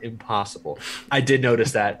 Level impossible. I did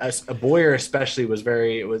notice that. Boyer especially felt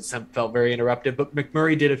very interruptive, but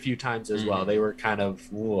McMurray did a few times as well. They were kind of...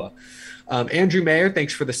 Andrew Mayer,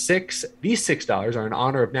 thanks for the 6. These $6 are in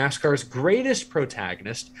honor of NASCAR's greatest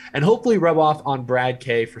protagonist and hopefully rub off on Brad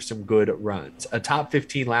Kay for some good runs. A top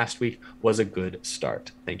 15 last week was a good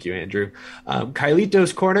start. Thank you, Andrew.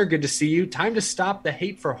 Kylito's Corner, good to see you. Time to stop the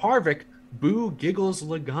hate for Harvick. Boo Giggles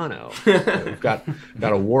Logano. We've got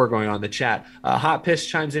a war going on in the chat. Hot Piss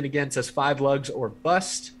chimes in again, says 5 lugs or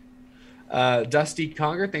bust. Dusty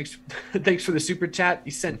Conger, thanks for the super chat.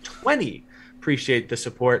 He sent 20 Appreciate the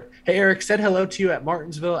support. Hey, Eric, said hello to you at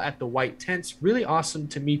Martinsville at the White Tents. Really awesome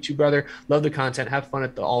to meet you, brother. Love the content. Have fun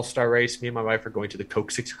at the All-Star race. Me and my wife are going to the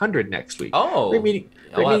Coke 600 next week. Oh, great meeting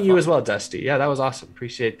you as well, Dusty. Yeah, that was awesome.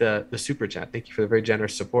 Appreciate the super chat. Thank you for the very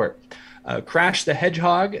generous support. Crash the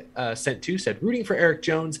Hedgehog said rooting for Eric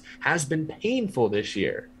Jones has been painful this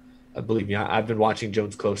year. Believe me, I've been watching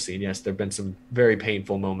Jones closely, and yes, there have been some very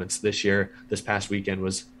painful moments this year. This past weekend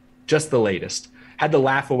was just the latest. Had to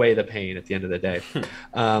laugh away the pain at the end of the day.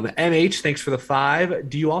 MH, thanks for the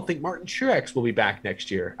 5. Do you all think Martin Truex will be back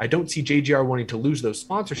next year? I don't see JGR wanting to lose those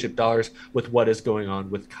sponsorship dollars with what is going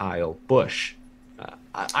on with Kyle Busch.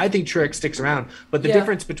 I think Truex sticks around, but the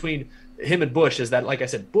difference between him and Busch is that, like I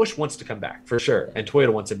said, Busch wants to come back for sure, and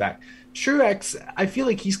Toyota wants him back. Truex, I feel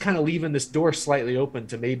like he's kind of leaving this door slightly open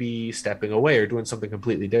to maybe stepping away or doing something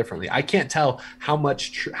completely differently. I can't tell how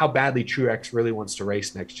badly Truex really wants to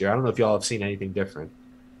race next year. I don't know if y'all have seen anything different.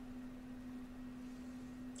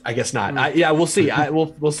 I guess not. We'll see.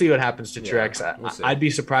 We'll see what happens to Truex. I'd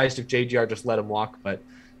be surprised if JGR just let him walk, but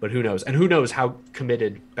who knows? And who knows how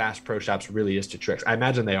committed Bass Pro Shops really is to Truex? I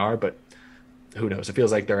imagine they are, but who knows? It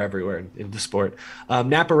feels like they're everywhere in the sport.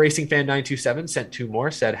 Napa Racing Fan 927 sent 2 more.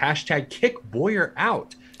 Said #kick Boyer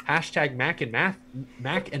out. #Mac and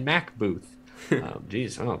Mac booth.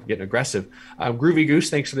 Geez, I'm getting aggressive. Groovy Goose,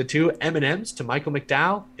 thanks for the 2 M&Ms to Michael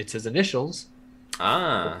McDowell. It's his initials.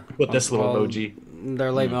 Put this little emoji.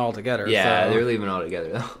 They're leaving all together. Yeah, they're leaving all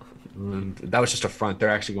together though. That was just a front. They're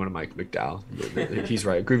actually going to Mike McDowell. He's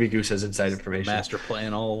right. Groovy Goose has inside information. Master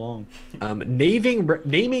plan all along.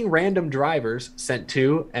 Naming random drivers sent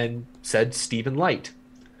 2 and said Stephen Light.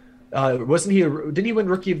 Wasn't he? Didn't he win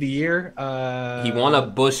Rookie of the Year? He won a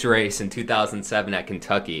Busch race in 2007 at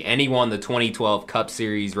Kentucky, and he won the 2012 Cup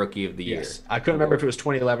Series Rookie of the Year. I couldn't remember if it was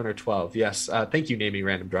 2011 or 12. Yes. Thank you, naming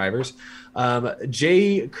random drivers.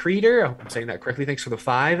 Jay Creeder, I hope I'm saying that correctly. Thanks for the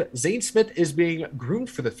 5. Zane Smith is being groomed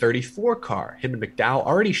for the 34 car. Him and McDowell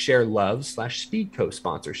already share Love/Speedco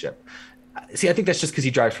sponsorship. See, I think that's just because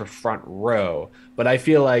he drives for Front Row. But I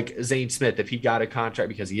feel like Zane Smith, if he got a contract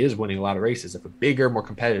because he is winning a lot of races, if a bigger, more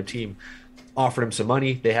competitive team offered him some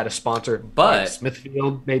money, they had a sponsor, but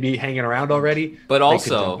Smithfield maybe hanging around already. But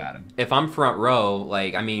also, if I'm Front Row,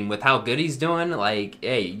 with how good he's doing,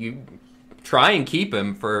 hey, you try and keep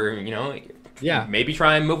him for, maybe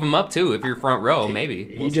try and move him up too if you're Front Row,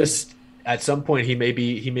 maybe. At some point, he may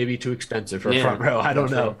be too expensive for Front Row. I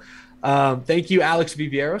don't know. Thank you, Alex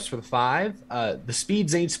Vivieros, for the 5. The speed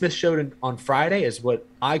Zane Smith showed on Friday is what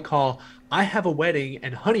I call, I have a wedding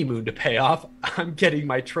and honeymoon to pay off. I'm getting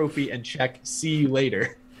my trophy and check. See you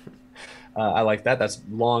later. I like that. That's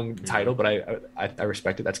a long title, but I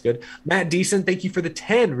respect it. That's good. Matt Deason, thank you for the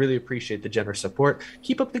 10. Really appreciate the generous support.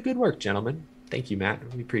 Keep up the good work, gentlemen. Thank you, Matt.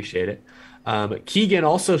 We appreciate it. Keegan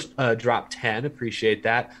also dropped 10. Appreciate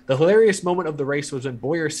that. The hilarious moment of the race was when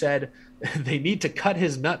Boyer said they need to cut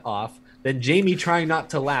his nut off, then Jamie trying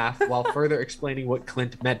not to laugh while further explaining what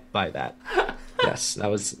Clint meant by that. Yes, that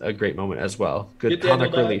was a great moment as well. Good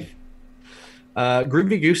comic relief.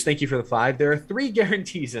 Groovy Goose, thank you for the 5. There are 3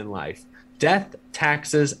 guarantees in life: death,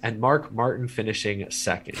 taxes, and Mark Martin finishing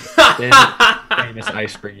second. Then famous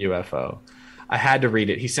Iceberg UFO. I had to read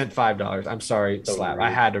it. He sent $5. I'm sorry, Slap. I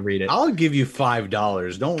had to read it. I'll give you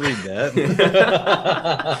 $5. Don't read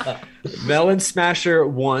that. Melon Smasher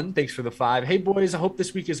 1, thanks for the 5. Hey boys, I hope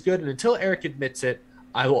this week is good. And until Eric admits it,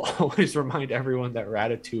 I will always remind everyone that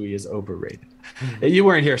Ratatouille is overrated. You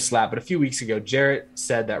weren't here, Slap, but a few weeks ago, Jarrett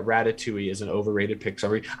said that Ratatouille is an overrated Pixar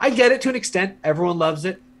movie. I get it to an extent. Everyone loves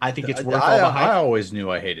it. I think it's worth all the hype. I always knew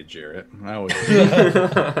I hated Jarrett.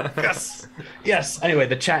 Yes. Anyway,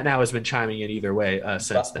 the chat now has been chiming in either way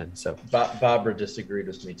since then. So Barbara disagreed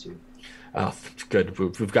with me too. Oh, good.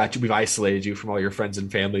 We've isolated you from all your friends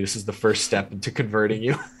and family. This is the first step into converting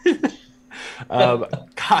you.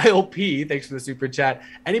 Kyle P, thanks for the super chat.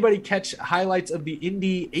 Anybody catch highlights of the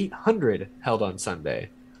Indy 800 held on Sunday?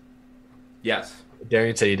 Yes.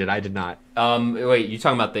 Darian said he did. I did not. Wait, you're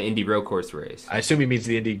talking about the Indy Road Course race? I assume he means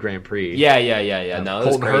the Indy Grand Prix. Yeah. No,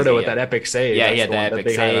 Colton Herta with that epic save. Yeah, he had that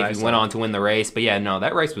epic save. He went on to win the race. But yeah, no,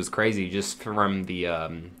 that race was crazy just from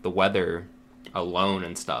the weather alone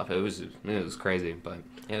and stuff. It was crazy, but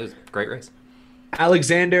it was a great race.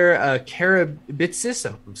 Alexander Karabitsis,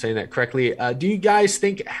 I'm saying that correctly. Do you guys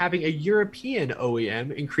think having a European OEM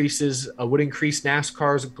would increase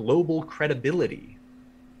NASCAR's global credibility?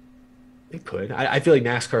 It could. I feel like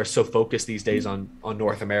NASCAR is so focused these days on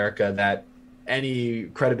North America that any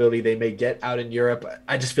credibility they may get out in Europe.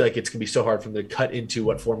 I just feel like it's gonna be so hard for them to cut into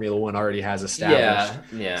what Formula One already has established.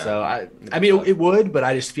 Yeah. So I mean, it would, but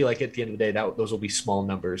I just feel like at the end of the day, those will be small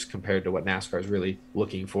numbers compared to what NASCAR is really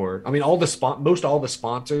looking for. I mean, most all the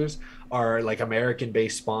sponsors are like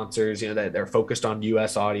American-based sponsors, that they're focused on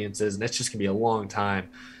U.S. audiences, and it's just gonna be a long time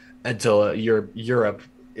until Europe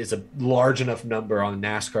is a large enough number on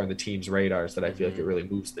NASCAR and the team's radars that I feel like it really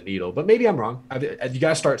moves the needle. But maybe I'm wrong. You got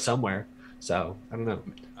to start somewhere. So I don't know.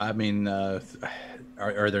 I mean, are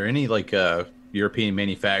there any like European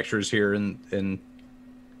manufacturers here in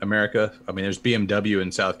America? I mean, there's BMW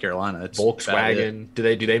in South Carolina. It's Volkswagen. Do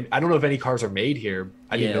they? I don't know if any cars are made here.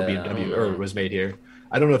 I didn't know BMW was made here.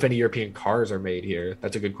 I don't know if any European cars are made here.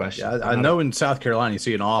 That's a good question. Yeah, I know in South Carolina you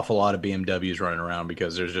see an awful lot of BMWs running around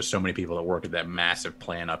because there's just so many people that work at that massive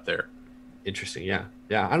plant up there. Interesting. Yeah.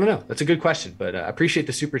 I don't know. That's a good question, but I appreciate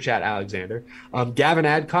the super chat, Alexander. Gavin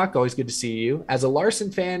Adcock, always good to see you. As a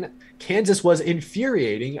Larson fan, Kansas was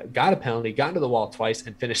infuriating. Got a penalty, got into the wall twice,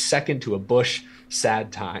 and finished second to a Busch.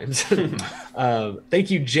 Sad times.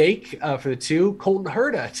 Thank you, Jake, for the 2. Colton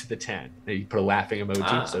Herta to the 10. You put a laughing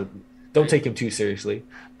emoji, so don't take him too seriously.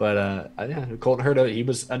 But Colton Herta, he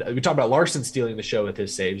was. We talked about Larson stealing the show with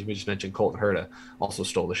his saves. We just mentioned Colton Herta also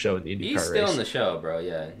stole the show in the IndyCar race. He's stealing the show, bro.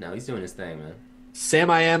 Yeah, no, he's doing his thing, man. Sam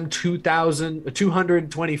I am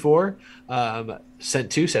 224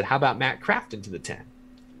 sent 2, said, how about Matt Crafton to the 10?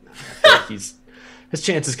 His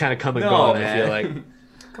chance is kind of come and gone, I feel like.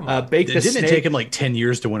 Come on. Didn't it take him like 10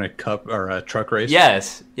 years to win a cup or a truck race?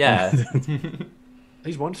 Yes. Yeah.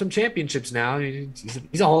 He's won some championships now.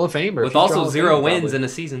 He's a Hall of Famer. With also 0 wins in a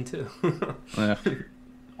season, too.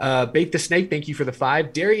 Bake the Snake, thank you for the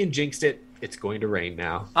 5. Darian jinxed it. It's going to rain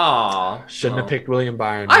now. Aw. Shouldn't have picked William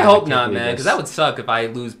Byron. I hope not, man, because that would suck if I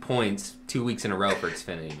lose points 2 weeks in a row for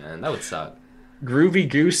Xfinity, man. That would suck. Groovy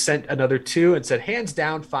Goose sent another 2 and said, hands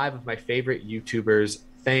down, 5 of my favorite YouTubers.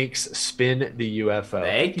 Thanks, Spin the UFO.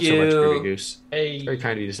 Thank you so much, Groovy Goose. Hey. Very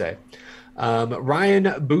kind of you to say.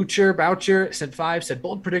 Ryan Boucher sent 5, said,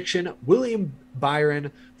 bold prediction, William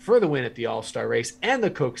Byron for the win at the All-Star race and the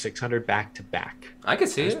Coke 600 back-to-back. I could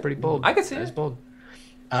see it. That's pretty bold. I could see it. That's bold.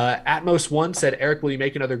 Atmos1 said, Eric, will you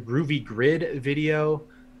make another Groovy Grid video?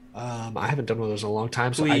 I haven't done one of those in a long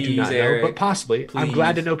time, so I do not know, but possibly. Please. I'm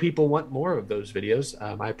glad to know people want more of those videos.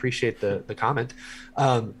 I appreciate the comment.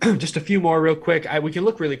 Just a few more real quick. We can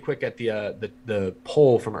look really quick at the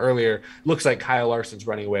poll from earlier. Looks like Kyle Larson's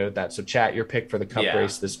running away with that. So chat, your pick for the Cup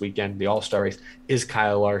race this weekend, the All-Star race, is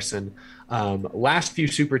Kyle Larson. Last few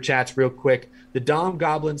super chats real quick. The Dom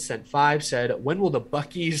Goblin sent 5, said, when will the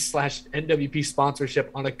Buc-ee's/NWP sponsorship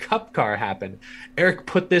on a Cup car happen? Eric,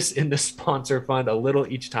 put this in the sponsor fund. A little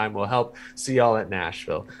each time will help. See y'all at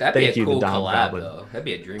Nashville. That'd be a cool collab, though. That'd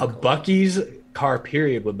be a dream collab. Buc-ee's car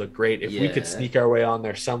period would look great. If we could sneak our way on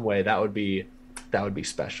there some way, that would be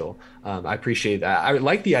special. I appreciate that. I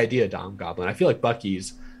like the idea, Dom Goblin. I feel like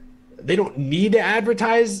Buc-ee's, they don't need to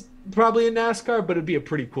advertise probably in NASCAR, but it'd be a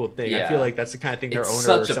pretty cool thing. I feel like that's the kind of thing their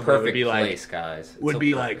owner or someone would be like, guys.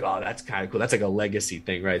 Oh, that's kind of cool. That's like a legacy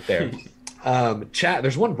thing right there. Chat,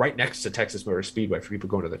 there's one right next to Texas Motor Speedway for people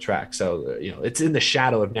going to the track. So, it's in the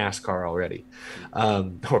shadow of NASCAR already.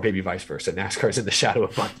 Or maybe vice versa. NASCAR is in the shadow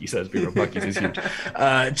of Buc-ee's. So Buc-ee's is huge.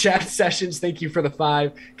 Chat Sessions, thank you for the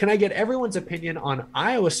 5. Can I get everyone's opinion on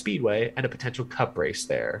Iowa Speedway and a potential Cup race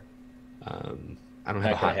there? I don't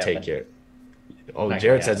have a hot take here. Oh,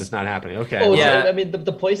 Jared says it's not happening. Okay. Oh, yeah. I mean,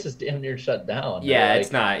 the place is damn near shut down. Yeah,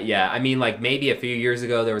 it's not. Yeah. I mean, like maybe a few years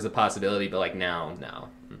ago there was a possibility, but like now.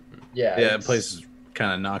 Mm-hmm. Yeah. Yeah, the place is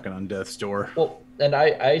kind of knocking on death's door. Well, and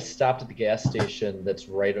I stopped at the gas station that's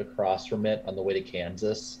right across from it on the way to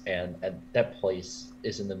Kansas, and that place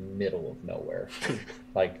is in the middle of nowhere.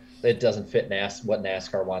 Like, it doesn't fit what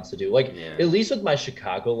NASCAR wants to do. Like, at least with my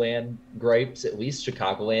Chicagoland gripes, at least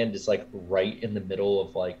Chicagoland is like right in the middle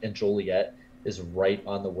of and Joliet is right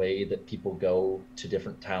on the way that people go to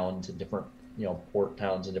different towns and different, port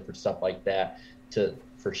towns and different stuff like that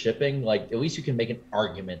for shipping. Like, at least you can make an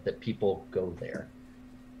argument that people go there.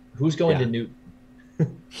 Who's going to Newton?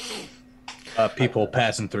 People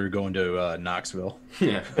passing through going to Knoxville.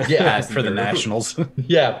 Yeah. For the Nationals.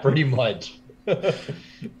 Yeah, pretty much.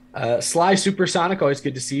 Sly Supersonic, always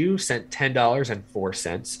good to see you, sent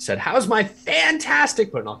 $10.04. Said, how's my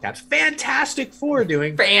fantastic, put in all caps, Fantastic Four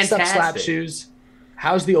doing? Fantastic. Slap Shoes.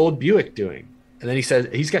 How's the old Buick doing? And then he says,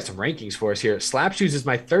 he's got some rankings for us here. Slap Shoes is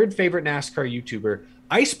my 3rd favorite NASCAR YouTuber.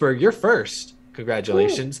 Iceberg, you're first.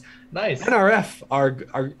 Congratulations. Ooh, nice. NRF,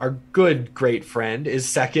 our good, great friend, is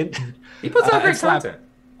 2nd. He puts out great content.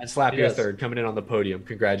 And Slap, He you're does. third, coming in on the podium.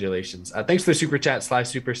 Congratulations. Thanks for the super chat,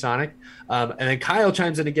 Supersonic. And then Kyle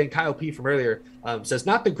chimes in again. Kyle P from earlier says,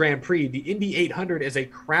 not the Grand Prix. The Indy 800 is a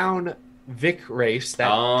Crown Vic race that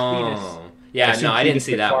Yeah, no, I didn't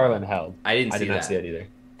see that McFarlane one. held. I did not that. see that either.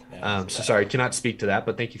 So sorry, cannot speak to that,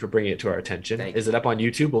 but thank you for bringing it to our attention. Thank Is it up on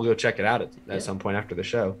YouTube? We'll go check it out at some point after the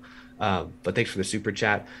show. But thanks for the super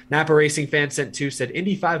chat. Napa Racing fan sent 2, said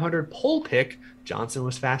Indy 500 pole pick. Johnson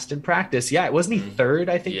was fast in practice. Yeah, wasn't he third?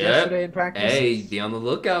 I think yesterday in practice. Hey, be on the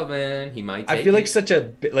lookout, man. He might. I feel like such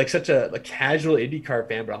a casual IndyCar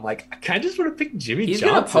fan, but I'm like, I kind of just want to pick Jimmy He's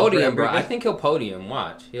Johnson. gonna podium, bro. I think he'll podium.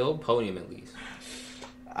 Watch, he'll podium at least.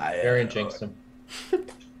 Arian jinxed him.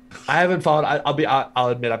 I haven't followed. I'll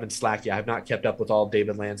admit I've been slacky. I have not kept up with all of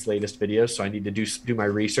David Land's latest videos, so I need to do my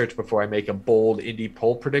research before I make a bold Indy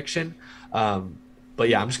pole prediction. But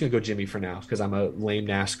yeah, I'm just gonna go Jimmy for now because I'm a lame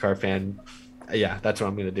NASCAR fan. Yeah, that's what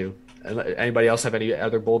I'm gonna do. Anybody else have any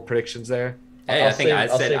other bold predictions there? Hey,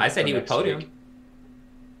 I said he would podium.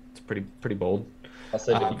 It's pretty bold. I'll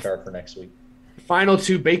save IndyCar for next week. Final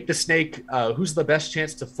 2, Bake the Snake. Who's the best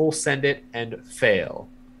chance to full send it and fail?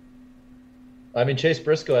 I mean, Chase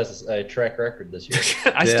Briscoe has a track record this year.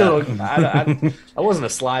 That wasn't a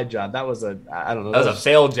slide job. That was I don't know. That was a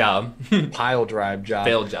failed job. Pile drive job.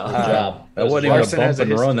 Failed job. That wasn't even a bump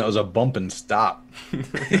and run. That was a bump and stop.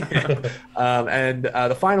 And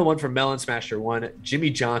the final one from Melon Smasher 1,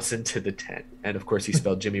 Jimmy Johnson to the 10. And of course, he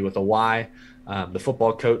spelled Jimmy with a Y. The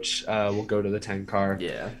football coach will go to the 10 car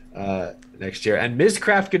next year. And Ms.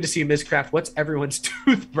 Kraft, good to see you, Ms. Kraft. What's everyone's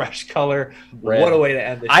toothbrush color? Red. What a way to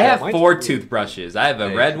end the show. I have 4 toothbrushes. I have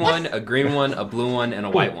a red one, a green one, a blue one, and a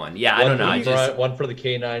white one. Yeah, I don't know. One for the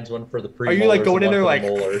canines, one for the Are premolars. you like going in there like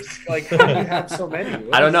like how do you have so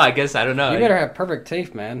many? I don't know. I guess I don't know. You better have perfect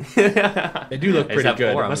teeth, man. They do look I just pretty have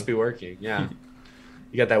good. 4 It of must them. be working. Yeah.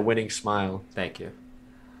 You got that winning smile. Thank you.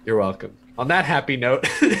 You're welcome. On that happy note,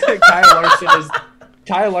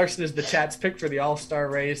 Kyle Larson is the chat's pick for the All-Star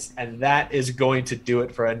race, and that is going to do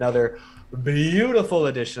it for another beautiful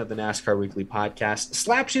edition of the NASCAR Weekly Podcast.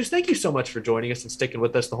 Slapshoes, thank you so much for joining us and sticking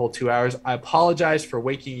with us the whole 2 hours. I apologize for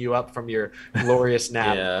waking you up from your glorious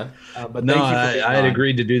nap. But No, thank you for being I had on.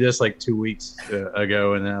 agreed to do this like 2 weeks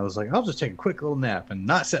ago, and then I was like, I'll just take a quick little nap and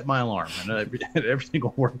not set my alarm, and everything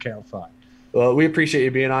will work out fine. Well, we appreciate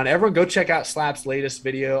you being on. Everyone, go check out Slap's latest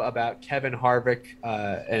video about Kevin Harvick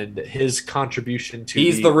and his contribution to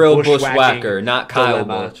He's the real bushwhacking bushwhacker, not Kyle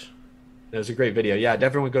dilemma. Busch. It was a great video. Yeah,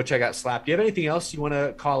 definitely go check out Slap. Do you have anything else you want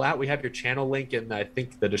to call out? We have your channel link in, I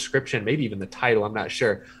think, the description, maybe even the title. I'm not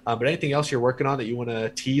sure. But anything else you're working on that you want to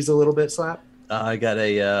tease a little bit, Slap? I got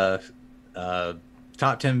a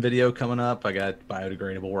top 10 video coming up. I got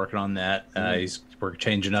Biodegradable working on that. We're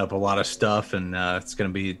changing up a lot of stuff, and it's going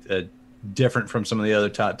to be different from some of the other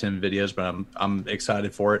top 10 videos, but I'm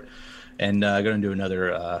excited for it. And going to do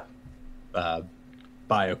another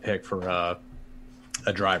biopic for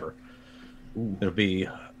a driver. It'll be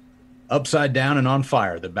Upside Down and on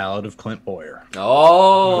Fire, the Ballad of Clint Boyer.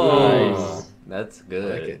 Oh, Nice. That's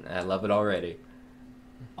good. I love it already.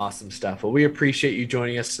 Awesome stuff. Well, we appreciate you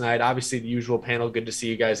joining us tonight. Obviously, the usual panel. Good to see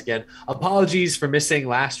you guys again. Apologies for missing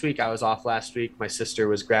last week. I was off last week. My sister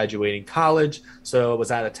was graduating college, so I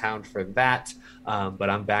was out of town for that. But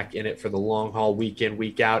I'm back in it for the long haul, week in,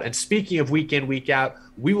 week out. And speaking of week in, week out,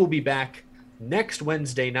 we will be back next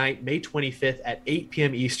Wednesday night, May 25th at 8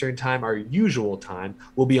 p.m. Eastern time, our usual time.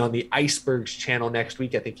 We'll be on the Icebergs channel next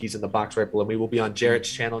week. I think he's in the box right below me. We'll be on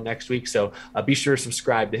Jarrett's channel next week, so be sure to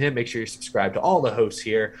subscribe to him. Make sure you subscribe to all the hosts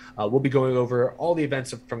here. We'll be going over all the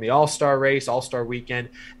events from the All-Star race, All-Star weekend,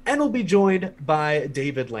 and we'll be joined by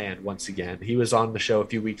David Land once again. He was on the show a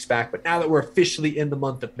few weeks back, but now that we're officially in the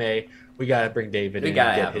month of May, we got to bring David in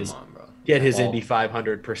and get his Indy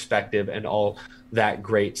 500 perspective and all that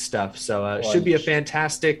great stuff. So it should be a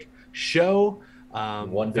fantastic show.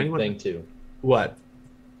 One big thing too. What?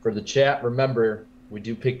 For the chat, remember, we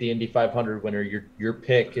do pick the Indy 500 winner. Your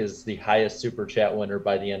pick is the highest super chat winner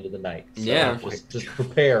by the end of the night. So Yeah. just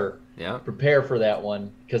prepare. Yeah. Prepare for that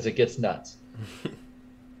one because it gets nuts.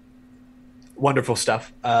 Wonderful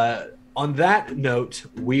stuff. On that note,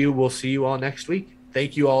 we will see you all next week.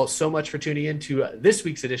 Thank you all so much for tuning in to this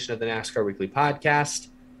week's edition of the NASCAR Weekly Podcast.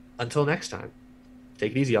 Until next time,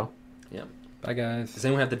 take it easy, y'all. Yeah. Bye, guys. Does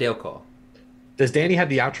anyone have the Dale call? Does Danny have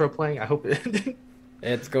the outro playing? I hope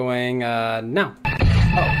it's going now.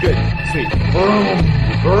 Oh, good. Sweet. Boom.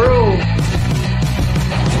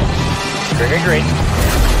 Green.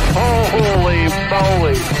 Holy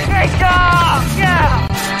moly. Great job! Yeah!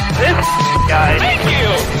 This guy. Thank you!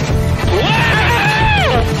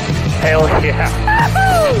 Wow! Hell yeah.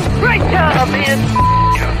 Woo-hoo! Great job, man!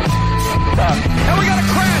 And we got a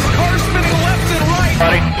crash.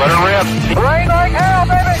 Let her rip. Rain like hell,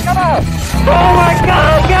 baby. Come on. Oh my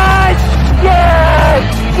God, guys. Yes.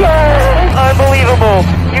 Yes. Unbelievable.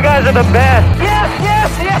 You guys are the best. Yes, yes,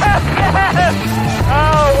 yes, yes.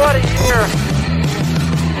 Oh, what a year.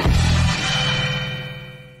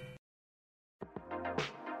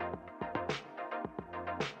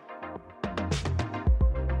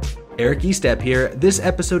 Eric Estep here. This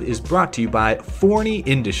episode is brought to you by Forney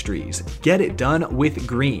Industries. Get it done with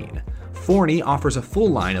green. Forney offers a full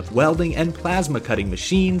line of welding and plasma cutting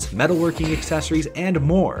machines, metalworking accessories, and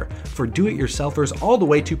more. For do-it-yourselfers all the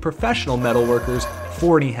way to professional metalworkers,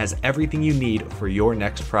 Forney has everything you need for your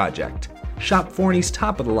next project. Shop Forney's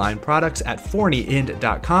top-of-the-line products at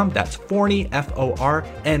forneyInd.com. That's Forney,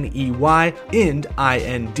 F-O-R-N-E-Y, Ind,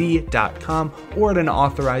 I-N-D.com, or at an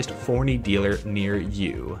authorized Forney dealer near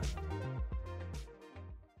you.